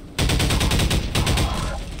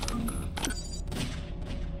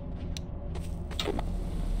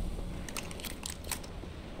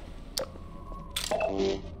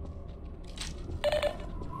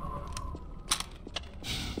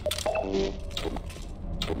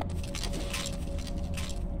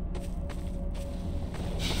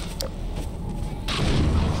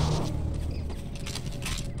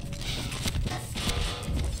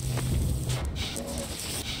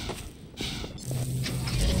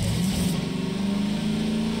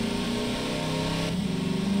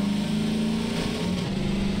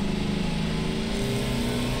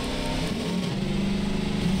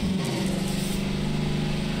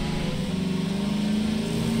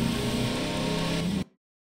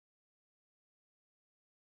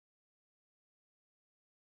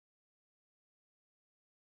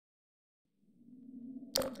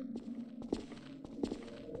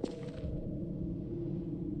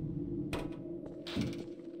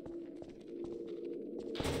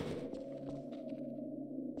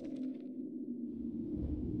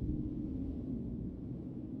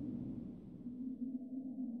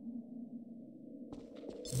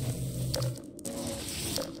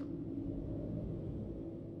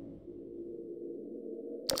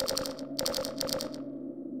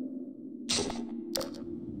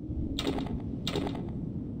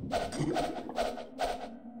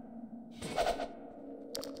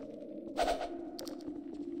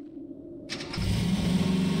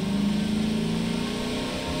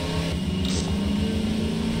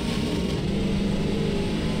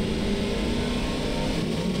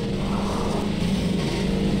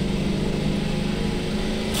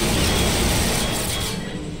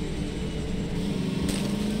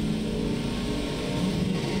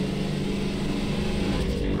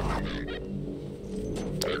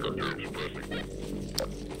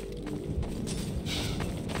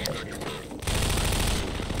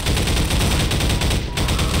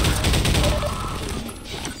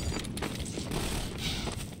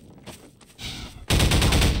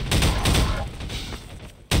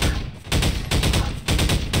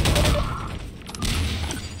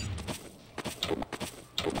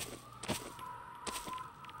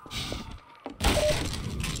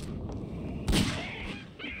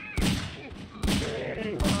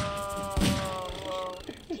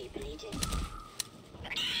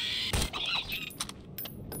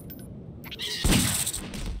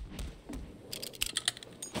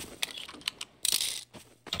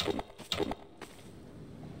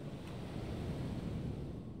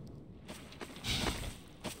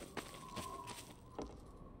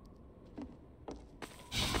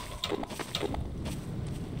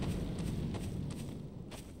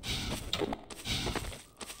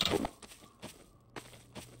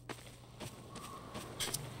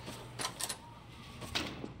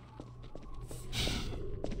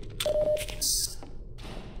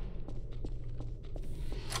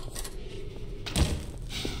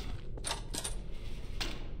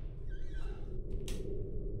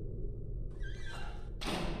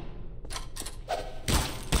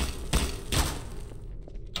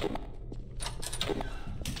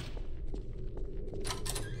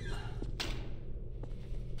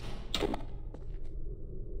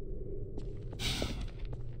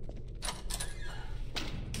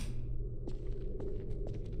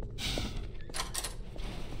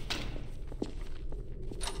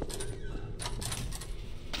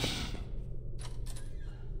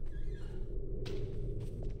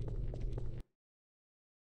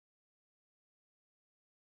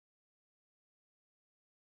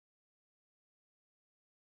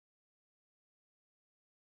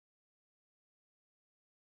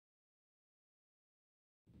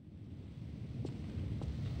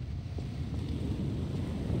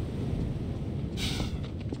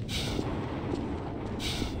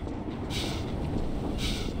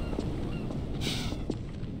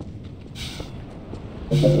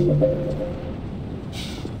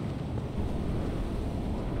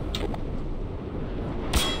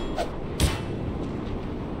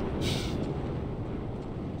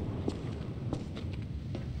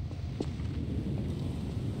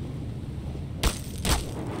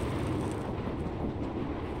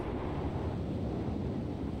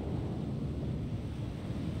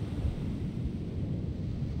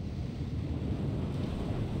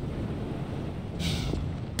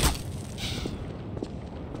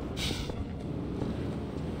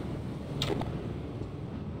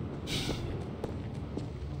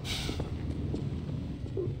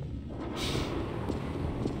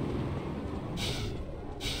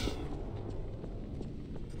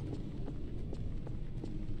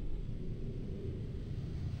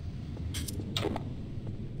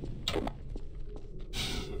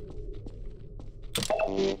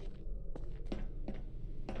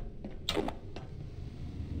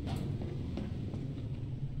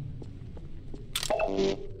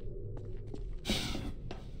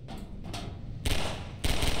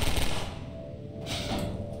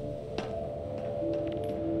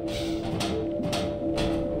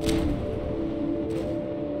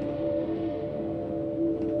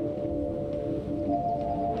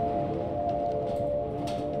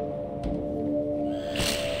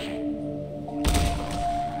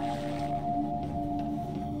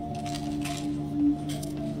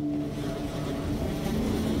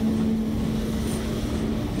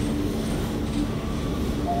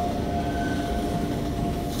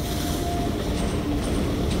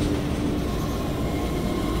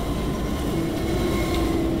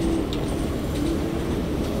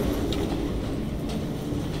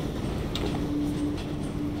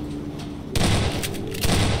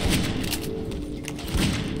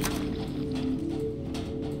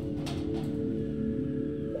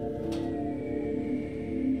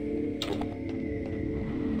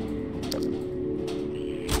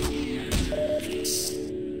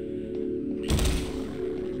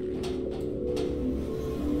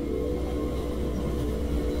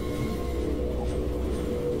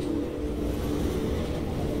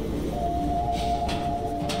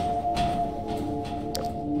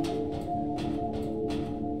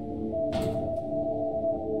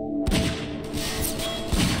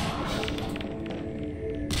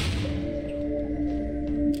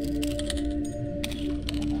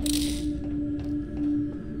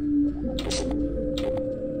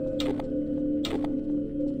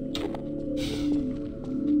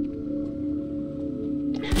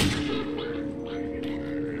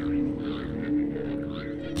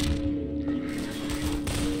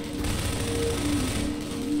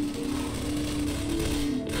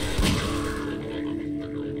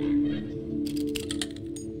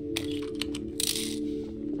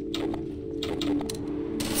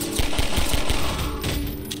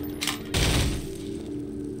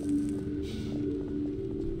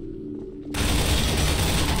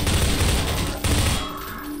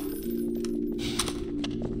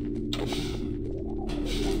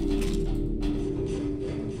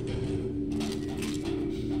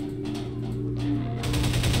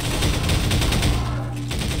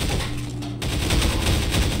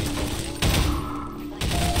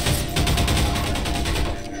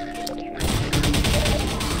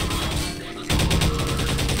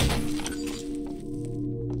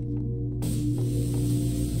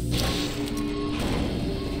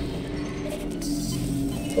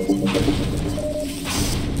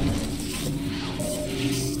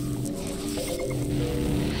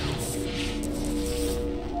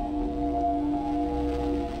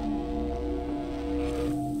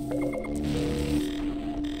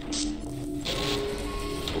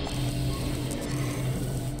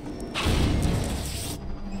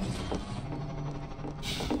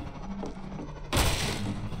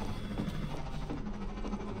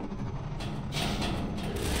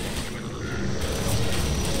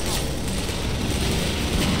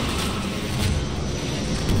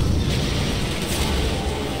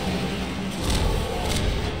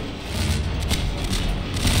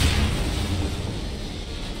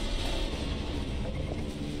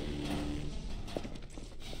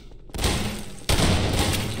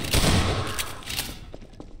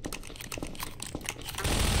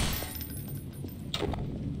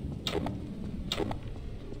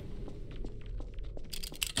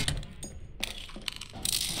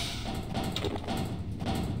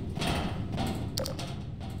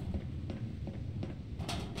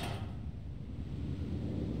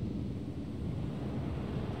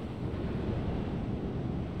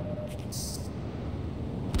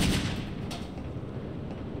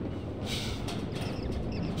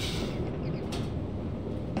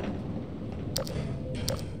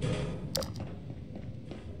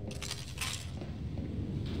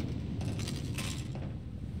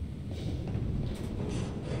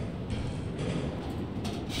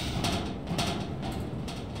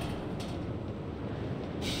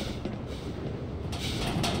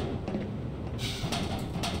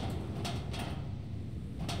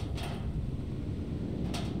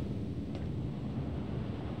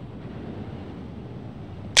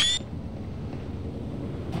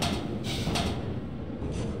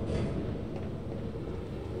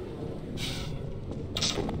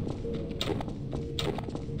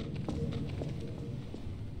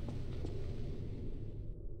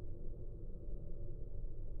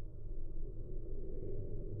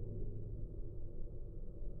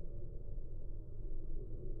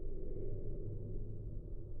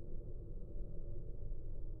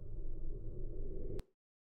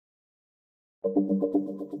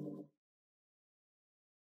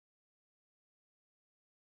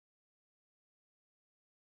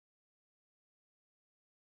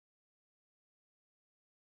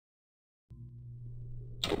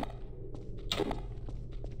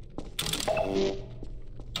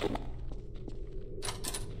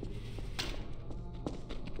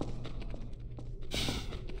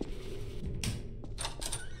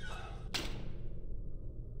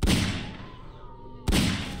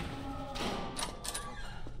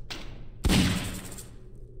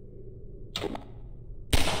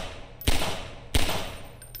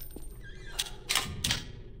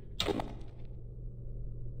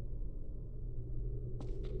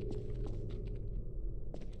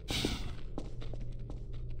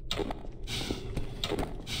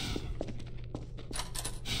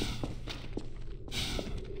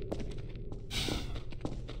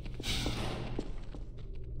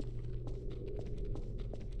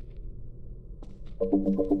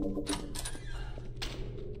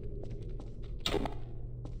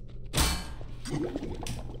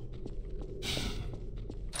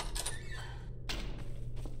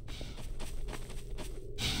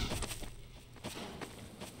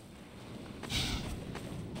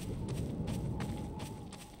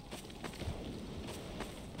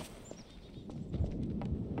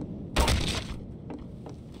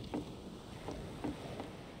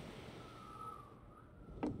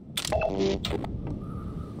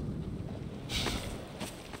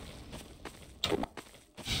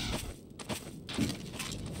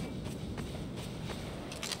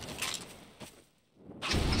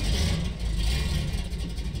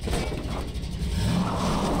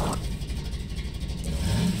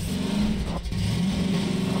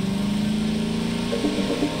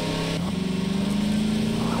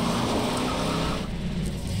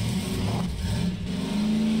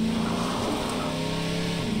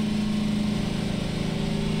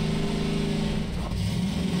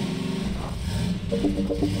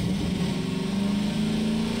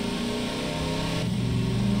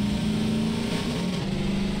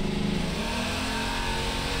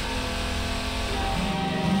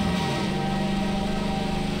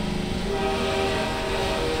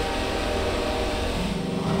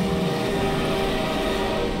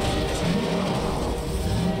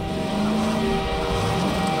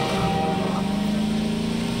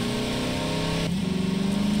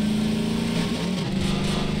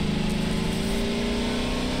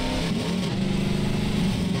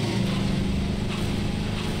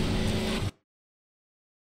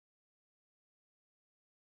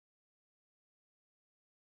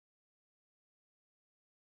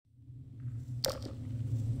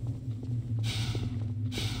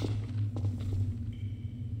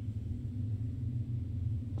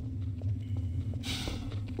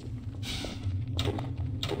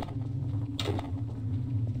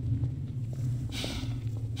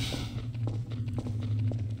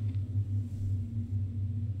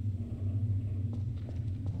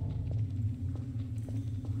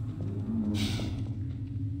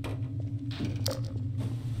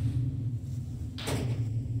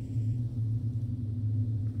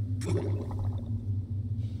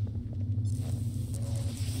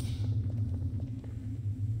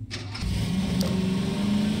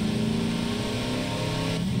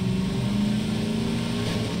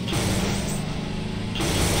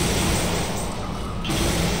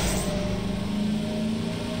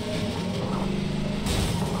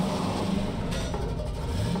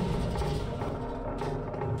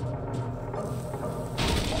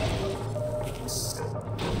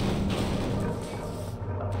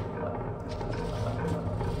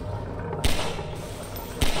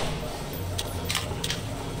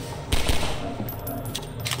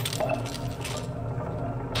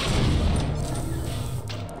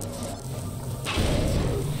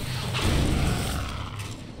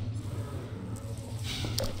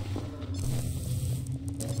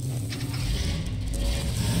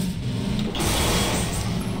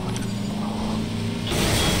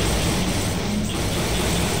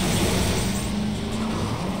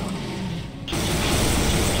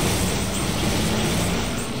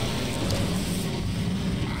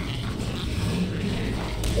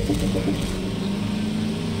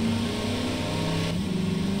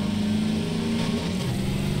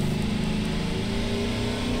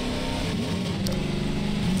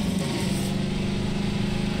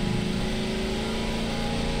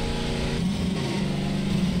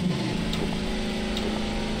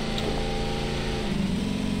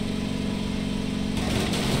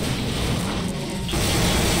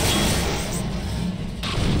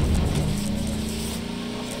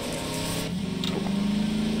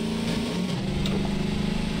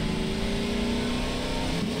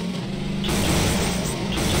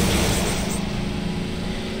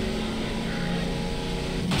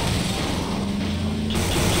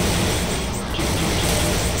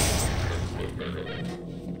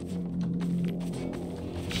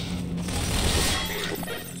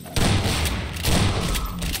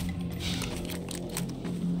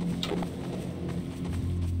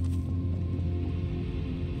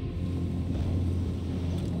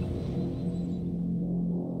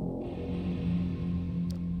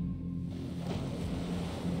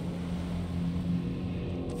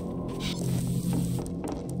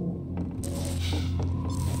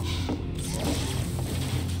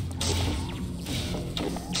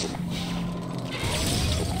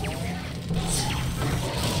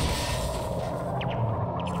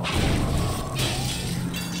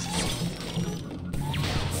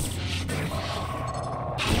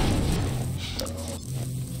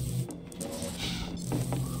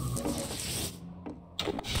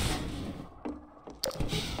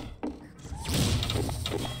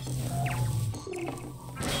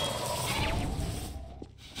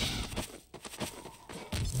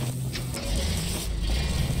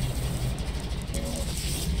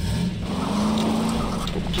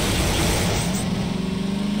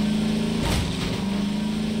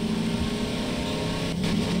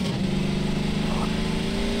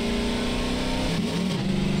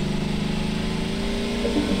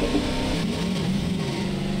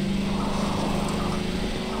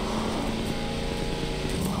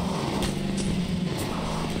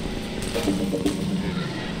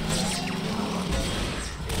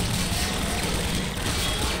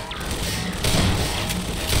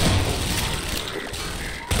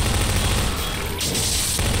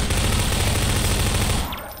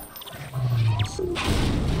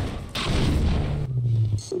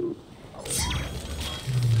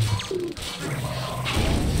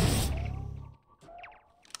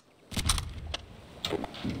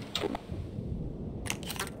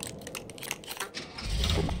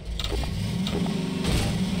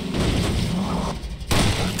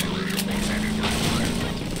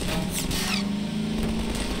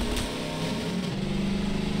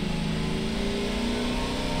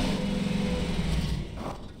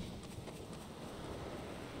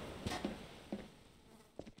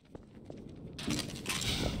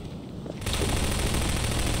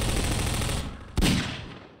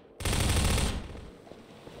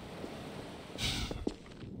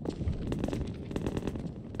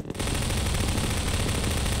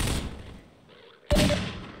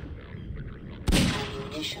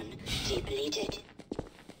 Depleted.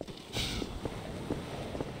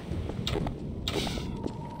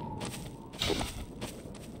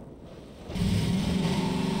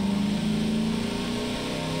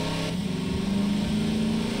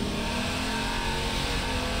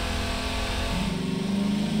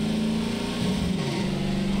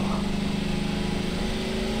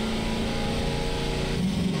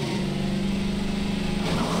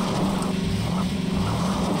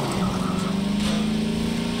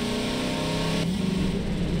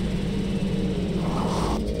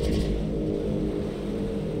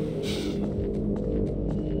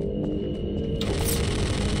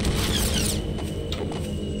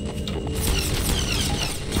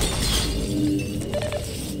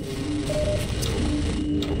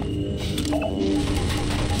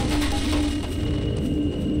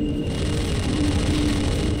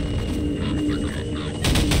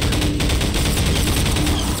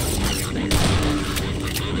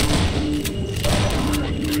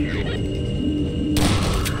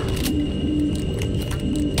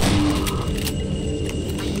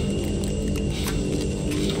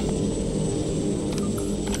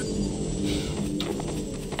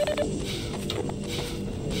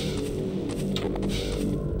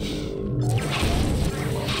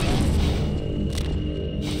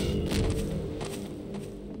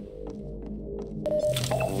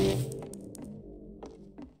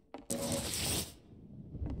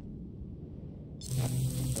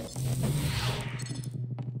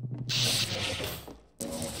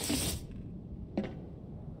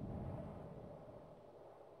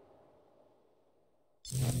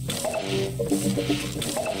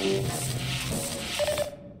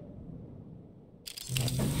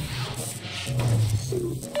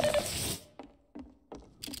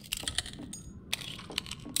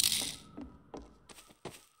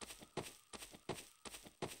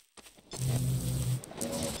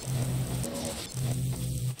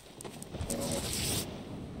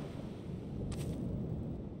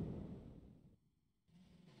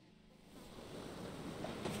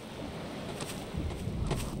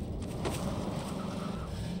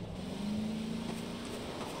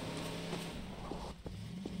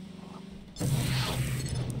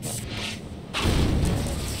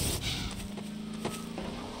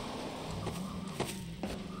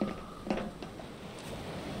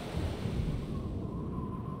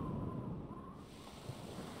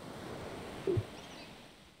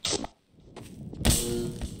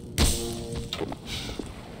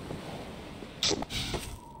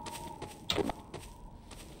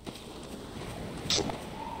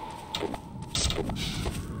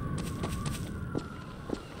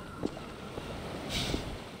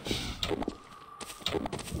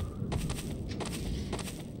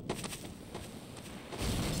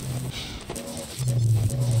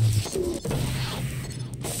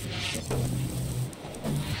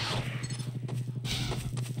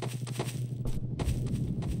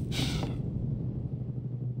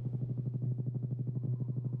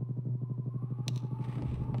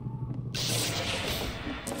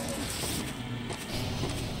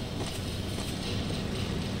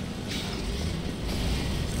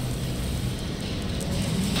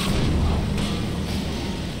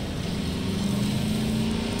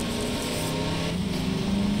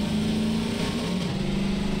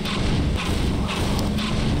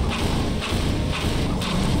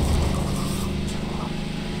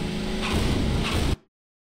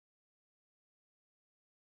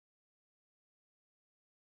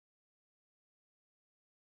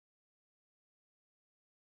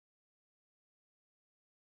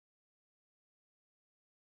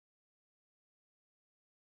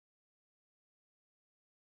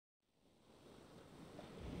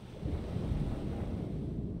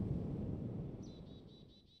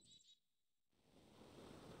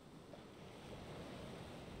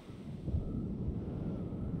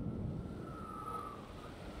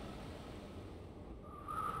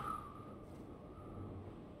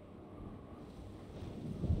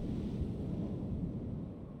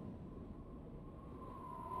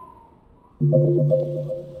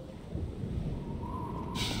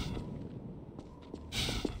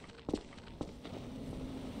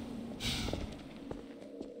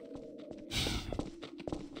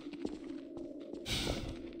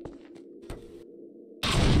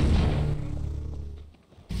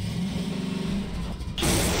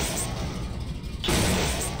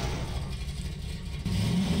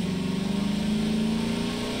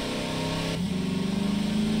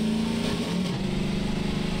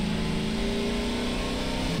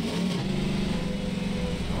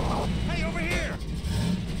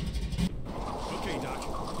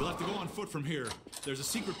 From here, there's a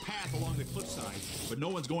secret path along the cliffside, but no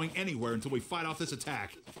one's going anywhere until we fight off this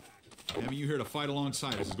attack. Having you here to fight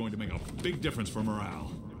alongside us is going to make a big difference for morale.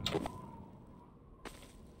 Oh,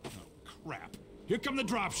 crap. Here come the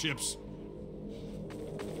dropships.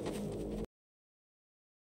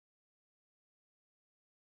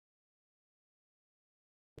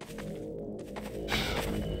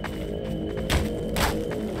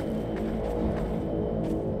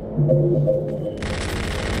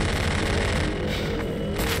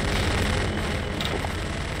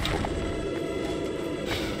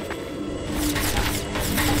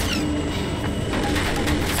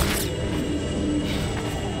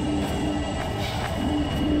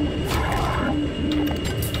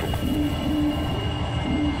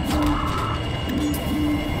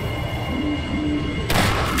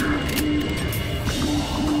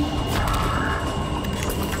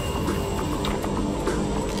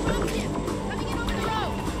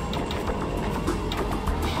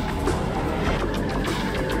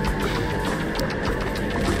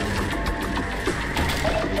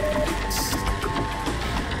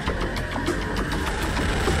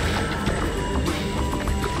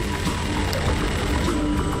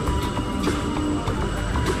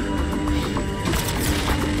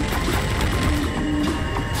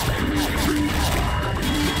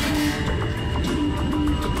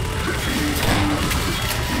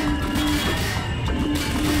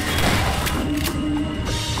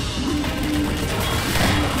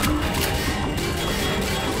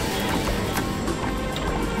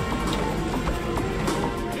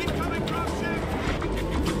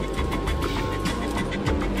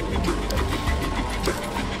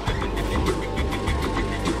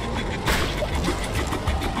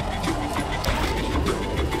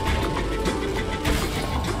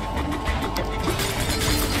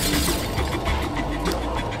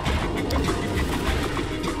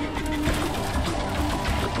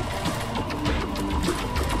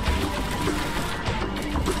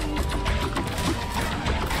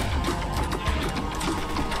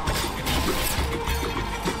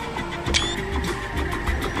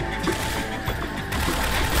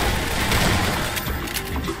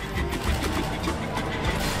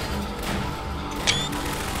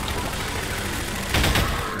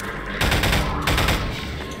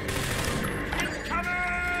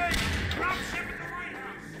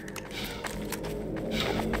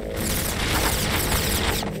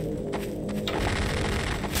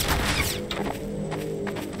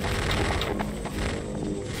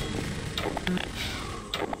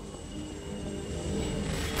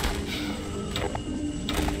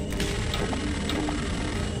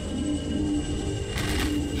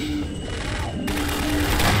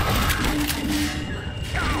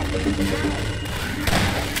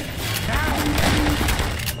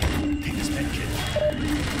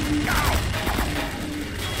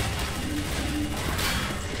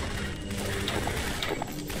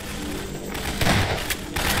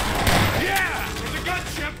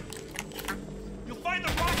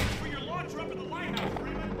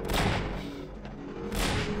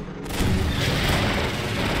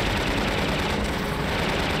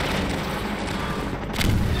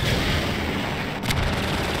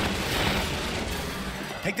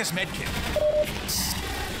 Take this med kit.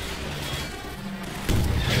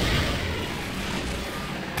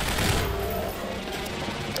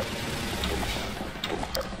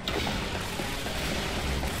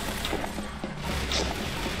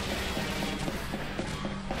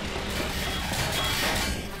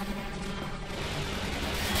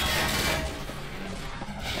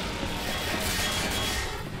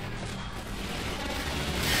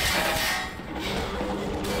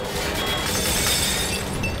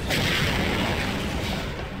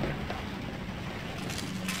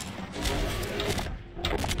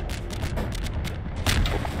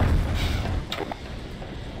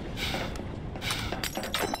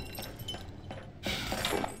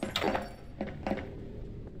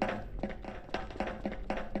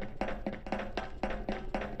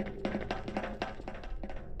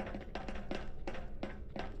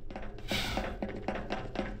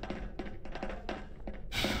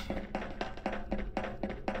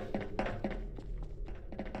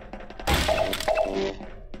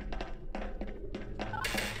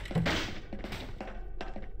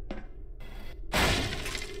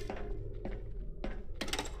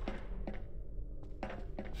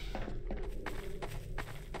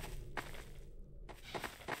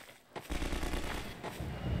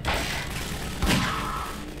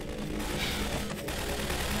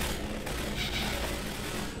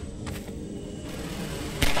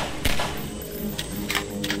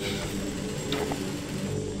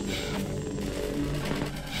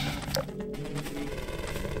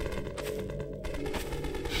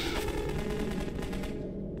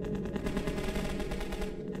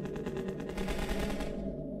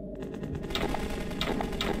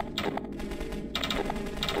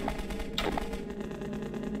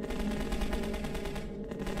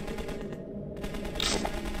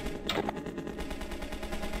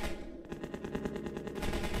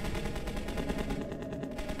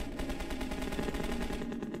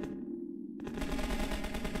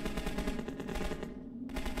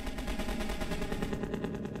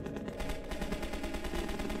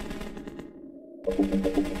 Hold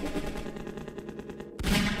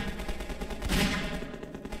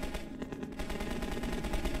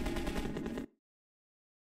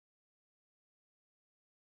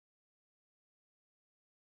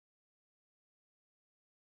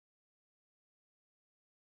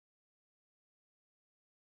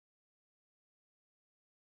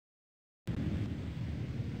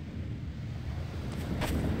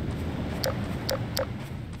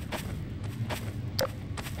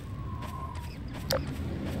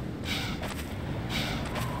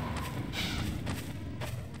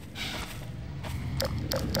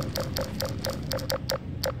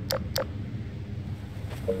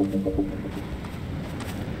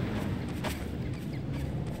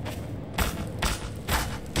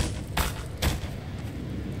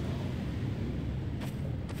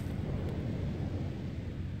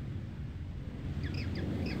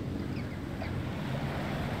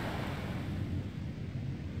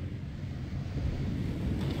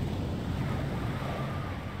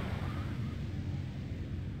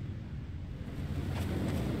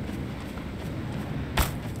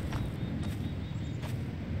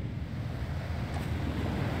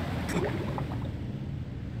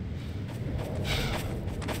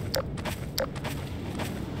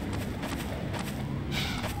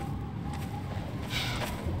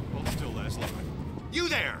still, Laszlo. You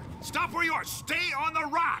there! Stop where you are! Stay on the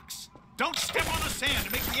rocks! Don't step on the sand.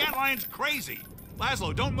 It makes the antlions crazy.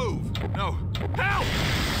 Laszlo, don't move. No. Help!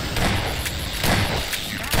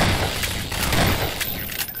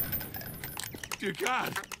 Dear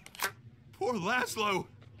God. Poor Laszlo.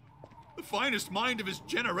 The finest mind of his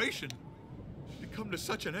generation. Had come to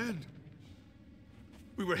such an end.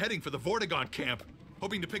 We were heading for the Vortigaunt camp,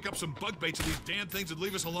 hoping to pick up some bug baits, and these damn things would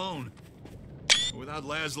leave us alone. But without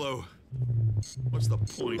Laszlo, what's the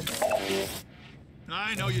point?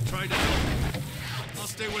 I know you tried to help. I'll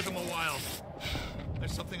stay with him a while.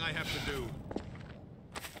 There's something I have to do.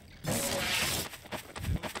 I hope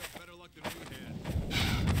you have better luck than we had.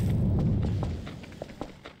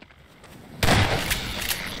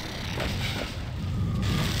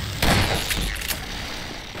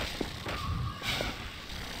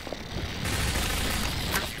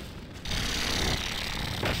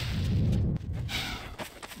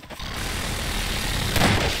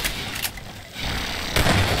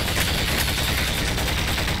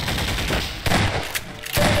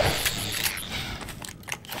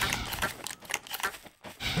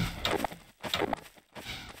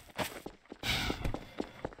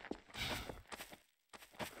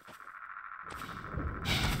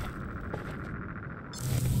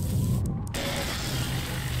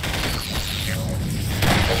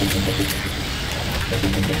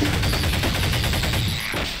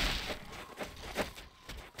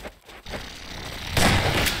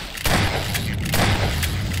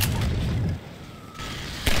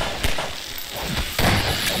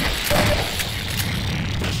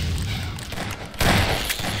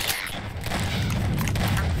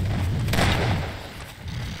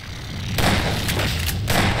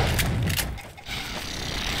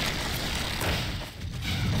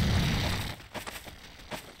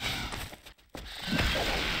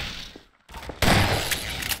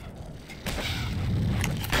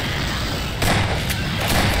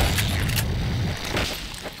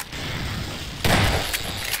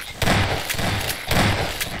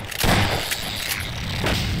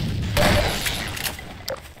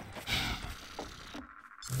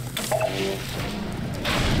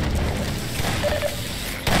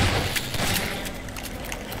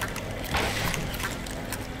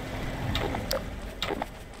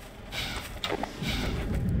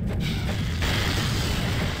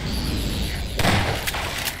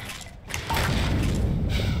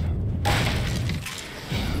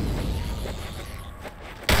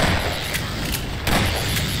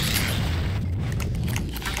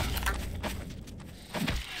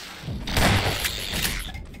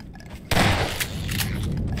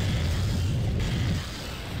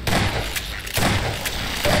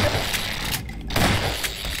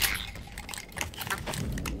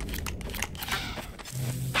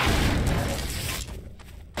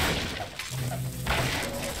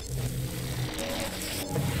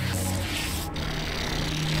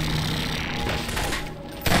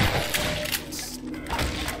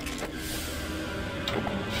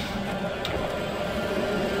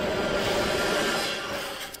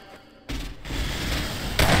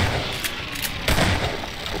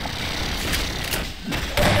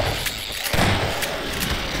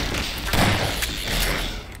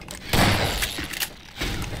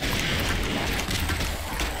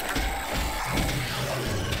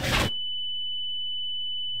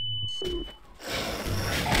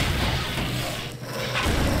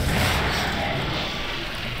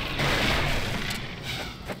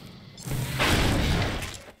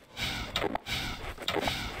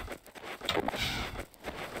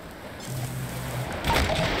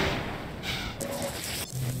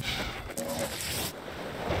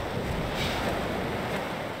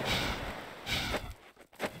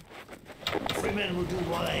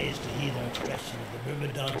 wise to heed our instruction of the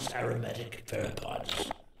Myrmidon's aromatic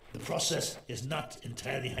pheropods. The process is not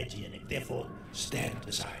entirely hygienic, therefore stand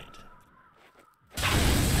aside.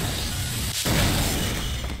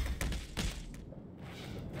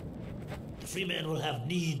 The free man will have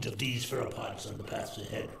need of these pheropods on the paths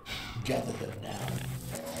ahead. Gather them now.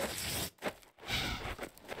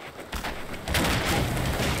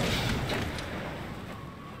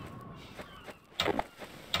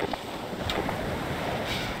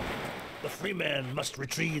 The free man must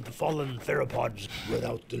retrieve the fallen pheropods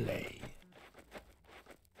without delay.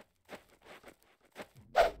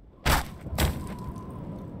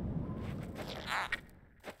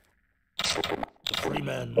 The free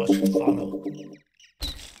man must follow.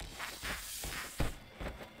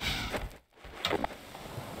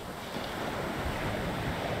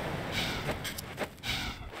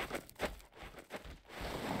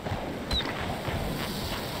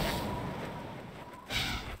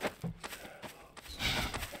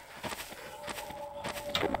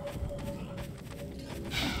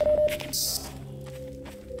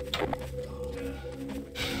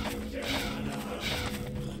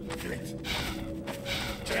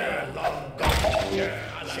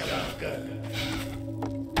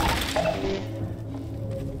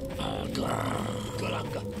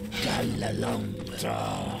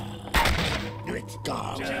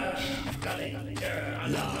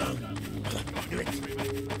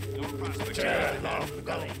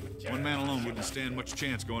 One man alone wouldn't stand much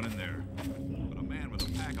chance going in there. But a man with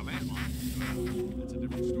a pack of antlions, that's a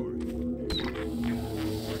different story.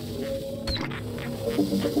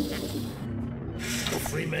 The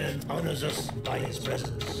free man honors us by his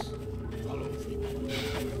presence. Follow the free man.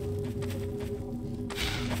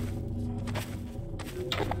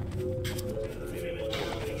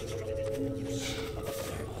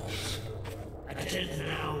 Attend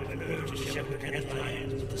now in order to shepherd and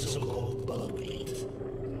lions of the so-called bullgate.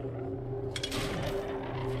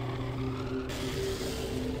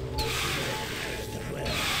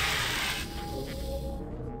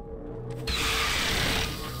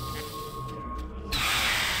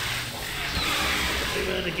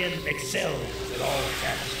 Again excel at all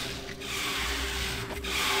tasks.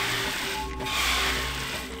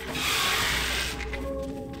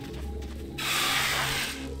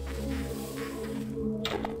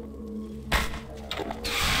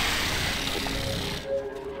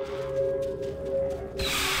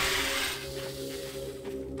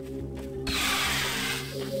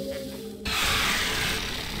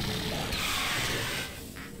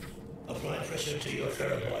 Apply pressure to your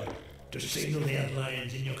pheromone to signal the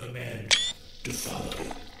outliers in your command to follow.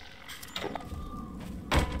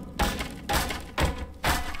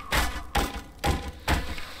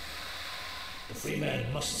 The free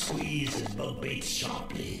man must squeeze his bug bait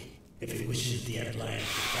sharply if he wishes the outlier to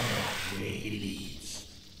follow where he leads.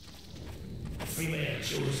 The free man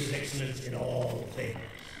shows his excellence in all things.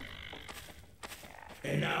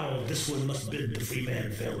 And now this one must bid the free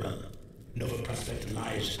man farewell. Nova Prospect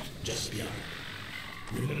lies just beyond.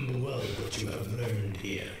 Remember well what you have learned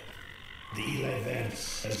here. The Eli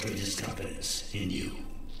Vance has greatest confidence in you.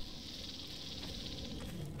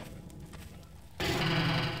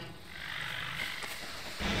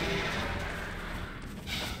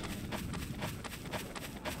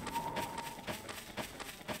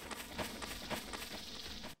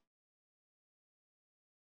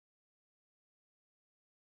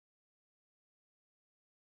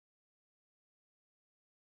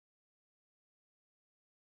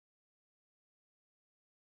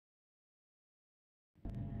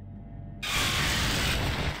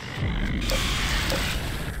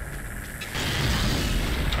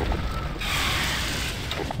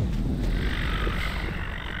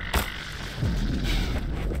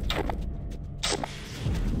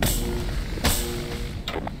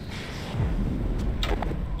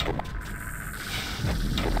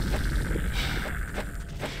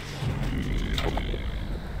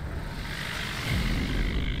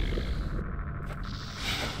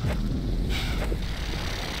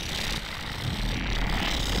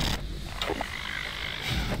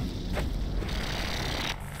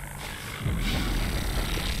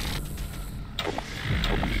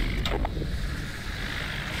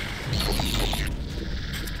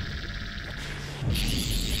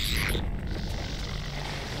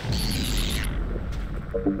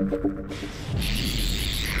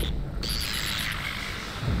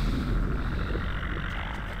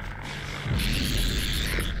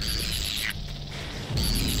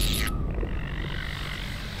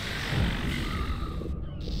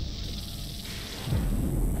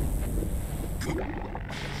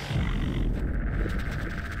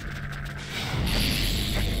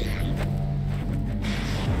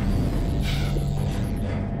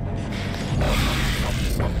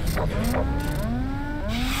 Priority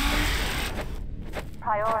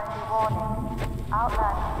warning.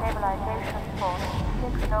 Outland stabilization force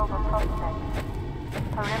 6 Nova Prospect.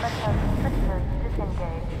 Perimeter restrictors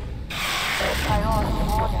disengaged. Priority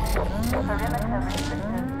warning. Perimeter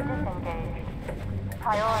restrictors disengaged.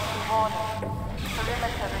 Priority warning.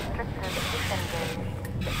 Perimeter restrictors disengaged.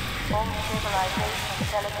 All stabilization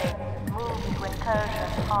delegates move to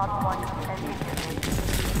incursion hardpoint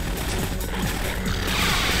immediately.